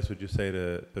are in place, would you say,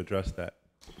 to address that?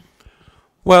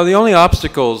 Well, the only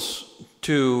obstacles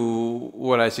to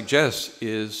what I suggest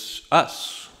is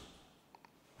us.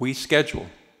 We schedule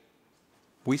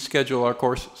our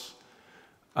courses.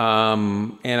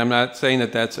 And I'm not saying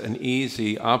that that's an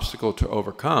easy obstacle to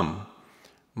overcome,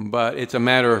 but it's a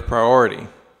matter of priority.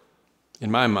 In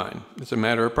my mind, it's a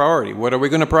matter of priority. What are we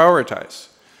going to prioritize?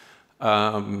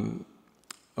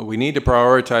 We need to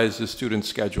prioritize the student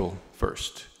schedule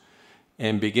first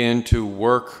and begin to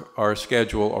work our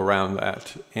schedule around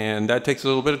that. And that takes a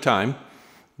little bit of time,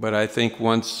 but I think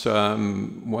once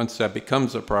that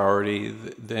becomes a priority,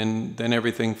 then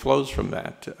everything flows from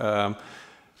that.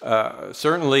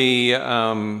 Certainly,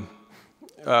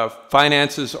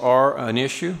 finances are an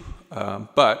issue,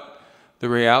 but the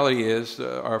reality is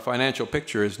our financial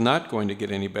picture is not going to get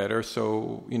any better,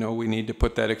 so we need to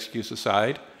put that excuse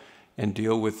aside and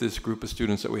deal with this group of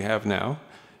students that we have now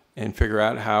and figure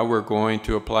out how we're going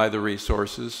to apply the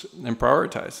resources and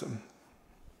prioritize them.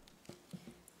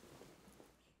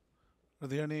 Are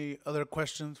there any other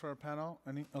questions for our panel?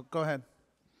 Go ahead.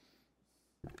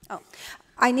 Oh,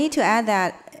 I need to add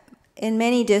that in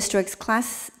many districts,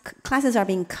 classes are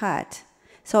being cut.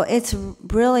 So it's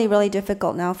really, really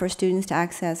difficult now for students to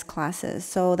access classes.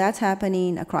 So that's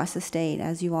happening across the state,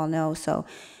 as you all know. So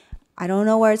I don't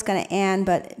know where it's going to end,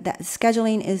 but that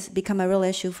scheduling is become a real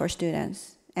issue for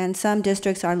students. And some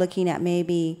districts are looking at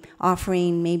maybe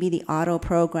offering maybe the auto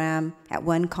program at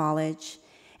one college,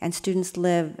 and students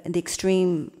live in the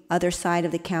extreme other side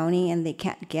of the county and they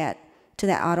can't get to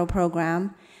that auto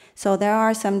program. So there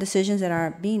are some decisions that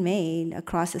are being made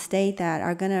across the state that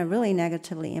are going to really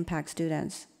negatively impact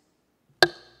students. I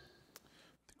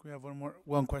think we have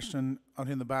one question out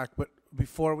here in the back, but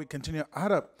before we continue, I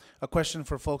had a question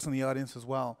for folks in the audience as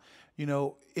well.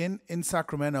 In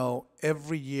Sacramento,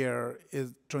 every year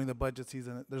during the budget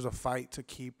season, there's a fight to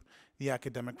keep the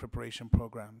academic preparation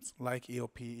programs like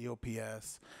EOP,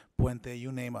 EOPS, Puente,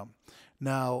 you name them.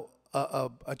 Now,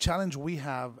 a challenge we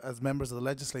have as members of the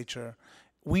legislature,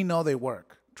 we know they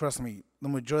work. Trust me, the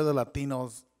majority of the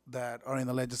Latinos that are in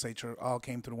the legislature all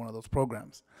came through one of those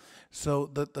programs. So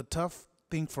the tough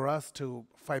thing for us to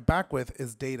fight back with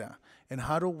is data. And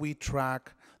how do we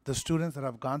track the students that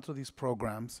have gone through these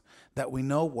programs that we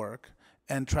know work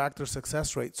and track their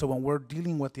success rate? So when we're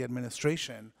dealing with the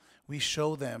administration, we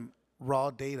show them raw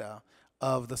data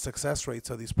of the success rates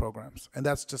of these programs. And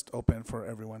that's just open for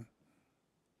everyone.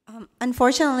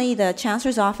 Unfortunately, the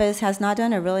Chancellor's Office has not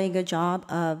done a really good job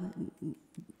of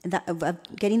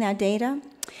getting that data.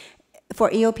 For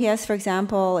EOPS, for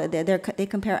example, they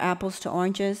compare apples to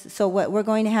oranges. So what we're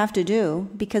going to have to do,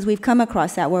 because we've come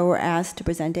across that where we're asked to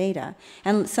present data,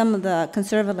 and some of the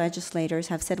conservative legislators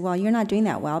have said, well, you're not doing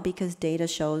that well because data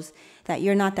shows that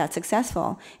you're not that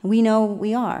successful. And we know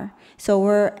we are. So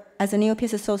we're, as an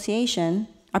EOPS association,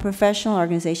 a professional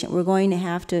organization, we're going to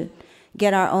have to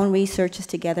get our own researchers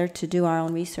together to do our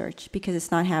own research because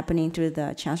it's not happening through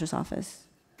the Chancellor's Office.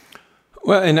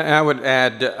 Well, and I would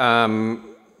add,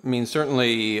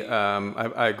 certainly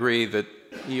I agree that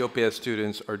EOPS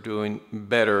students are doing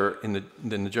better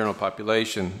than the general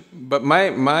population. But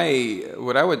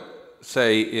what I would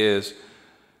say is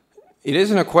it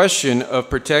isn't a question of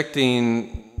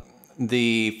protecting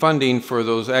the funding for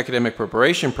those academic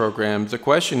preparation programs. The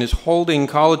question is holding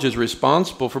colleges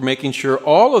responsible for making sure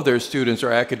all of their students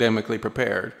are academically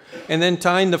prepared and then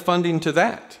tying the funding to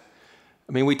that.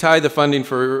 I mean, we tie the funding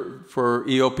for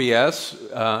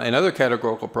EOPS and other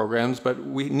categorical programs, but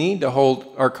we need to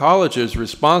hold our colleges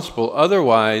responsible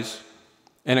otherwise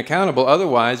and accountable.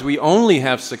 Otherwise, we only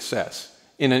have success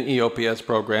in an EOPS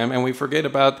program and we forget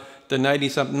about the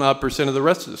 90-something% of the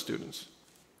rest of the students.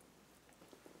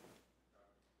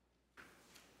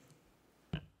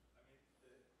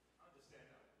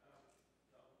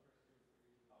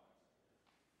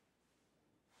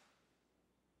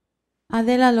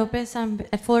 Adela Lopez, I'm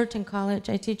at Fullerton College.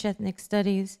 I teach ethnic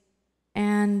studies.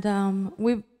 And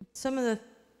some of the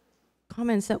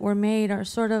comments that were made are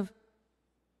sort of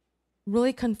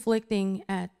really conflicting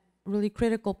at really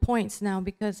critical points now,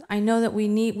 because I know that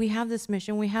we have this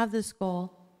mission, we have this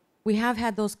goal, we have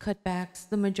had those cutbacks.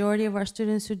 The majority of our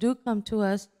students who do come to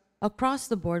us across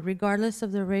the board, regardless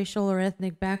of their racial or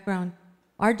ethnic background,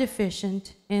 are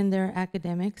deficient in their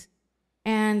academics.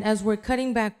 And as we're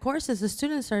cutting back courses, the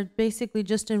students are basically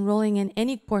just enrolling in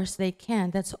any course they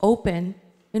can that's open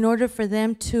in order for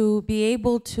them to be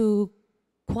able to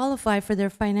qualify for their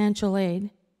financial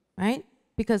aid, right?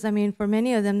 Because, I mean, for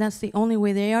many of them, that's the only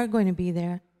way they are going to be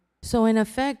there. So in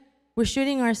effect, we're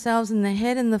shooting ourselves in the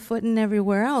head and the foot and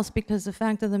everywhere else, because the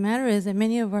fact of the matter is that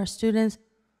many of our students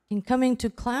can come into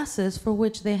classes for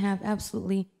which they have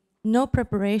absolutely no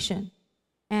preparation.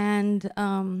 And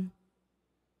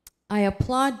I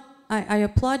applaud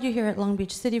you here at Long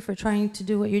Beach City for trying to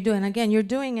do what you're doing. Again, you're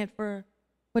doing it for,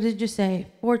 what did you say,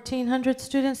 1,400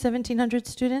 students, 1,700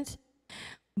 students?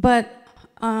 But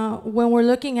when we're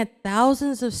looking at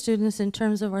thousands of students in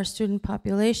terms of our student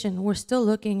population, we're still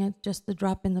looking at just the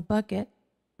drop in the bucket.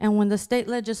 And when the state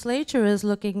legislature is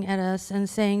looking at us and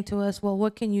saying to us, well,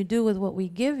 what can you do with what we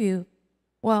give you?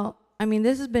 Well, I mean,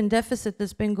 this has been deficit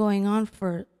that's been going on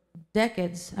for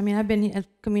decades. I mean, I've been at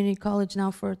community college now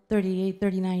for 38,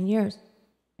 39 years.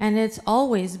 And it's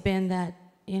always been that,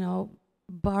 you know,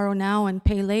 borrow now and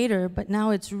pay later, but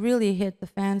now it's really hit the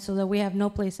fan so that we have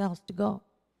no place else to go.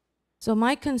 So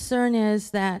my concern is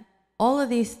that all of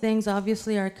these things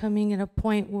obviously are coming at a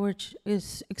point which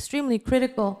is extremely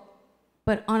critical.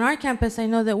 But on our campus, I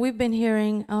know that we've been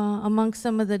hearing among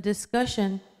some of the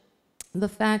discussion the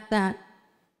fact that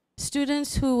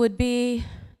students who would be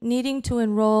needing to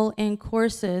enroll in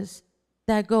courses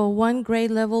that go one grade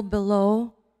level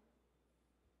below,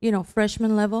 you know,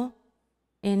 freshman level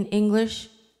in English,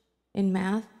 in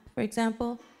math, for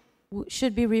example,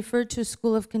 should be referred to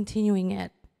School of Continuing Ed.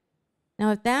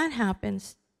 Now, if that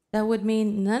happens, that would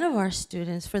mean none of our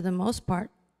students, for the most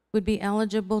part, would be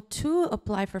eligible to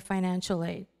apply for financial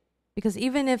aid. Because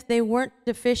even if they weren't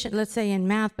deficient, let's say in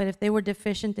math, but if they were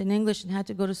deficient in English and had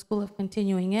to go to School of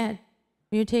Continuing Ed,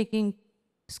 when you're taking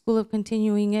School of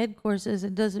Continuing Ed courses,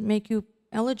 it doesn't make you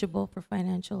eligible for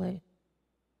financial aid.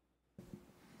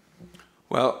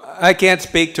 Well, I can't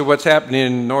speak to what's happening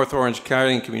in North Orange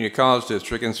County Community College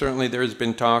District, and certainly there's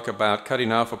been talk about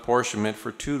cutting off apportionment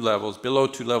for 2 levels, below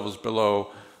 2 levels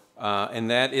below,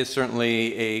 and that is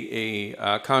certainly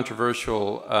a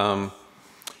controversial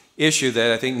issue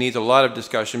that I think needs a lot of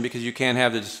discussion, because you can't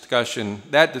have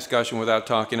that discussion without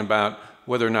talking about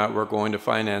whether or not we're going to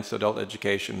finance adult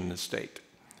education in the state.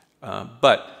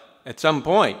 But at some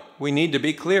point, we need to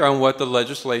be clear on what the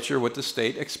legislature, what the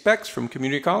state expects from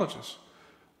community colleges.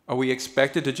 Are we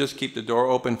expected to just keep the door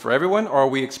open for everyone, or are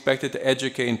we expected to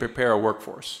educate and prepare a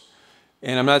workforce?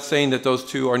 And I'm not saying that those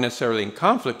two are necessarily in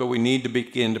conflict, but we need to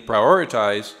begin to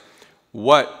prioritize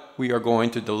what we are going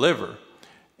to deliver.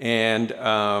 And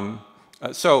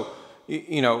so,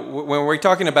 you know, when we're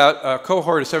talking about a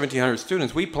cohort of 1,700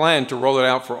 students, we plan to roll it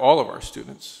out for all of our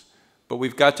students. But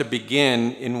we've got to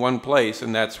begin in one place,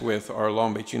 and that's with our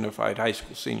Long Beach Unified High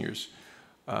School seniors.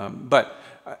 But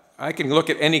I can look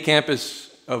at any campus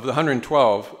of the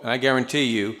 112, and I guarantee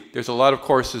you there's a lot of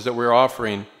courses that we're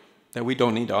offering that we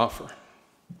don't need to offer.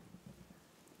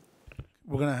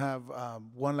 We're going to have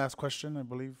one last question, I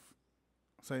believe.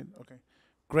 Say, okay,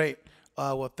 great.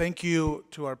 Well, thank you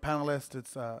to our panelists.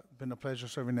 It's been a pleasure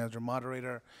serving as your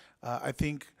moderator. I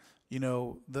think, you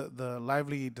know, the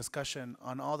lively discussion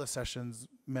on all the sessions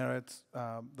merits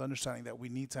the understanding that we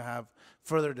need to have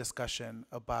further discussion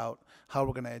about how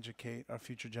we're going to educate our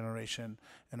future generation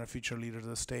and our future leaders of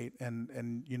the state.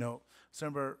 And you know,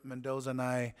 Senator Mendoza and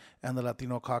I and the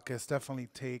Latino Caucus definitely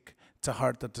take to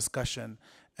heart the discussion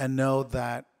and know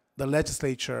that the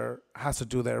legislature has to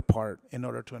do their part in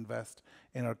order to invest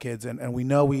in our kids. And we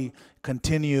know we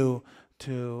continue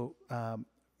to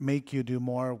make you do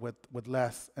more with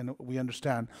less, and we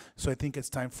understand. So I think it's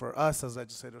time for us as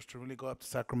legislators to really go up to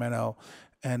Sacramento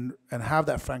and have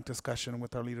that frank discussion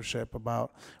with our leadership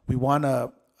about we want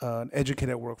an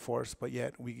educated workforce, but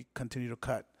yet we continue to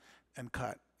cut and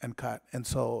cut and cut. And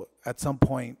so at some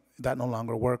point that no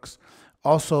longer works.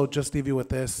 Also, just leave you with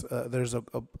this, there's a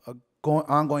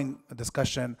ongoing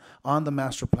discussion on the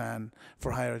master plan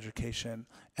for higher education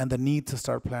and the need to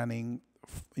start planning,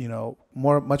 you know,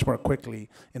 much more quickly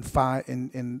in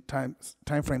time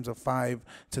frames of 5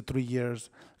 to 3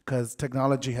 years, because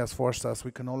technology has forced us.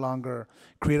 We can no longer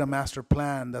create a master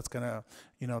plan that's going to,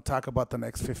 you know, talk about the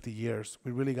next 50 years.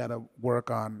 We really got to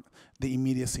work on the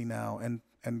immediacy now and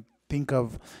think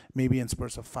of maybe in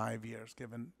spurts of 5 years,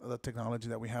 given the technology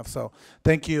that we have. So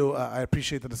thank you. I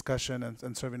appreciate the discussion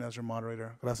and serving as your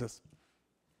moderator. Gracias.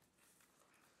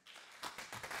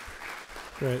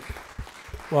 Great.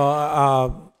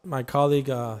 Well, my colleague,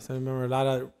 Senator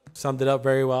Merlada, summed it up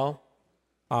very well.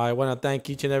 I want to thank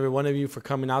each and every one of you for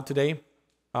coming out today.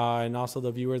 and also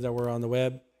the viewers that were on the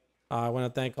web. I want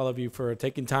to thank all of you for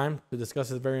taking time to discuss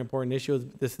this very important issue.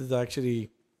 This is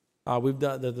actually, we've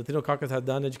done, the Latino Caucus has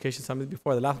done education summits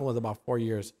before. The last one was about 4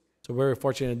 years. So we're very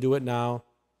fortunate to do it now.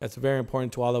 It's very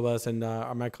important to all of us, and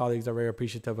my colleagues are very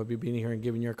appreciative of you being here and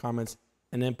giving your comments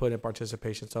and input and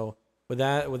participation. So with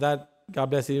that, God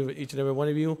bless you, each and every one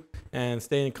of you, and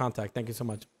stay in contact. Thank you so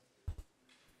much.